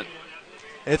want.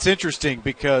 It's interesting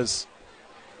because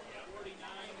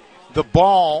the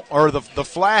ball, or the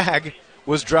flag,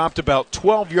 was dropped about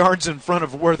 12 yards in front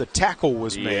of where the tackle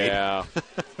was made. Yeah.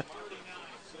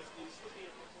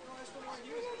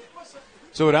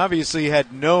 So it obviously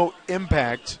had no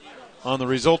impact on the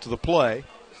result of the play.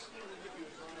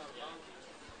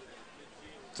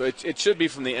 So it should be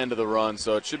from the end of the run,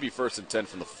 so it should be 1st and 10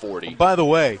 from the 40. By the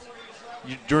way,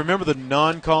 do you remember the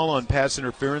non-call on pass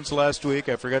interference last week?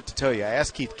 I forgot to tell you. I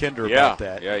asked Keith Kinder about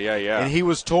that. Yeah. And he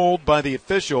was told by the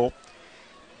official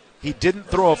he didn't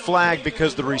throw a flag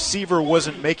because the receiver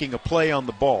wasn't making a play on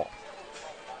the ball.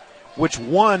 Which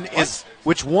one is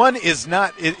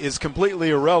completely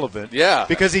irrelevant. Yeah.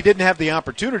 Because he didn't have the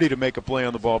opportunity to make a play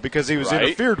on the ball because he was Right.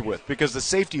 interfered with, because the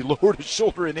safety lowered his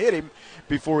shoulder and hit him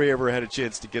before he ever had a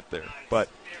chance to get there. But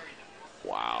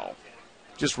wow.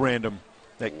 Just random.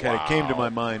 That kind of came to my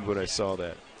mind when I saw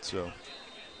that. So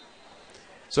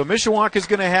Mishawaka is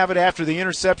going to have it after the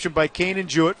interception by Kanan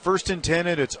Jewett. 1st and 10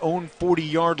 at its own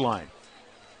 40-yard line.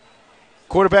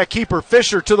 Quarterback keeper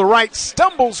Fisher to the right,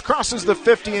 stumbles, crosses the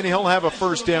 50, and he'll have a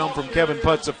first down from Kevin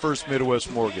Putz of First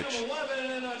Midwest Mortgage.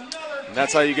 And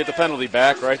that's how you get the penalty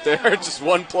back right there. Just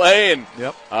one play, and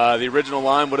yep. The original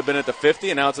line would have been at the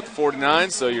 50, and now it's at the 49,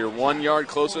 so you're 1 yard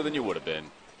closer than you would have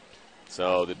been.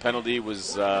 So the penalty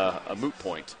was a moot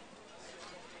point.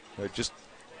 Just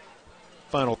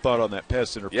final thought on that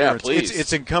pass interference. Yeah, please.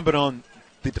 It's incumbent on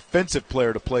the defensive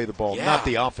player to play the ball, not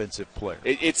the offensive player.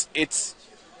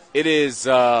 It is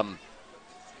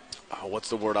what's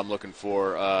the word I'm looking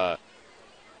for?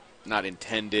 Not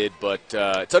intended, but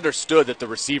it's understood that the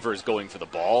receiver is going for the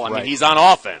ball. I mean, he's on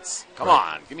offense. Come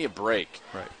on, give me a break.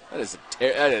 Right.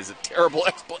 That is a terrible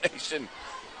explanation.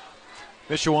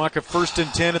 Mishawaka 1st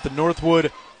and 10 at the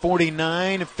Northwood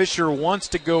 49. Fisher wants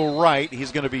to go right.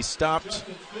 He's going to be stopped.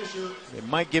 It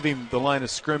might give him the line of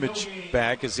scrimmage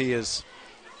back as he is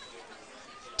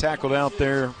tackled out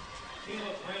there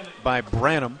by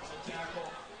Branham.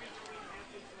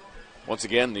 Once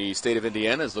again, the state of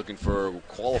Indiana is looking for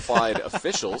qualified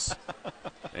officials.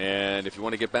 And if you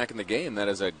want to get back in the game, that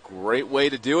is a great way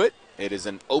to do it. It is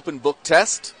an open book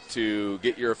test to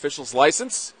get your official's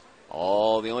license. The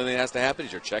only thing that has to happen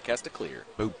is your check has to clear.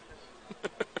 Boom.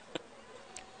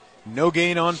 No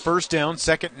gain on first down.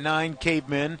 2nd and 9,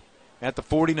 Cavemen at the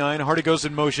 49. Hardy goes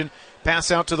in motion.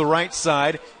 Pass out to the right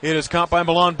side. It is caught by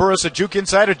Milan Burris. A juke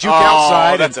inside, a juke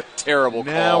outside. That's a terrible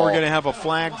call. Now we're going to have a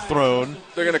flag thrown.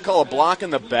 They're going to call a block in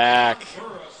the back.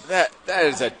 That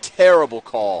is a terrible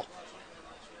call.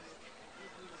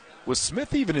 Was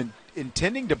Smith even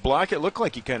intending to block it? Looked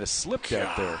like he kind of slipped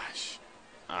out there.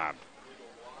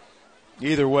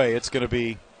 Either way, it's going to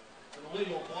be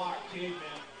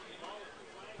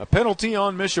a penalty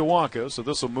on Mishawaka, so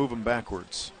this will move them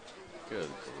backwards. Good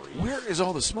grief. Where is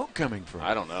all the smoke coming from?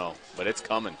 I don't know, but it's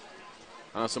coming.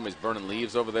 I don't know if somebody's burning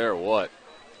leaves over there or what.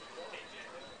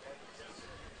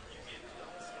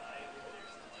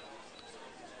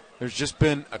 There's just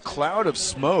been a cloud of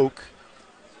smoke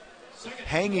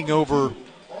hanging over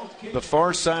the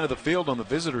far side of the field on the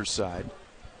visitor's side.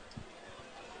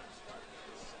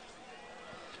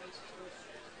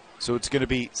 So it's going to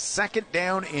be 2nd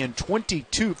down and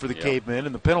 22 for the Cavemen,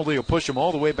 and the penalty will push them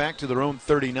all the way back to their own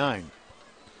 39.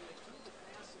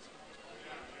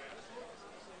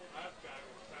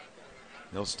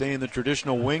 They'll stay in the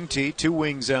traditional wing tee. 2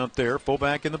 wings out there,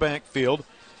 fullback in the backfield.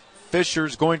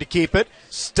 Fisher's going to keep it,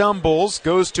 stumbles,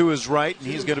 goes to his right, and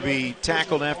he's going to be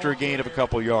tackled after a gain of a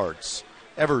couple yards.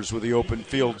 Evers with the open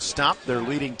field stop. Their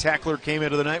leading tackler came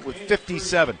into the night with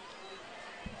 57.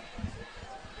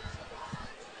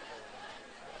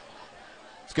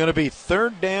 It's going to be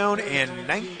 3rd down and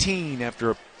 19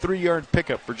 after a 3-yard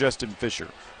pickup for Justin Fisher.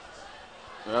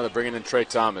 Well, they're bringing in Trey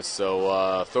Thomas,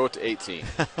 so throw it to 18.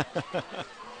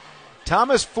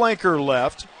 Thomas flanker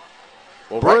left.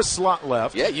 Burris slot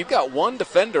left. Yeah, you've got 1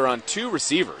 defender on 2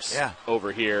 receivers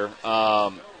over here.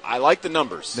 I like the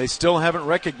numbers. They still haven't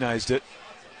recognized it.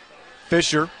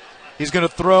 Fisher, he's going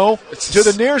to throw to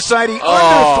the near side. He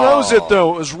underthrows it,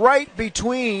 though. It was right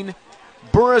between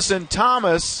Burris and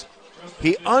Thomas.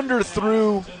 He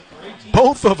underthrew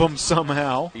both of them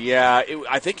somehow. Yeah,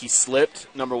 I think he slipped,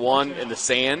 number one, in the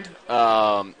sand. He's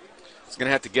going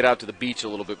to have to get out to the beach a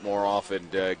little bit more often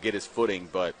to get his footing.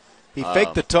 But he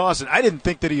faked the toss, and I didn't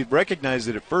think that he recognized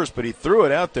it at first, but he threw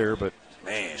it out there, but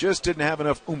just didn't have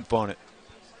enough oomph on it.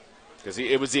 Because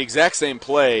it was the exact same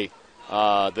play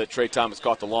that Trey Thomas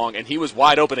caught the long, and he was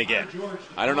wide open again.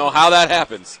 I don't know how that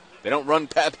happens. They don't run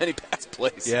many pass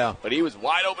plays. Yeah. But he was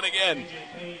wide open again.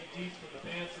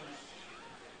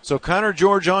 So Connor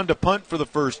George on to punt for the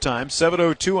first time.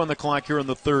 7:02 on the clock here in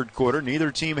the 3rd quarter.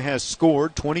 Neither team has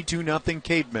scored. 22-0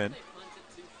 Cavemen.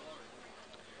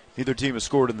 Neither team has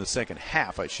scored in the second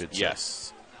half, I should say.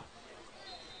 Yes.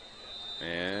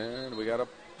 And we got a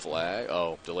flag.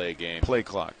 Oh, delay of game. Play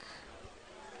clock.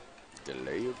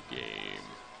 Delay of game.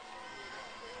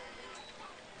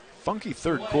 Funky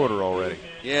 3rd quarter already.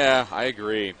 Yeah, I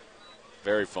agree.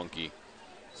 Very funky.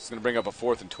 It's going to bring up a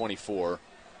 4th and 24.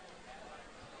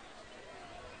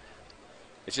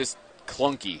 It's just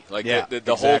clunky. Like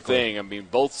the whole thing. I mean,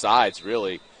 both sides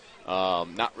really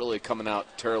not really coming out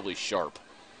terribly sharp.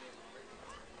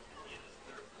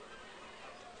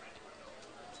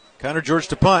 Connor George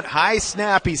to punt. High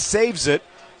snap. He saves it.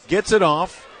 Gets it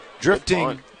off.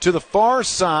 Drifting to the far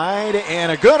side.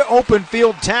 And a good open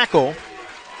field tackle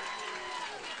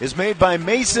is made by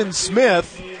Mason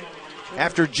Smith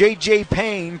after J.J.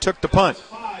 Payne took the punt.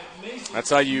 That's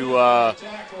how you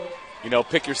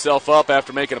pick yourself up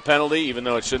after making a penalty, even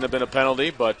though it shouldn't have been a penalty.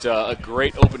 But a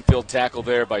great open field tackle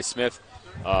there by Smith.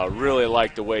 Really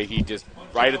liked the way he just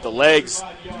righted the legs,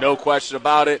 no question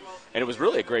about it. And it was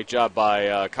really a great job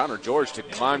by Connor George to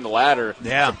climb the ladder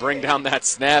to bring down that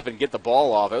snap and get the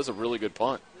ball off. That was a really good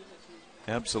punt.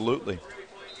 Absolutely.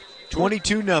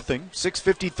 22-0,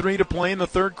 6:53 to play in the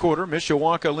 3rd quarter.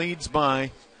 Mishawaka leads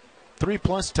by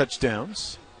 3+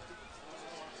 touchdowns.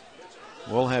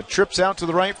 We'll have trips out to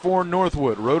the right for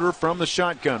Northwood. Roeder from the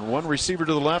shotgun. 1 receiver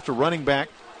to the left, a running back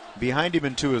behind him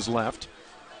and to his left.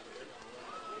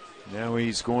 Now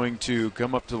he's going to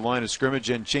come up to the line of scrimmage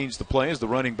and change the play as the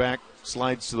running back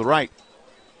slides to the right.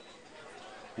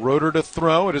 Roeder to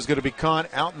throw. It is going to be caught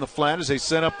out in the flat as they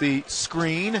set up the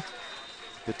screen.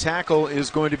 The tackle is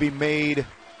going to be made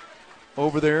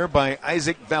over there by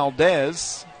Isaac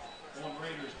Valdez,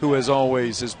 who, as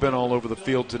always, has been all over the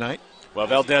field tonight. Well,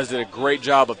 Valdez did a great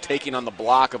job of taking on the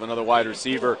block of another wide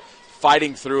receiver,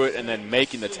 fighting through it, and then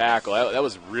making the tackle. That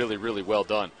was really, really well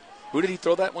done. Who did he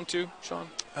throw that one to, Sean?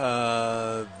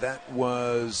 That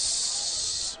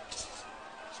was...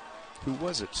 Who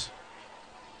was it?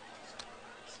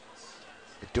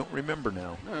 I don't remember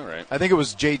now. All right. I think it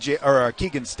was Keegan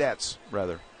Stats,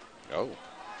 rather. Oh,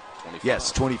 25.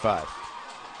 Yes, 25.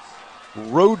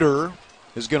 Roeder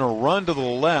is going to run to the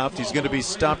left. He's going to be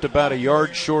stopped about a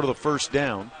yard short of the first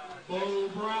down. Bo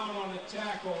Brown on the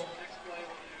tackle.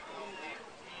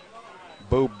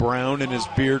 Bo Brown and his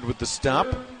beard with the stop.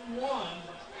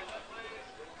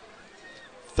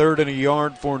 3rd and a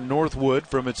yard for Northwood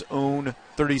from its own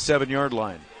 37-yard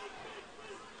line.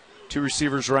 2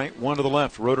 receivers right, 1 to the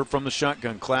left. Roeder from the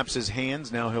shotgun claps his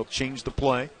hands. Now he'll change the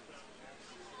play.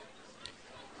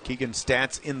 Keegan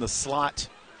Stats in the slot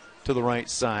to the right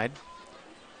side.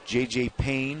 J.J.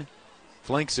 Payne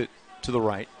flanks it to the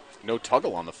right. No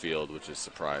Tuggle on the field, which is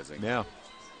surprising. Yeah.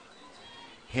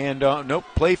 Hand on. Nope.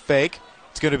 Play fake.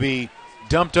 It's going to be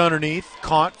dumped underneath.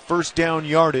 Caught. First down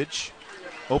yardage.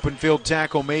 Open field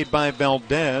tackle made by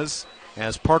Valdez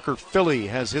as Parker Philly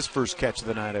has his first catch of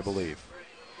the night, I believe.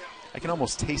 I can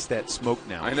almost taste that smoke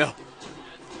now. I know.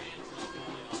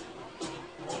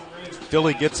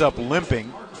 Philly gets up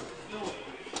limping.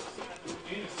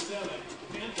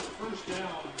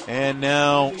 And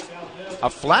now a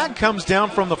flag comes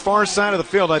down from the far side of the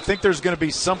field. I think there's going to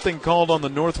be something called on the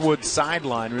Northwood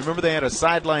sideline. Remember, they had a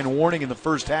sideline warning in the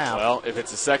first half. Well, if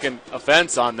it's a second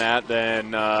offense on that,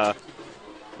 then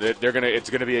it's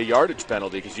going to be a yardage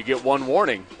penalty because you get 1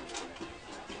 warning.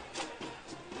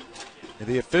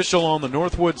 The official on the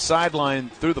Northwood sideline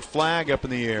threw the flag up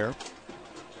in the air.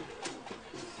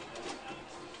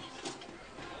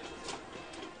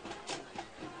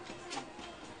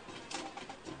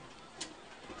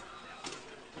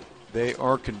 They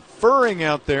are conferring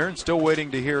out there and still waiting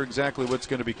to hear exactly what's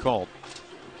going to be called.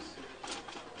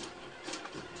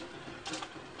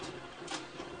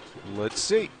 Let's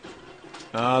see.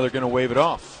 They're going to wave it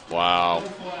off. Wow.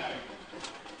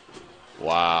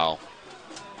 Wow.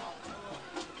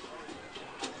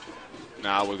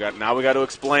 Now we got to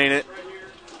explain it.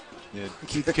 Yeah,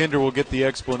 Keith Kinder will get the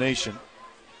explanation.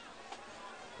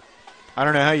 I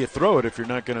don't know how you throw it if you're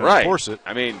not going to force it.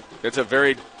 I mean, it's a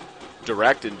very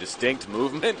direct and distinct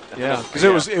movement. Yeah,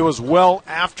 because it was well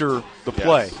after the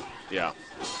play. Yeah.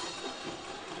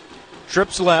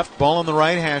 Trips left, ball on the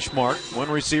right hash mark. 1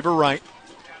 receiver right.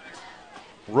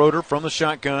 Roeder from the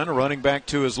shotgun, running back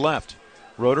to his left.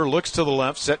 Roeder looks to the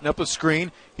left, setting up a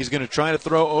screen. He's going to try to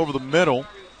throw over the middle.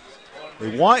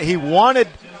 He wanted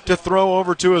to throw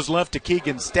over to his left to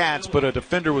Keegan Stats, but a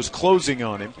defender was closing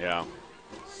on him. Yeah.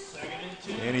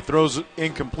 And he throws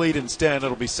incomplete instead.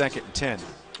 It'll be 2nd and 10.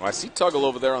 Well, I see Tuggle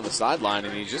over there on the sideline,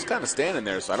 and he's just kind of standing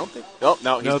there, so I don't think – oh,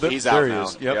 no, he's out there now.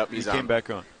 He is. Yep, he came back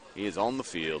on. He is on the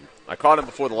field. I caught him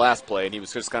before the last play, and he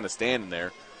was just kind of standing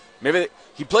there. Maybe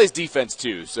he plays defense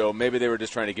too, so maybe they were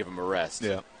just trying to give him a rest.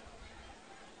 Yeah.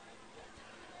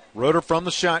 Roeder from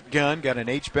the shotgun, got an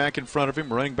H-back in front of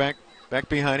him, running back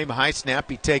behind him, high snap,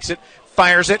 he takes it,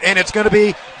 fires it, and it's going to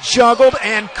be juggled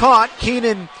and caught.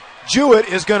 Keenan Jewett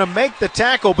is going to make the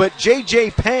tackle, but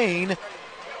J.J. Payne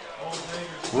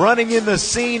running in the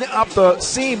seam up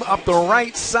the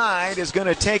right side is going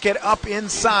to take it up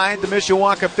inside the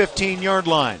Mishawaka 15-yard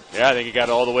line. Yeah, I think he got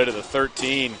all the way to the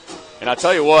 13. And I'll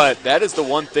tell you what, that is the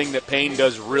one thing that Payne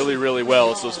does really, really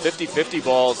well. It's those 50-50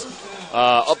 balls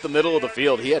up the middle of the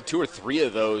field. He had 2 or 3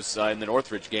 of those in the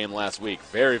Northridge game last week.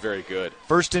 Very, very good.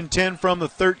 1st and 10 from the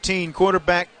 13,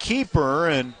 quarterback keeper,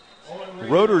 and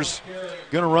Roeder's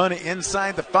going to run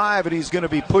inside the 5, and he's going to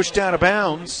be pushed out of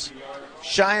bounds.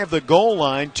 Shy of the goal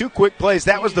line. 2 quick plays.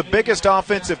 That was the biggest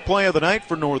offensive play of the night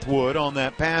for Northwood on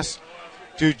that pass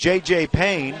to J.J.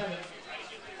 Payne.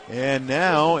 And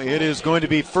now it is going to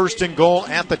be 1st and goal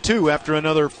at the 2 after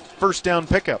another first down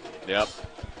pickup. Yep.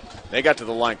 They got to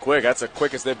the line quick. That's the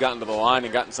quickest they've gotten to the line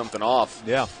and gotten something off.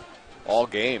 Yeah. All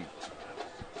game.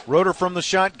 Roeder from the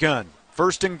shotgun.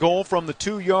 1st and goal from the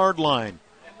 2-yard line.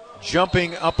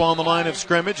 Jumping up on the line of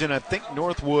scrimmage, and I think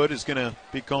Northwood is going to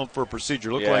be called for a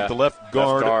procedure. Looked like the left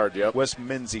guard yep. Wes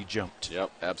Menzie jumped.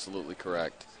 Yep, absolutely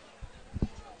correct.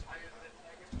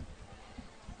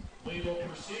 Legal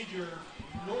procedure,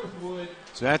 Northwood.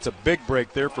 So that's a big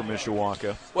break there for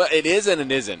Mishawaka. Well, it is and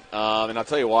it isn't. And I'll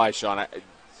tell you why, Sean.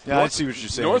 Yeah, I see what you're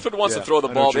saying. Northwood wants to throw the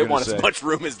I know ball. what They you're want gonna as say. much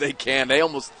room as they can.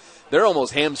 They're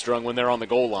almost hamstrung when they're on the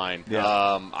goal line.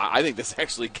 Yeah. I think this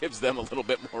actually gives them a little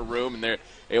bit more room, and they're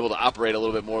able to operate a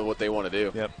little bit more of what they want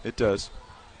to do. Yep, it does.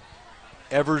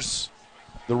 Evers,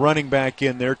 the running back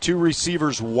in there. Two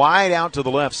receivers wide out to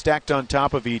the left, stacked on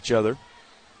top of each other.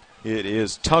 It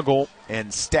is Tuggle and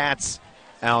Stats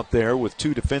out there with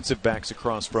two defensive backs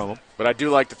across from them. But I do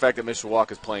like the fact that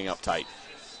Mishawaka is playing up tight.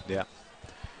 Yeah.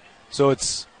 So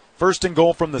it's first and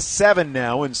goal from the 7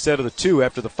 now instead of the 2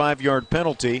 after the 5-yard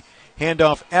penalty.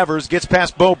 Handoff Evers, gets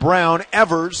past Bo Brown.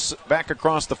 Evers back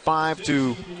across the 5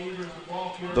 to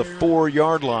the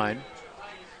 4-yard line.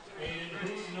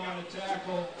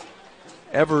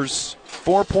 Evers,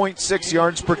 4.6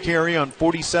 yards per carry on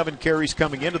 47 carries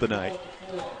coming into the night.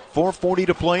 4:40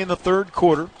 to play in the third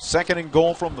quarter. Second and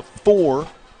goal from the 4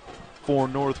 for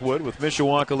Northwood, with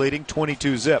Mishawaka leading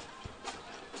 22-zip.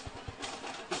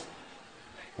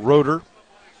 Roeder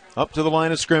up to the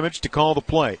line of scrimmage to call the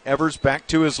play. Evers back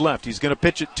to his left. He's going to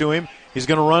pitch it to him. He's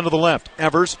going to run to the left.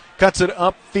 Evers cuts it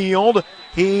upfield.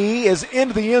 He is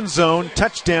into the end zone.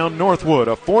 Touchdown, Northwood.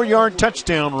 A 4-yard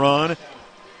touchdown run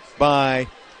by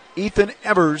Ethan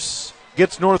Evers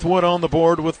gets Northwood on the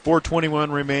board with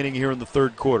 4:21 remaining here in the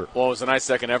third quarter. Well, it was a nice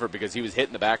second effort because he was hit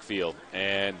in the backfield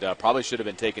and probably should have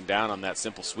been taken down on that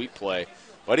simple sweep play.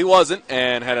 But he wasn't,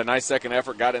 and had a nice second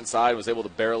effort, got inside, was able to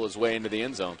barrel his way into the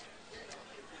end zone.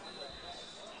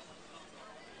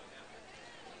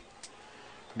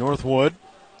 Northwood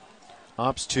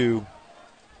opts to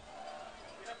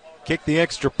kick the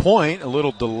extra point. A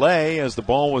little delay as the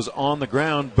ball was on the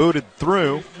ground, booted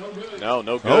through. No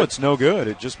good. Oh, it's no good.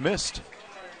 It just missed.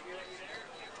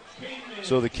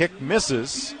 So the kick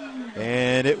misses,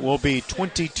 and it will be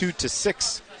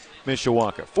 22-6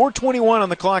 Mishawaka. 4:21 on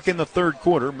the clock in the third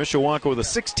quarter. Mishawaka with a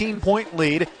 16-point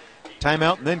lead.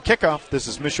 Timeout and then kickoff. This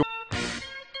is Mishawaka.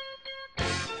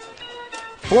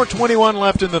 4:21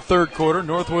 left in the third quarter.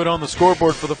 Northwood on the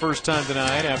scoreboard for the first time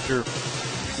tonight after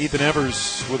Ethan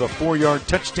Evers with a 4-yard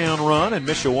touchdown run, and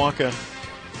Mishawaka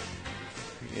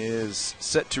is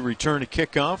set to return a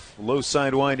kickoff. Low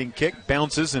side winding kick,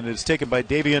 bounces, and is taken by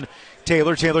Davian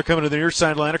Taylor. Taylor coming to the near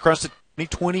sideline across the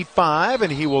 25,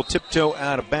 and he will tiptoe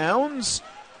out of bounds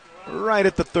right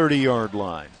at the 30-yard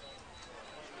line.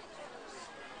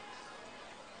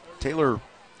 Taylor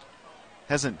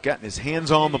hasn't gotten his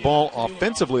hands on the ball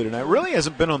offensively tonight. Really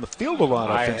hasn't been on the field a lot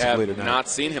offensively tonight. I have not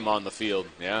seen him on the field,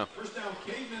 yeah.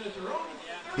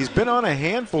 He's been on a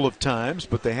handful of times,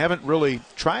 but they haven't really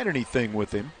tried anything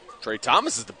with him. Trey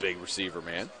Thomas is the big receiver,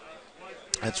 man.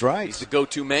 That's right. He's the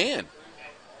go-to man.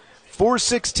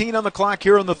 4:16 on the clock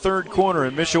here in the third quarter,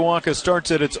 and Mishawaka starts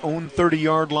at its own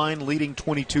 30-yard line, leading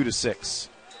 22-6.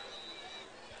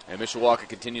 And Mishawaka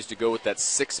continues to go with that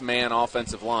 6-man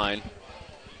offensive line.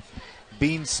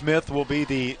 Bean Smith will be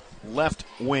the left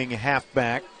wing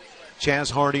halfback.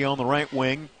 Chaz Hardy on the right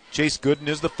wing. Chase Gooden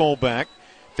is the fullback.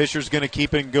 Fisher's going to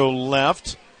keep it and go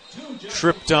left.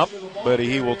 Tripped up, but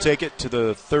he will take it to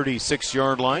the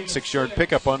 36-yard line. 6-yard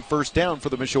pickup on first down for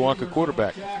the Mishawaka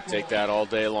quarterback. Take that all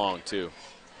day long, too.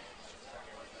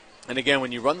 And again,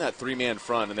 when you run that 3-man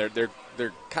front, and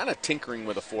they're kind of tinkering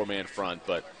with a 4-man front,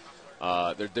 but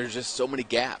there's just so many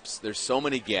gaps. There's so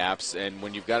many gaps, and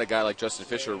when you've got a guy like Justin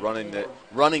Fisher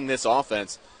running this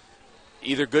offense,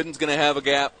 either Gooden's going to have a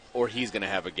gap or he's going to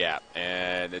have a gap.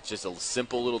 And it's just a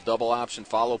simple little double option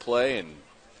follow play, and,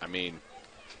 I mean,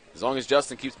 as long as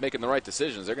Justin keeps making the right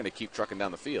decisions, they're going to keep trucking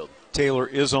down the field. Taylor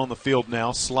is on the field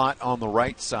now, slot on the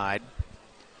right side.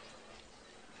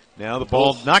 Now the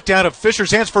ball knocked out of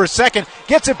Fisher's hands for a second.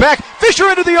 Gets it back. Fisher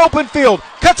into the open field.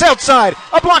 Cuts outside.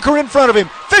 A blocker in front of him.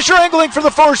 Fisher angling for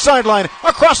the far sideline.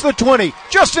 Across the 20.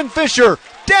 Justin Fisher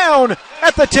down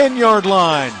at the 10-yard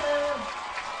line.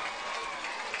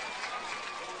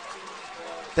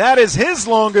 That is his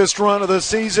longest run of the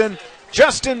season.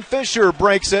 Justin Fisher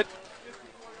breaks it.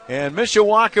 And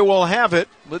Mishawaka will have it.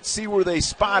 Let's see where they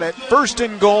spot it. First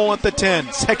and goal at the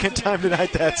 10. Second time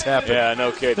tonight that's happened. Yeah,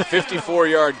 no kidding.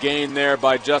 54-yard gain there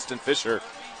by Justin Fisher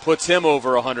puts him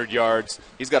over 100 yards.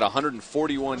 He's got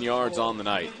 141 yards on the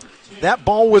night. That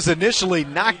ball was initially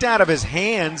knocked out of his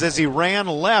hands as he ran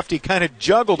left. He kind of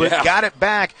juggled it, got it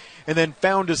back, and then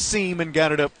found a seam and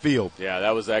got it upfield. Yeah,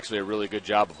 that was actually a really good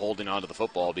job of holding on to the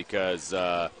football because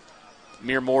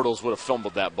mere mortals would have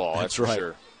fumbled that ball. That's right. For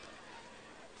sure.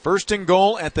 First and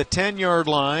goal at the 10-yard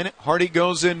line. Hardy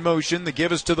goes in motion. The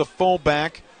give is to the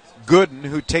fullback, Gooden,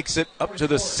 who takes it up to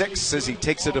the 6 as he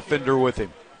takes a defender with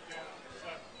him.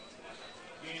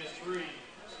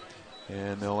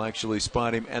 And they'll actually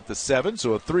spot him at the 7,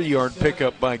 so a 3-yard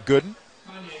pickup by Gooden.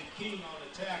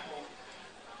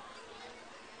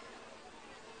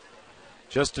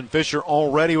 Justin Fisher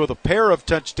already with a pair of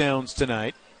touchdowns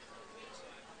tonight.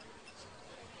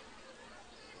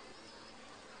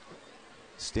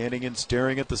 Standing and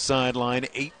staring at the sideline,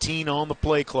 18 on the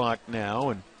play clock now.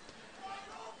 And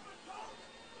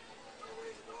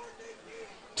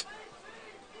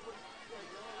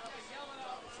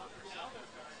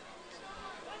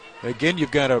again,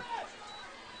 you've got a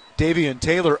Davian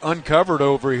Taylor uncovered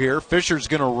over here. Fisher's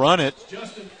going to run it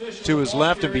to his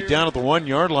left and be down at the 1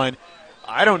 yard line.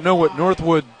 I don't know what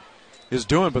NorthWood is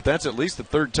doing, but that's at least the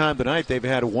third time tonight they've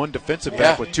had one defensive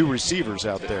back with two receivers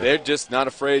out there. They're just not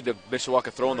afraid of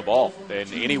Mishawaka throwing the ball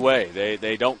in any way.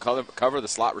 They don't cover the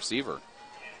slot receiver.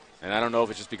 And I don't know if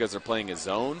it's just because they're playing a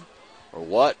zone or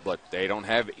what, but they don't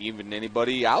have even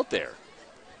anybody out there.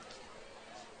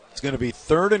 It's going to be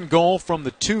 3rd and goal from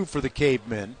the 2 for the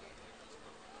Cavemen.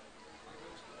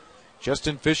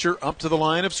 Justin Fisher up to the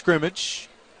line of scrimmage.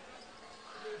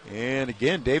 And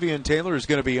again, Davian Taylor is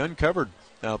going to be uncovered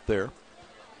out there.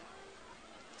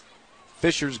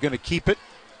 Fisher's going to keep it,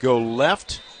 go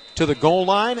left to the goal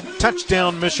line.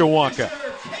 Touchdown, Mishawaka.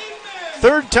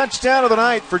 3rd touchdown of the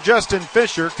night for Justin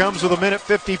Fisher. Comes with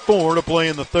 1:54 to play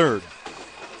in the 3rd.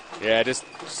 Yeah, just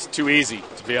too easy,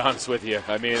 to be honest with you.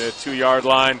 I mean, the 2 yard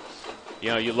line,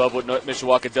 you love what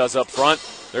Mishawaka does up front.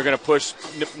 They're going to push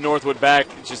NorthWood back.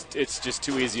 It's just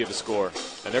too easy of a score.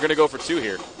 And they're going to go for 2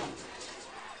 here.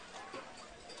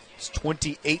 It's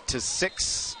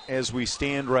 28-6 as we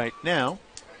stand right now.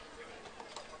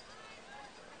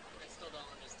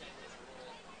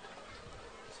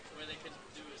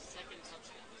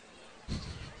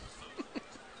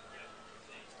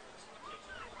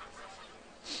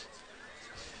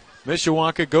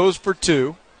 Mishawaka goes for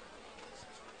 2.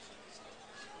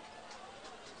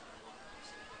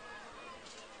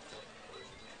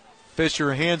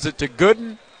 Fisher hands it to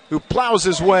Gooden, who plows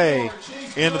his way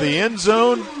into the end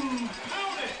zone.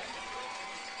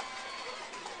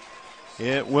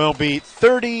 It will be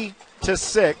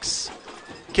 30-6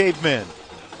 Cavemen.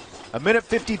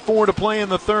 1:54 to play in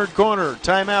the 3rd quarter.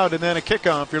 Timeout and then a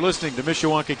kickoff. You're listening to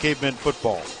Mishawaka Cavemen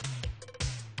football.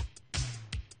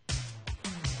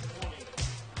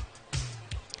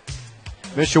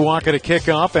 Mishawaka to kick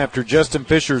off after Justin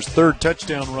Fisher's 3rd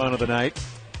touchdown run of the night.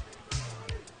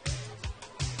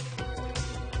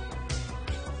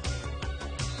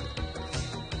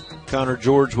 Connor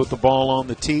George with the ball on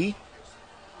the tee.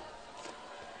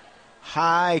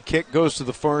 High kick goes to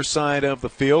the far side of the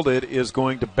field. It is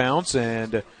going to bounce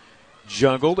and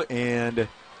juggled and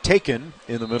taken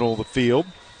in the middle of the field.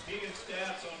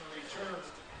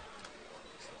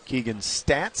 Keegan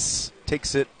Stats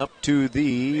takes it up to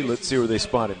the, let's see where they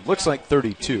spot him. Looks like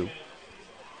 32.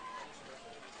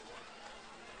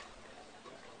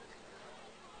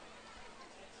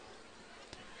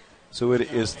 So it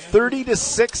is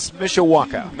 30-6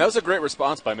 Mishawaka. That was a great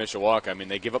response by Mishawaka. I mean,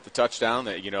 they give up the touchdown.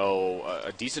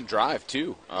 A decent drive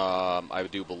too. I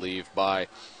do believe by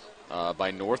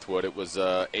NorthWood. It was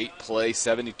a 8-play,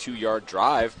 72-yard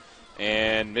drive,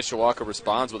 and Mishawaka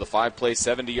responds with a 5-play,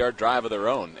 70-yard drive of their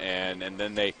own, and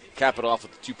then they cap it off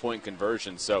with a 2-point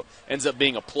conversion. So ends up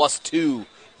being a +2.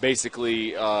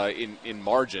 Basically in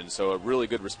margin, so a really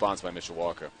good response by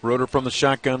Mishawaka. Roeder from the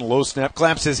shotgun, low snap,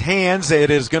 claps his hands.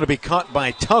 It is going to be caught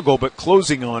by Tuggle, but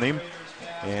closing on him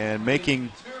and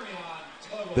making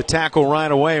the tackle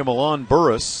right away, Milan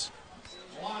Burris.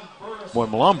 Boy,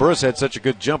 Milan Burris had such a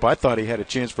good jump, I thought he had a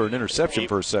chance for an interception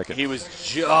for a second. He was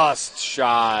just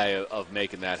shy of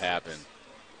making that happen.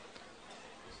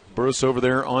 Burris over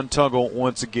there on Tuggle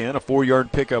once again. A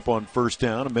 4-yard pickup on 1st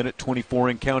down. 1:24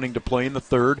 and counting to play in the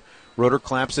 3rd. Roeder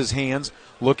claps his hands,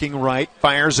 looking right,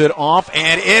 fires it off,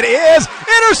 and it is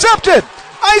intercepted!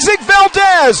 Isaac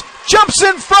Valdez jumps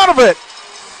in front of it.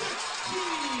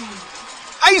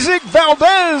 Isaac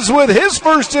Valdez with his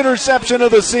first interception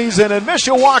of the season, and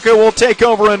Mishawaka will take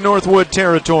over in NorthWood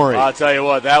territory. I'll tell you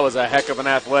what, that was a heck of an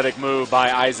athletic move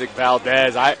by Isaac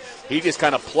Valdez. He just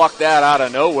kind of plucked that out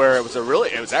of nowhere. It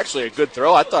was actually a good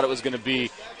throw. I thought it was going to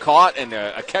be caught and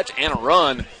a catch and a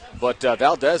run, but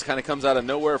Valdez kind of comes out of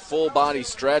nowhere, full body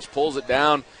stretch, pulls it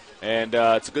down. And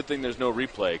it's a good thing there's no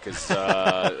replay because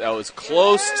that was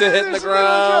close to hitting the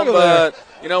ground. But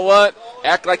you know what?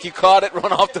 Act like you caught it,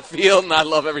 run off the field, and I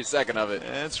love every second of it.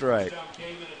 That's right.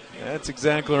 That's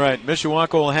exactly right.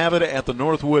 Mishawaka will have it at the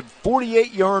NorthWood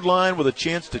 48-yard line with a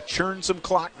chance to churn some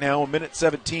clock now.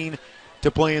 1:17 to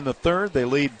play in the 3rd. They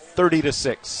lead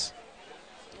 30-6.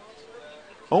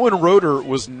 Owen Roeder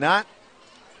was not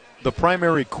the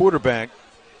primary quarterback.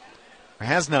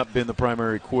 Has not been the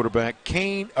primary quarterback.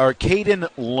 Caden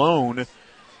Lone,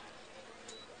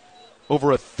 over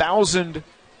 1,000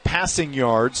 passing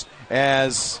yards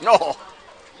as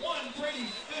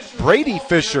Brady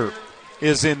Fisher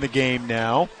is in the game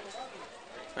now.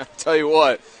 I tell you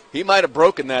what, he might have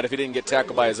broken that if he didn't get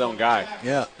tackled by his own guy.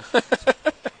 Yeah.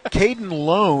 Caden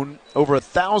Lone, over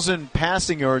 1,000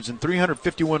 passing yards and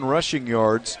 351 rushing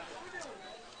yards,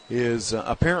 is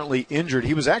apparently injured.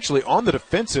 He was actually on the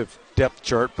defensive depth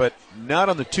chart, but not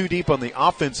on the two deep on the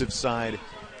offensive side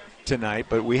tonight.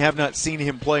 But we have not seen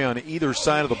him play on either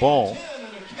side of the ball.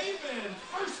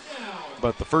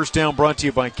 But the first down brought to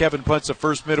you by Kevin Putz of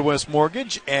First Midwest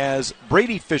Mortgage, as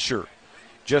Brady Fisher,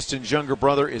 Justin's younger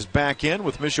brother, is back in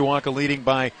with Mishawaka leading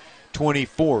by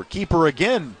 24. Keeper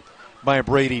again by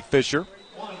Brady Fisher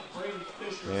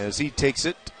as he takes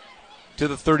it to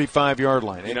the 35-yard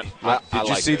line. You know, Did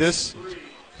you see this?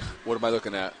 What am I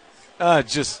looking at?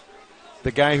 Just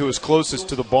the guy who was closest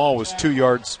to the ball was 2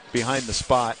 yards behind the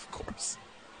spot. Of course.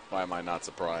 Why am I not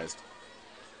surprised?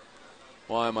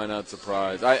 Why am I not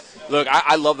surprised?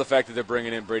 I love the fact that they're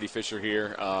bringing in Brady Fisher here.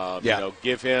 You know,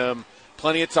 give him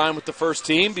plenty of time with the first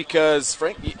team because,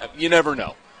 Frank, you never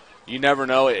know. You never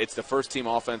know. It's the first team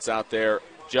offense out there.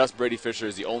 Just Brady Fisher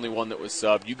is the only one that was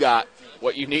subbed. You got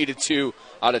what you needed to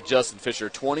out of Justin Fisher.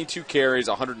 22 carries,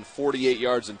 148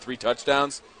 yards, and 3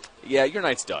 touchdowns. Yeah, your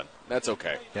night's done. That's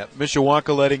okay. Yeah,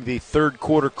 Mishawaka letting the third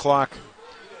quarter clock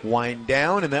wind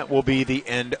down, and that will be the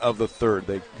end of the third.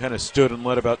 They kind of stood and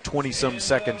let about 20-some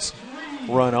seconds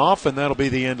run off, and that'll be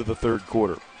the end of the third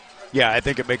quarter. Yeah, I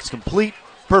think it makes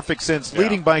perfect sense. Yeah.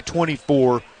 Leading by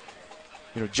 24.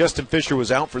 You know, Justin Fisher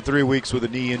was out for 3 weeks with a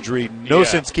knee injury. No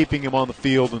sense keeping him on the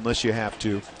field unless you have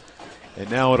to.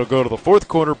 And now it'll go to the fourth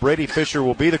quarter. Brady Fisher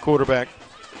will be the quarterback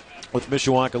with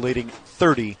Mishawaka leading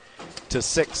 30-6.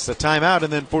 A timeout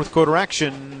and then fourth quarter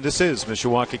action. This is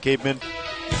Mishawaka Cavemen.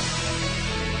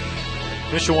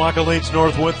 Mishawaka leads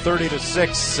Northwood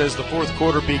 30-6 as the fourth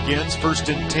quarter begins.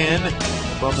 1st and 10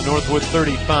 from the Northwood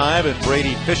 35, and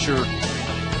Brady Fisher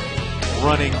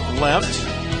running left.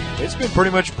 It's been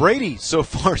pretty much Brady so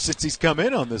far since he's come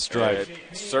in on this drive. Yeah,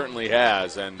 it certainly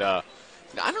has. And I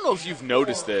don't know if you've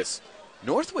noticed this.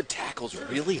 Northwood tackles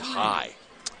really high.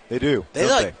 They do. They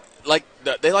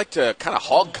like to kind of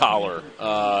hog collar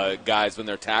guys when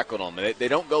they're tackling them. They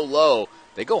don't go low.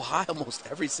 They go high almost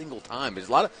every single time. There's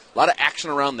a lot of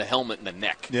action around the helmet and the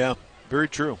neck. Yeah, very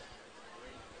true.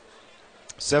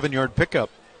 7-yard pickup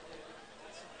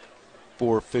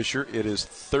for Fisher. It is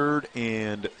 3rd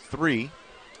and 3.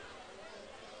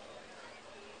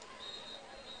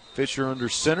 Fisher under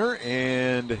center,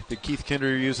 and did Keith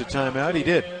Kinder use a timeout? He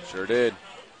did. Sure did.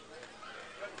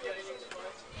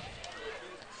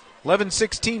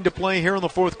 11:16 to play here in the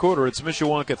fourth quarter. It's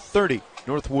Mishawaka 30,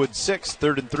 Northwood 6.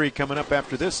 3rd and 3 coming up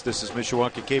after this. This is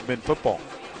Mishawaka Cavemen football.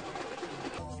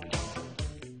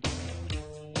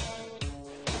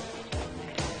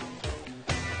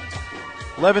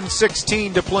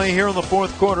 $11:16 to play here in the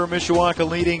fourth quarter. Mishawaka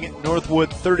leading Northwood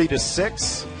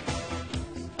 30-6.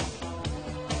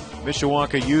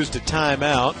 Mishawaka used a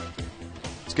timeout.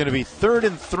 It's going to be 3rd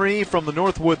and 3 from the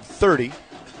Northwood 30.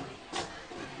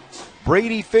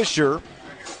 Brady Fisher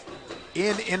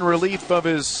in relief of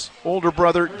his older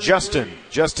brother, Justin.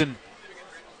 Justin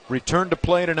returned to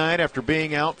play tonight after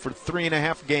being out for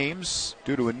 3.5 games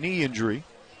due to a knee injury.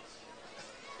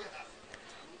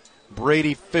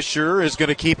 Brady Fisher is going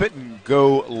to keep it and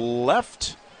go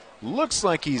left. Looks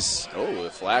like he's the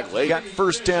flag late. Got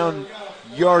first down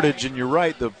yardage, and you're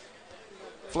right. The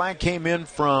flag came in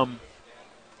from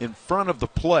in front of the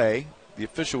play. The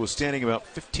official was standing about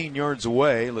 15 yards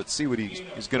away. Let's see what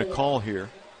he's going to call here.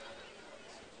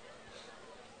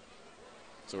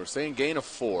 So we're saying gain of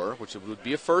 4, which would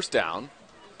be a first down.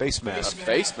 Face mask. A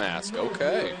face mask,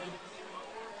 okay.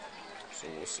 So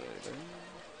we'll say that.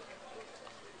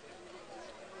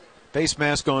 Face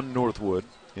mask on Northwood.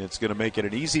 It's going to make it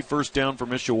an easy first down for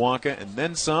Mishawaka, and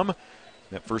then some.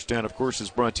 That first down, of course, is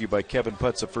brought to you by Kevin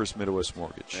Putz of First Midwest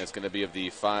Mortgage. And it's going to be of the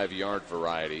 5-yard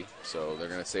variety, so they're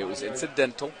going to say it was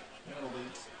incidental. It's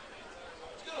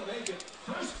going to make it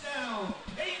first down,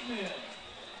 Cavemen.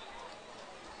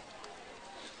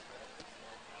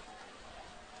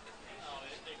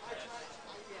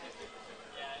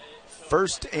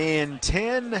 First and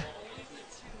 10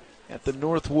 at the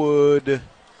Northwood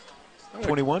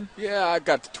 21. Yeah, I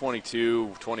got to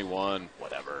 22, 21,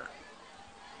 whatever.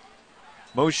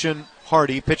 Motion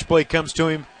Hardy. Pitch play comes to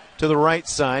him to the right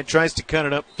side. Tries to cut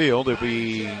it upfield. It'll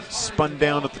be spun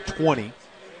down at the 20.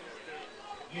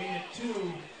 Gain of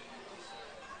 2.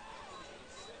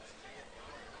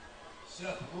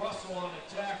 Seth Russell on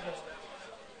the tackle.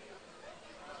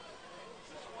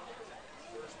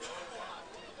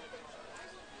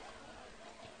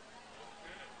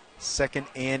 Second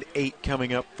and 8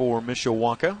 coming up for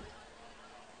Mishawaka.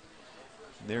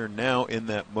 They're now in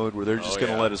that mode where they're just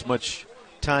going to let as much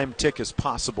time tick as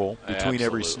possible between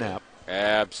every snap.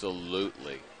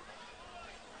 Absolutely.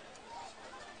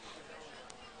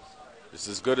 This is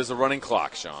as good as a running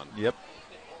clock, Sean. Yep.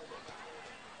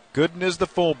 Gooden is the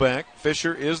fullback.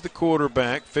 Fisher is the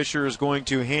quarterback. Fisher is going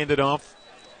to hand it off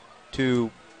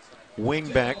to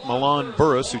wingback Milan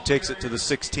Burris, who takes it to the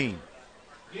 16.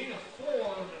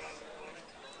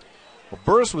 Well,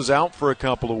 Burris was out for a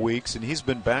couple of weeks, and he's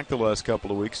been back the last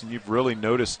couple of weeks, and you've really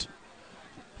noticed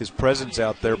his presence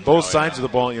out there. Both sides of the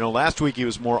ball. You know, last week he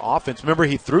was more offense. Remember,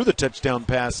 he threw the touchdown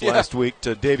pass last week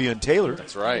to Davion Taylor.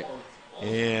 That's right.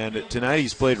 And tonight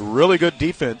he's played really good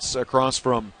defense across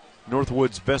from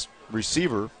Northwood's best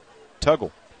receiver,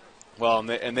 Tuggle. Well,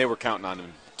 and they were counting on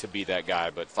him to be that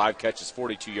guy, but 5 catches,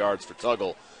 42 yards for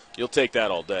Tuggle. You'll take that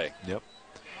all day. Yep.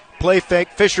 Play fake.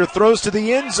 Fisher throws to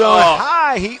the end zone.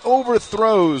 High. He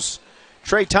overthrows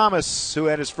Trey Thomas, who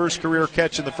had his first career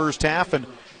catch in the first half, and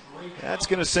that's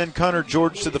going to send Connor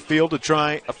George to the field to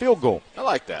try a field goal. I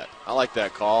like that. I like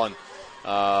that call, and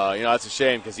that's a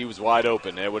shame because he was wide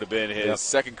open. It would have been his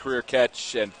second career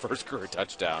catch and first career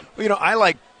touchdown. Well, I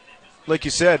like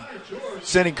you said,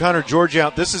 sending Connor George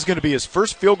out. This is going to be his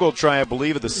first field goal try, I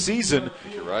believe, of the season.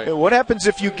 You're right. What happens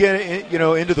if you get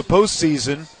into the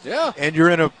postseason and you're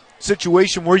in a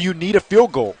situation where you need a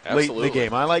field goal late in the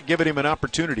game? I like giving him an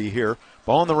opportunity here.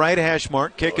 Ball on the right hash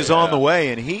mark. Kick is on the way,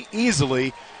 and he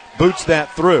easily boots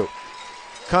that through.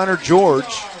 Connor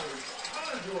George,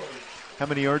 how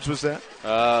many yards was that?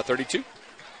 32.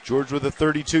 George with a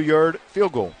 32-yard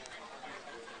field goal.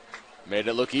 Made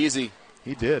it look easy.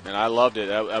 He did. And I loved it.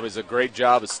 That was a great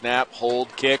job of snap,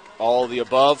 hold, kick, all of the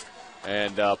above,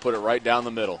 and put it right down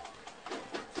the middle.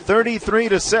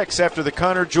 33-6 after the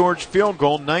Connor George field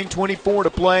goal. 9:24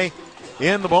 to play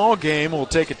in the ball game. We'll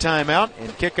take a timeout and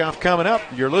kickoff coming up.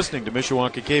 You're listening to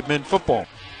Mishawaka Cavemen football.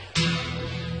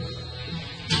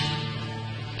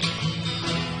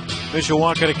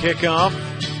 Mishawaka to kick off,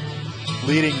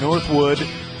 leading Northwood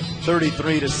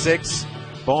 33-6.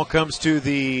 Ball comes to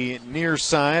the near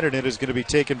side, and it is going to be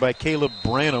taken by Caleb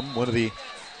Branham, one of the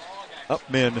up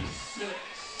men.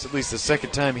 It's at least the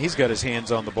second time he's got his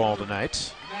hands on the ball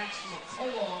tonight.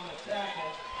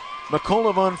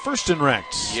 McCullough on first and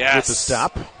ranked with the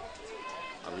stop.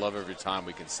 I love every time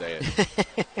we can say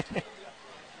it.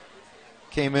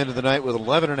 Came into the night with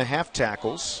 11.5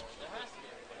 tackles.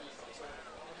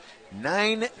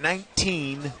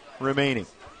 9:19 remaining.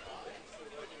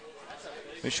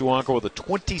 Mishawaka with a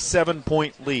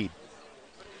 27-point lead.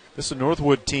 This is a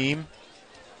Northwood team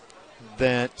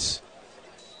that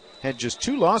had just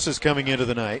 2 losses coming into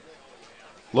the night.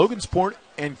 Logansport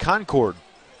and Concord.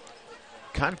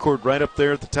 Concord right up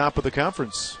there at the top of the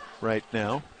conference right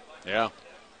now. Yeah.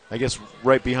 I guess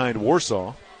right behind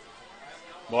Warsaw.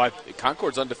 Well,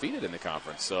 Concord's undefeated in the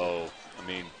conference, so,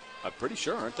 I'm pretty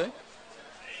sure, aren't they?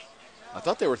 I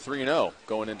thought they were 3-0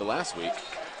 going into last week.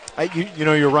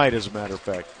 You're right, as a matter of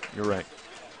fact. You're right.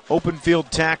 Open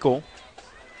field tackle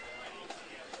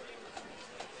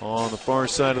on the far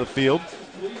side of the field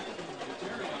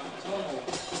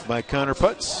by Connor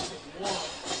Putz.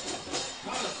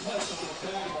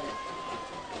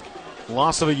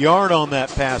 Loss of a yard on that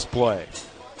pass play.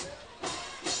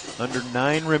 Under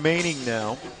 9 remaining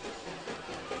now.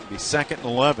 It'll be 2nd and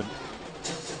 11.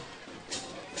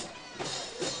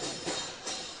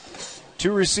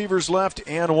 2 receivers left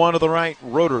and 1 to the right.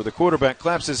 Roeder, the quarterback,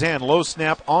 claps his hand. Low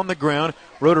snap on the ground.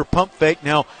 Roeder pump fake.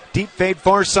 Now deep fade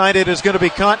far side. It is going to be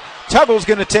caught. Tuggle's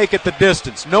going to take it the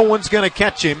distance. No one's going to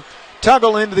catch him.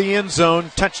 Tuggle into the end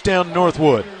zone. Touchdown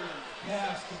Northwood.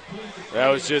 That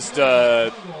was just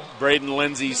Braden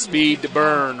Lindsay's speed to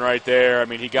burn right there.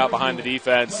 He got behind the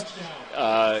defense.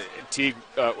 The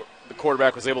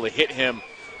quarterback was able to hit him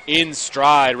in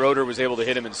stride. Roeder was able to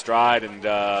hit him in stride, and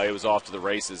it was off to the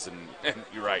races. And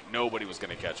you're right, nobody was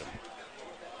going to catch him.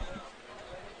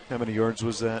 How many yards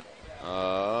was that?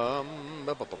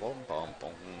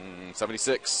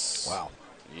 76. Wow.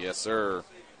 Yes, sir.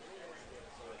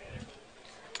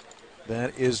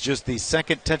 That is just the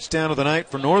 2nd touchdown of the night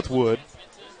for Northwood.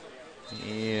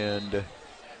 And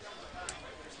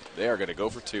they are going to go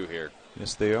for 2 here.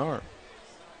 Yes, they are.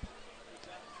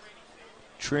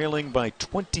 Trailing by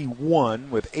 21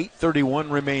 with 8:31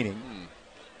 remaining.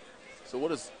 So what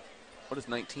does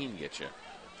 19 get you?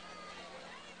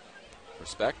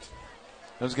 Respect?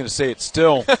 I was going to say it's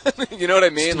still. You know what I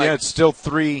mean? It's still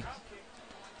 3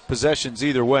 possessions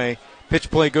either way.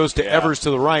 Pitch play goes to Evers to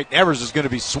the right. Evers is going to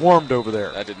be swarmed over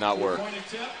there. That did not work.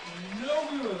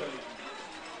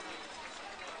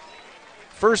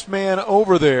 First man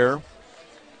over there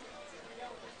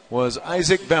was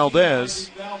Isaac Valdez.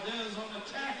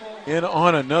 in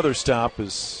on another stop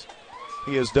as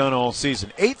he has done all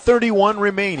season. 8:31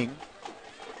 remaining.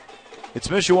 It's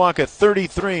Mishawaka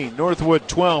 33, Northwood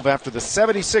 12 after the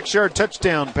 76-yard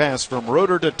touchdown pass from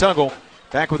Roeder to Tuggle.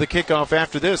 Back with a kickoff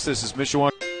after this. This is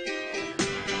Mishawaka.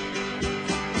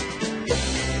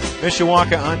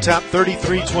 Mishawaka on top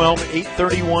 33-12,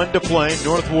 8:31 to play.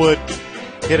 Northwood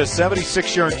hit a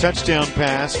 76-yard touchdown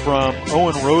pass from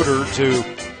Owen Roeder to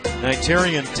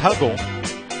Nigerian Tuggle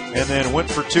and then went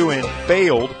for two and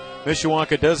failed.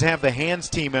 Mishawaka does have the hands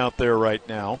team out there right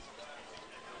now.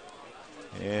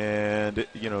 And,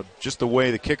 just the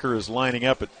way the kicker is lining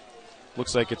up, it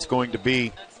looks like it's going to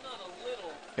be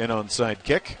an onside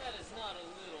kick.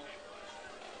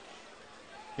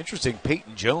 Interesting,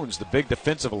 Peyton Jones, the big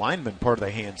defensive lineman, part of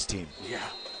the hands team. Yeah.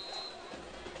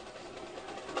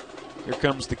 Here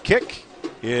comes the kick.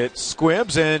 It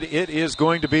squibs, and it is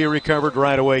going to be recovered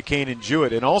right away, Kanan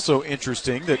Jewett. And also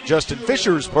interesting that Justin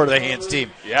Fisher is part of the hands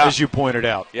team, as you pointed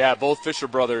out. Yeah, both Fisher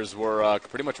brothers were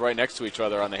pretty much right next to each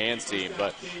other on the hands team.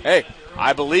 But, hey,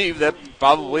 I believe that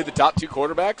probably the top two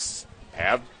quarterbacks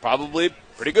have probably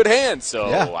pretty good hands.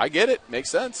 So I get it. Makes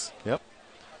sense. Yep.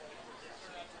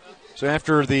 So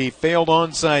after the failed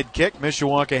onside kick,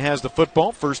 Mishawaka has the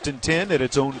football, 1st and 10 at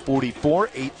its own 44,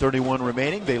 8:31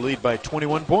 remaining. They lead by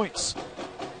 21 points.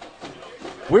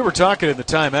 We were talking in the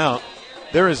timeout.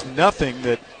 There is nothing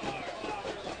that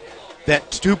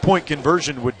 2-point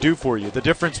conversion would do for you. The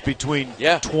difference between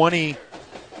 20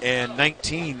 and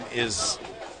 19 is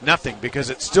nothing because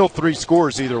it's still 3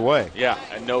 scores either way. Yeah,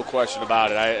 and no question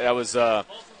about it. That was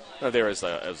there was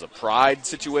a pride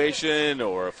situation,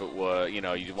 or if it was,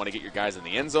 you want to get your guys in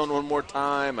the end zone one more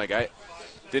time. It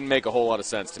didn't make a whole lot of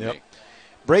sense to me.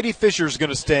 Brady Fisher's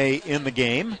going to stay in the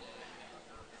game.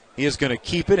 He is going to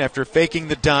keep it after faking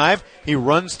the dive. He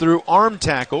runs through arm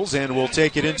tackles and will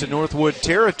take it into Northwood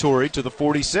territory to the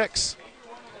 46.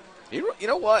 You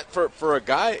know what? For a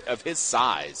guy of his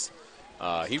size,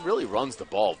 he really runs the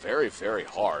ball very, very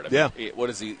hard. What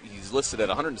is he? He's listed at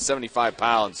 175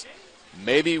 pounds,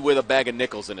 maybe with a bag of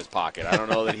nickels in his pocket. I don't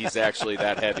know that he's actually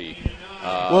that heavy.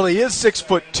 Well, he is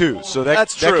 6'2", so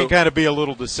that's true. That can kind of be a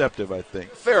little deceptive, I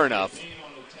think. Fair enough.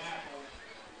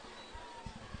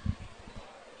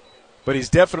 But he's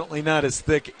definitely not as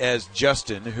thick as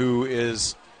Justin, who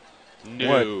is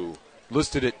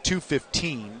listed at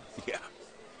 215. Yeah,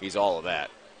 he's all of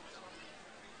that.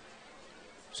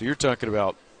 So you're talking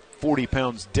about 40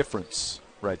 pounds difference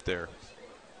right there.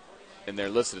 And they're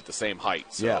listed at the same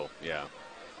height. So, yeah.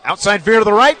 Outside veer to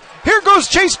the right. Here goes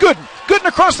Chase Gooden. Gooden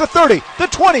across the 30, the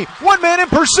 20. One man in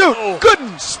pursuit.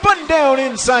 Gooden spun down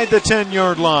inside the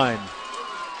 10-yard line.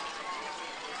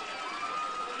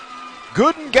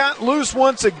 Gooden got loose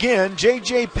once again.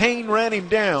 J.J. Payne ran him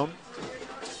down.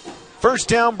 First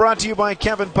down brought to you by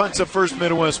Kevin Puntz of First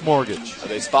Midwest Mortgage. Are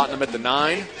they spotting him at the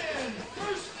 9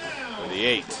 or the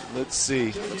 8? Let's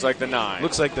see. Looks like the 9.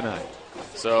 Looks like the 9.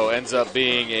 So ends up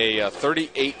being a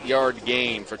 38-yard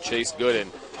gain for Chase Gooden,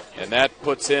 and that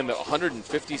puts him at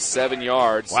 157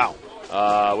 yards.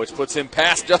 Wow. Which puts him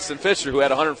past Justin Fisher, who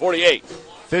had 148.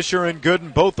 Fisher and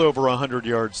Gooden both over 100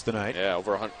 yards tonight. Yeah,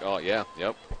 over 100. Oh, yeah,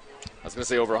 yep. I was going to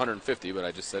say over 150, but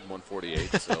I just said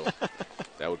 148, so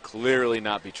that would clearly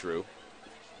not be true.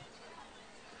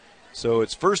 So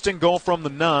it's 1st and goal from the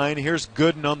 9. Here's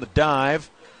Gooden on the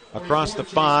dive across the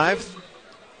 5.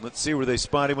 Let's see where they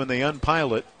spot him when they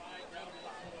unpilot.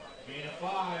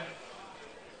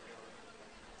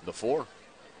 The 4.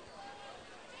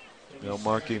 They'll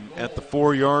mark him at the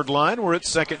 4-yard line where it's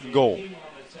 2nd and goal.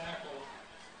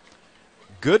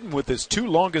 Gooden with his 2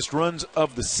 longest runs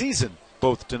of the season,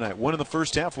 both tonight. One in the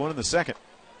first half, one in the second.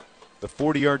 The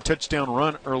 40-yard touchdown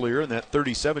run earlier and that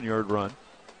 37-yard run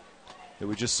that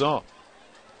we just saw.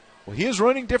 Well, he is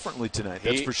running differently tonight,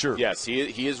 that's for sure. Yes,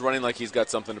 he is running like he's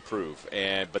got something to prove.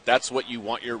 But that's what you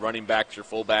want your running backs, your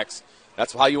fullbacks.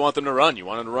 That's how you want them to run. You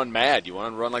want them to run mad. You want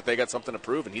them to run like they got something to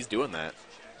prove, and he's doing that.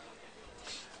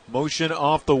 Motion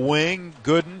off the wing.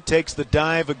 Gooden takes the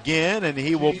dive again, and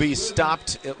he will be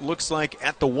stopped, it looks like,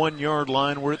 at the 1-yard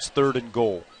line where it's 3rd and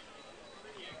goal.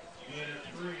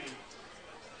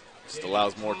 Just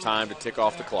allows more time to tick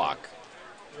off the clock.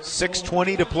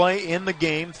 6:20 to play in the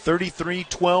game.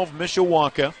 33-12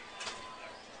 Mishawaka.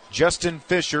 Justin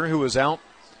Fisher, who is out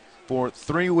for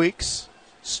 3 weeks,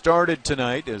 started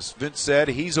tonight. As Vince said,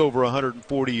 he's over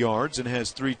 140 yards and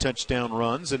has 3 touchdown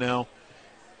runs. And now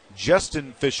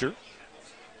Justin Fisher,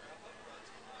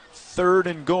 3rd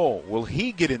and goal. Will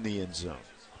he get in the end zone?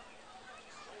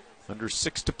 Under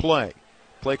 6 to play.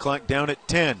 Play clock down at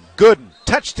 10. Gooden,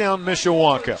 touchdown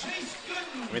Mishawaka.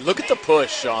 I mean, look at the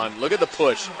push, Sean. Look at the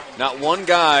push. Not one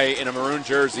guy in a maroon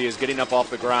jersey is getting up off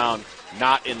the ground,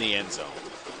 not in the end zone.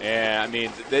 And, I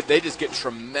mean, they just get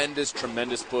tremendous,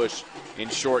 tremendous push in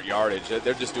short yardage.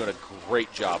 They're just doing a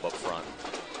great job up front.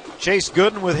 Chase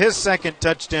Gooden with his second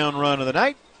touchdown run of the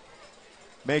night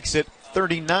makes it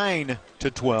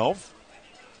 39-12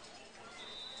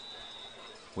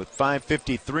 with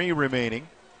 5:53 remaining.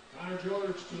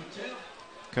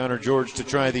 Connor George to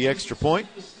try the extra point.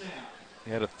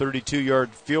 He had a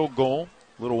 32-yard field goal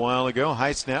a little while ago.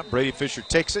 High snap. Brady Fisher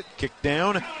takes it, kicked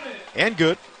down, and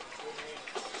good.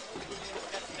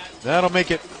 That'll make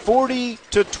it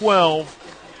 40-12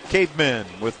 Cavemen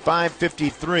with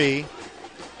 5:53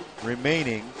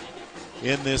 remaining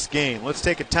in this game. Let's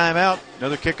take a timeout.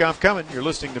 Another kickoff coming. You're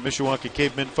listening to Mishawaka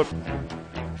Cavemen Football.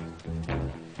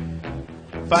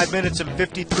 5 minutes and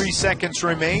 53 seconds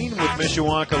remain with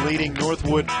Mishawaka leading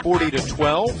Northwood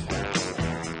 40-12.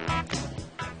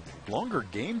 Longer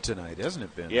game tonight, hasn't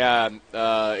it been? Yeah,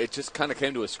 it just kind of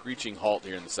came to a screeching halt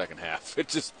here in the second half. It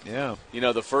just, the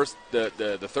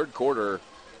third quarter,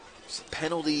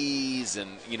 penalties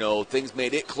and, things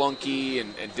made it clunky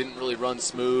and didn't really run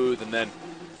smooth. And then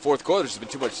fourth quarter, there's been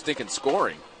too much stinking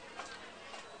scoring.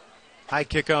 High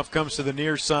kickoff comes to the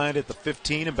near side at the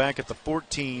 15 and back at the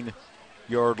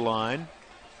 14-yard line.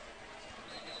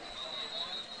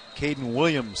 Caden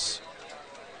Williams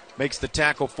makes the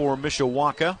tackle for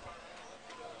Mishawaka.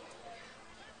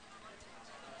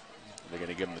 They're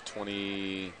going to give him the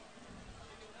 21.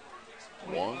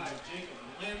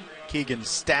 Keegan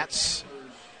Stats,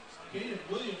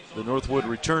 the Northwood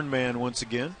return man once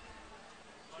again.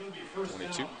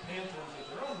 22.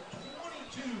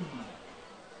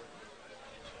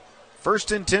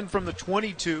 First and 10 from the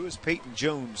 22 as Peyton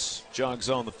Jones jogs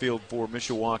on the field for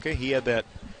Mishawaka. He had that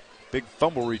big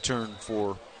fumble return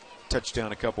for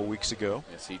touchdown a couple weeks ago.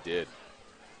 Yes, he did.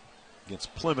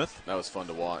 Against Plymouth. That was fun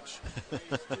to watch.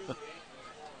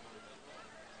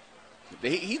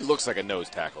 He looks like a nose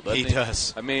tackle, doesn't he? He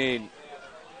does. I mean,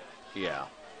 yeah.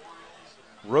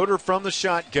 Roeder from the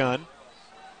shotgun.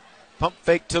 Pump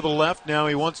fake to the left. Now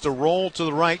he wants to roll to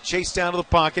the right. Chase down to the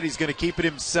pocket. He's going to keep it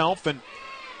himself and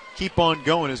keep on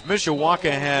going as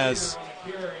Mishawaka has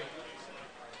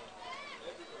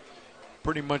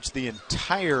pretty much the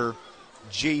entire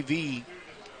JV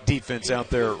defense out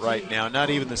there right now. Not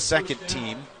even the second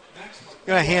team.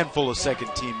 Got a handful of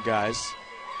second team guys.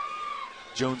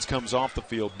 Jones comes off the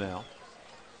field now.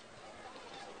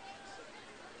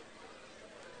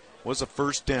 Was a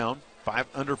first down.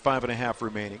 Under 5.5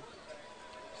 remaining.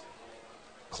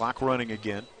 Clock running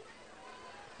again.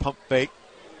 Pump fake.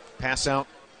 Pass out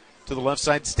to the left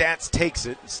side. Stats takes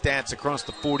it. Stats across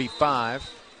the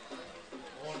 45.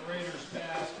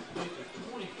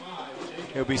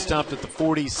 He'll be stopped at the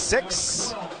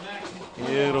 46.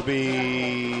 It'll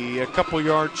be a couple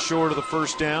yards short of the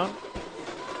first down.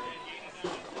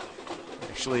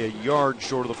 Actually, a yard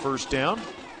short of the first down.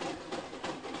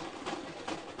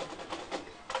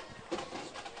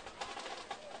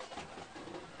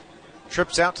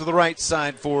 Trips out to the right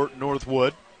side for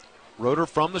Northwood. Roeder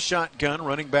from the shotgun,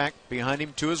 running back behind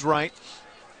him to his right.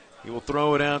 He will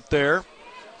throw it out there.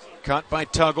 Caught by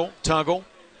Tuggle. Tuggle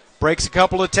breaks a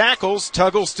couple of tackles.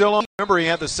 Tuggle still on. Remember, he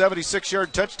had the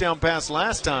 76-yard touchdown pass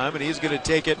last time, and he's going to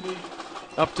take it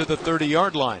up to the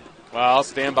 30-yard line. Well, I'll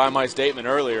stand by my statement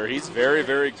earlier. He's very,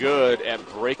 very good at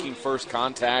breaking first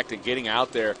contact and getting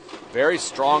out there. Very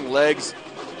strong legs,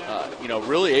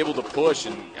 really able to push.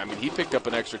 And, I mean, he picked up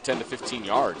an extra 10 to 15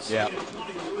 yards. Yeah.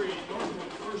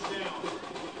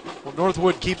 Well,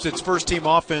 Northwood keeps its first-team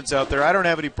offense out there. I don't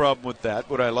have any problem with that.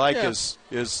 What I like is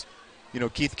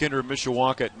Keith Kinder and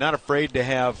Mishawaka not afraid to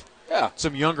have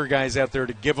some younger guys out there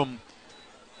to give them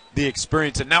the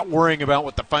experience and not worrying about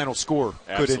what the final score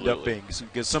could end up being,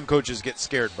 because some coaches get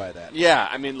scared by that. Yeah,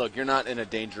 I mean, look, you're not in a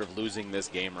danger of losing this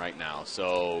game right now,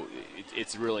 so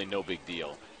it's really no big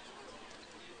deal.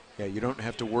 Yeah, you don't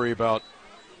have to worry about,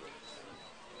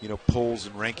 polls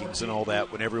and rankings and all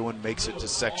that when everyone makes it to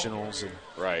sectionals and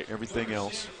everything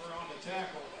else.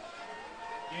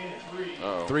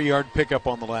 Uh-oh. 3-yard pickup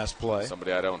on the last play.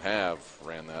 Somebody I don't have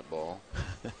ran that ball.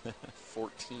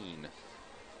 14.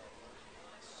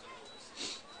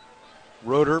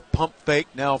 Roeder, pump fake,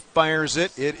 now fires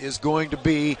it. It is going to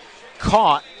be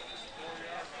caught.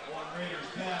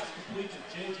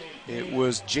 It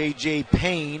was J.J.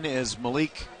 Payne as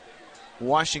Malik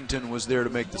Washington was there to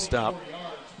make the stop.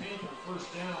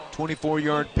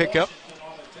 24-yard pickup.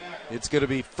 It's going to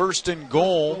be first and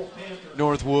goal,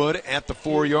 Northwood, at the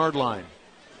 4-yard line.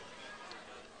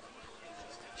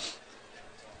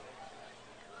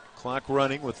 Clock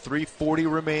running with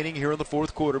 3:40 remaining here in the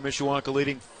fourth quarter. Mishawaka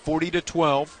leading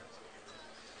 40-12.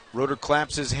 Roeder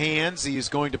claps his hands. He is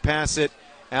going to pass it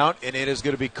out, and it is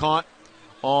going to be caught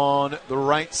on the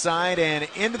right side and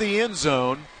into the end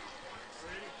zone.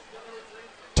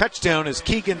 Touchdown is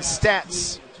Keegan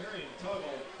Stats.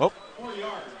 Oh,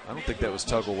 I don't think that was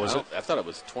Tuggle, was it? I thought it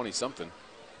was 20-something.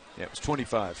 Yeah, it was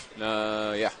 25.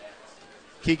 Yeah.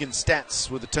 Keegan Stats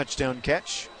with a touchdown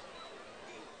catch.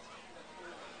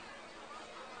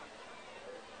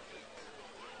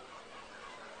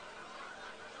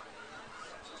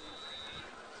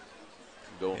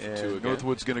 Going for 2 again.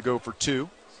 Northwood's going to go for 2.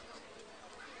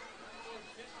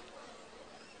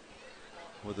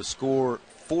 With a score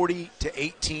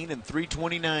 40-18 and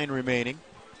 3:29 remaining.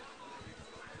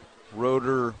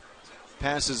 Roeder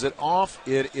passes it off.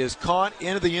 It is caught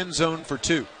into the end zone for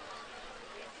 2.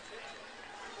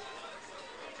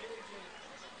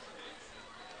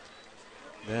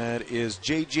 That is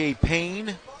J.J.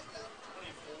 Payne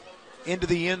into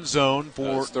the end zone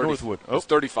for Northwood. Oh, it's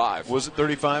 35. Was it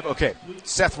 35? Okay.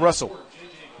 Seth Russell.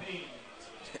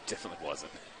 It definitely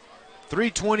wasn't.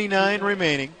 3:29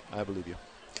 remaining. I believe you.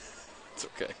 It's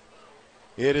okay.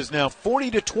 It is now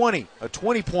 40-20, a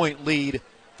 20-point lead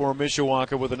for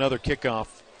Mishawaka with another kickoff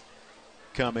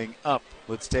coming up.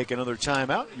 Let's take another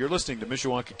timeout. You're listening to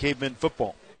Mishawaka Cavemen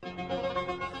Football.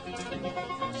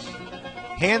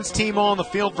 Hands team on the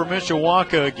field for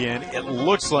Mishawaka again. It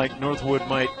looks like Northwood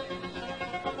might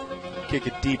kick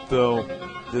it deep, though,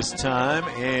 this time,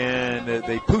 and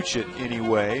they pooch it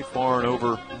anyway, far and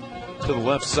over to the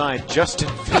left side. Justin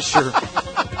Fisher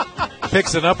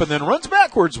picks it up and then runs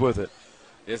backwards with it.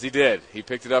 Yes, he did. He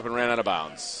picked it up and ran out of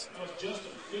bounds.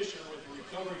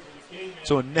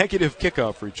 So a negative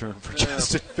kickoff return for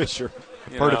Justin Fisher,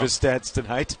 part of his stats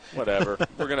tonight. Whatever.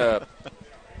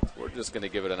 We're just going to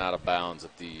give it an out of bounds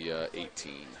at the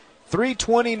 18.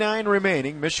 3:29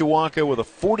 remaining. Mishawaka with a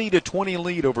 40-20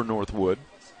 lead over Northwood.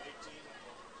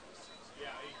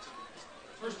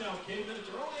 First down, Cavemen at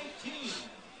their own 18.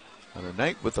 On a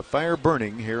night with the fire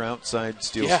burning here outside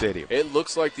Steel Stadium. It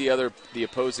looks like the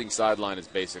opposing sideline is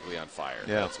basically on fire.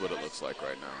 Yeah. That's what it looks like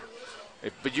right now.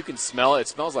 But you can smell it. It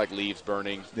smells like leaves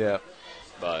burning. Yeah.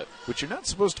 But which you're not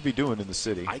supposed to be doing in the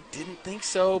city. I didn't think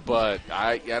so, but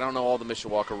I don't know all the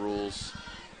Mishawaka rules.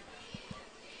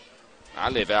 I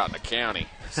live out in the county,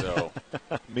 so.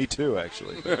 Me too,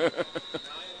 actually. Well,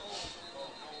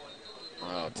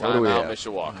 timeout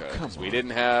Mishawaka, because we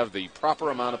didn't have the proper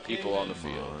amount of people on the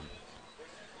field.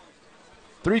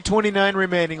 3:29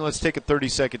 remaining. Let's take a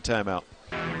 30-second timeout.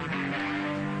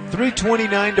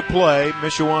 3:29 to play.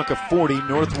 Mishawaka 40,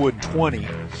 Northwood 20.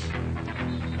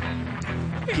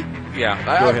 Yeah,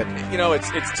 go ahead. You know, it's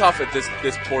tough at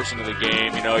this portion of the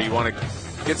game. You know, you want to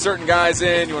get certain guys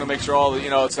in. You want to make sure all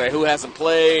the, say who hasn't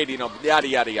played. Yada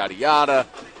yada yada yada.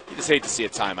 You just hate to see a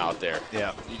timeout there.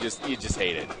 Yeah, you just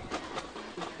hate it.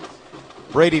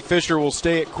 Brady Fisher will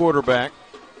stay at quarterback.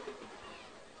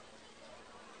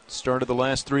 Started the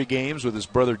last 3 games with his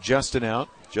brother Justin out.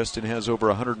 Justin has over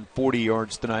 140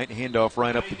 yards tonight. Handoff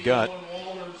right up the gut.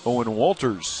 Owen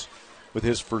Walters with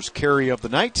his first carry of the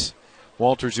night.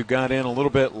 Walters, who got in a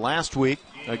little bit last week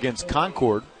against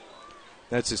Concord.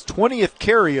 That's his 20th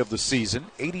carry of the season.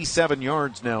 87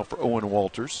 yards now for Owen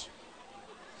Walters.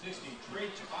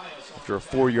 After a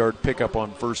 4-yard pickup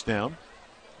on first down.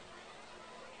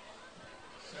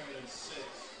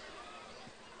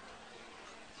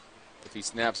 If he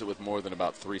snaps it with more than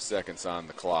about 3 seconds on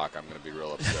the clock, I'm going to be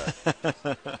real upset.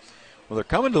 Well, they're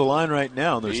coming to the line right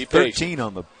now. There's Be 13 patient.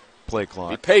 on the play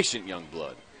clock. Be patient, young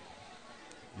blood.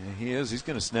 Yeah, he is. He's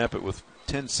going to snap it with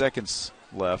 10 seconds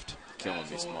left. Killing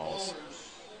me, Smalls.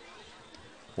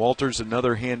 Walters,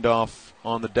 another handoff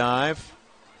on the dive.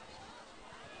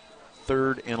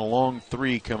 3rd and a long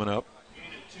 3 coming up.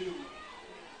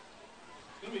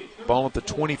 Ball at the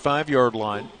 25-yard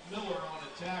line.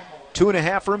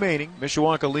 2.5 remaining.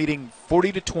 Mishawaka leading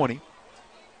 40-20.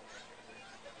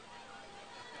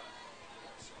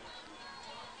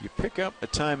 You pick up a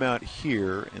timeout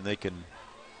here, and they can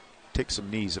take some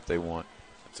knees if they want.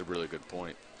 That's a really good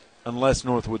point. Unless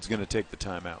Northwood's going to take the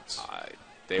timeouts.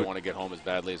 They want to get home as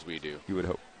badly as we do. You would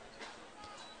hope.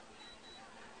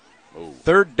 Ooh.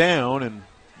 3rd down, and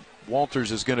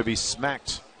Walters is going to be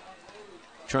smacked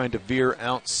trying to veer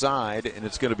outside, and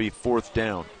it's going to be 4th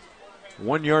down.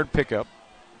 1-yard pickup.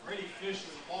 Brady Fisher,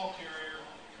 the ball carrier,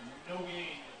 no gain.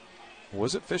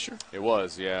 Was it Fisher? It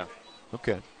was, yeah.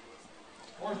 Okay.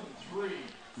 4th and 3.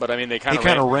 But, I mean, they kind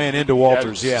of ran into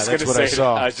Walters. Yeah, that's what I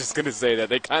saw. I was just going to say that.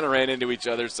 They kind of ran into each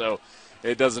other, so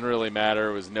it doesn't really matter.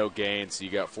 It was no gain, so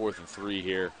you got 4th and 3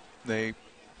 here.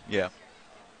 Yeah.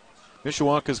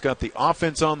 Mishawaka's got the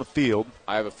offense on the field.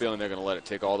 I have a feeling they're going to let it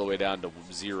take all the way down to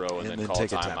 0 and then call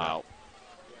take a timeout.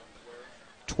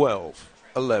 12,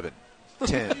 11,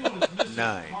 10,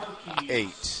 9,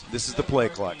 8. This is the play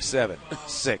clock. 7,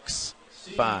 6,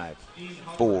 5,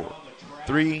 4,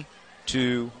 3,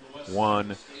 2,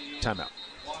 1. Timeout.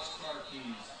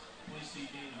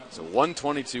 So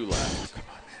 1:22 left. Come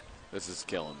on, man. This is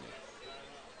killing me.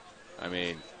 I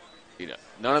mean,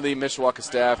 none of the Mishawaka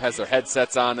staff has their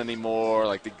headsets on anymore.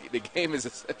 Like the game is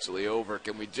essentially over.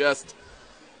 Can we just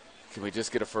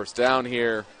get a first down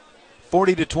here?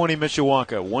 40-20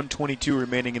 Mishawaka. 1:22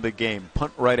 remaining in the game.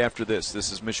 Punt right after this.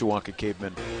 This is Mishawaka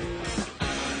Cavemen.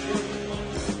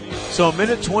 So a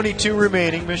minute 22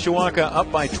 remaining. Mishawaka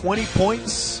up by 20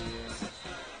 points.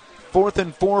 4th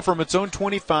and 4 from its own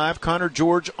 25. Connor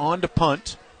George on to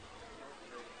punt.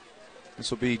 This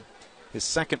will be his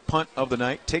second punt of the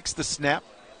night. Takes the snap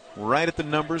right at the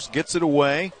numbers. Gets it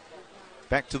away.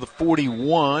 Back to the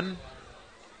 41.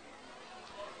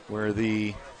 Where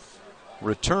the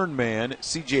return man,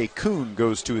 C.J. Kuhn,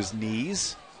 goes to his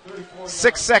knees.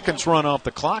 6 seconds run off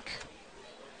the clock.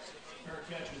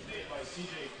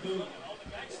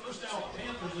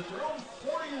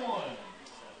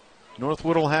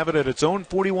 NorthWood will have it at its own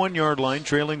 41-yard line,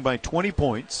 trailing by 20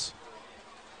 points.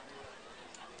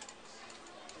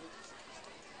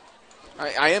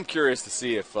 I am curious to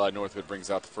see if NorthWood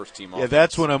brings out the first team offense. Yeah,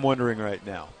 that's what I'm wondering right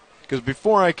now. Because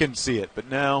before I can see it, but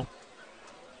now,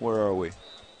 where are we?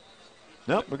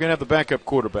 Nope, we're going to have the backup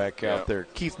quarterback out there,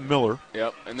 Keith Miller.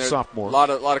 Yep, and there's sophomore. A lot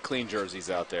of clean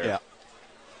jerseys out there. Yeah.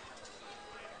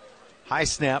 High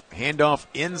snap, handoff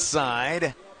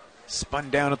inside, spun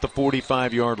down at the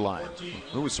 45-yard line.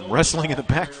 There was some wrestling in the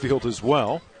backfield as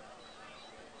well.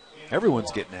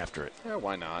 Everyone's getting after it. Yeah,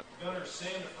 why not?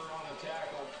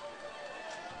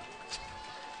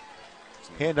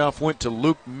 Handoff went to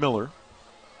Luke Miller.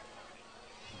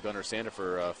 Gunnar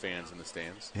Sandifer fans in the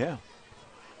stands. Yeah.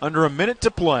 Under a minute to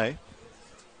play.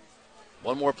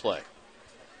 One more play.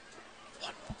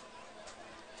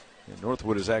 And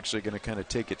NorthWood is actually going to kind of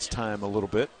take its time a little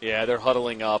bit. Yeah, they're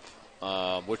huddling up,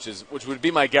 which would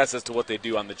be my guess as to what they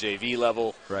do on the JV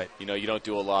level. Right. You don't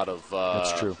do a lot of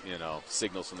That's true.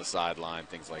 Signals from the sideline,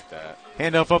 things like that.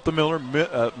 Handoff up the Miller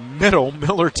middle.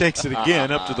 Miller takes it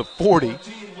again up to the 40.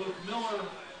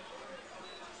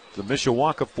 The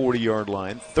Mishawaka 40-yard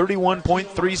line.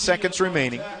 31.3 seconds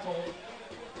remaining.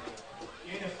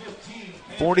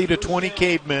 40-20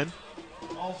 Cavemen.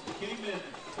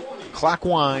 Clock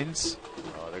winds.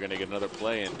 Oh, they're going to get another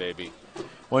play in, baby.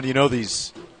 Well,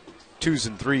 these 2s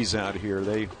and 3s out here,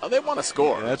 they want to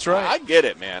score. Yeah, that's right. I get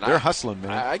it, man. They're hustling,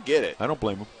 man. I get it. I don't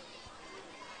blame them.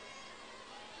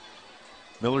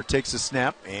 Miller takes a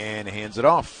snap and hands it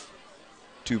off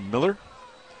to Miller.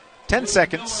 10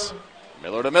 seconds.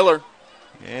 Miller to Miller.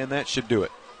 And that should do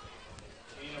it.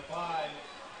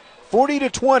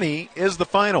 40-20 is the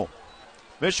final.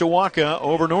 Mishawaka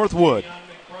over NorthWood.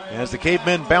 As the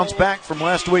Cavemen bounce back from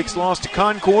last week's loss to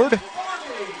Concord.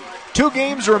 2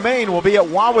 games remain. We'll be at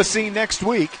Wawasee next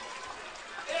week.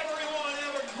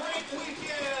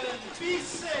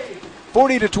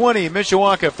 40-20,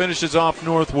 Mishawaka finishes off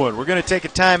NorthWood. We're going to take a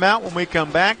timeout. When we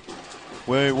come back,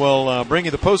 we will bring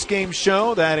you the post-game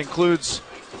show. That includes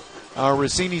our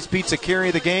Rossini's Pizza Carry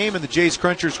of the game and the Jay's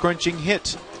Crunchers Crunching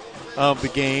Hit of the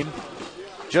game.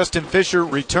 Justin Fisher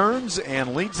returns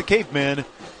and leads the Cavemen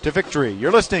to victory.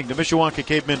 You're listening to Mishawaka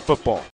Cavemen Football.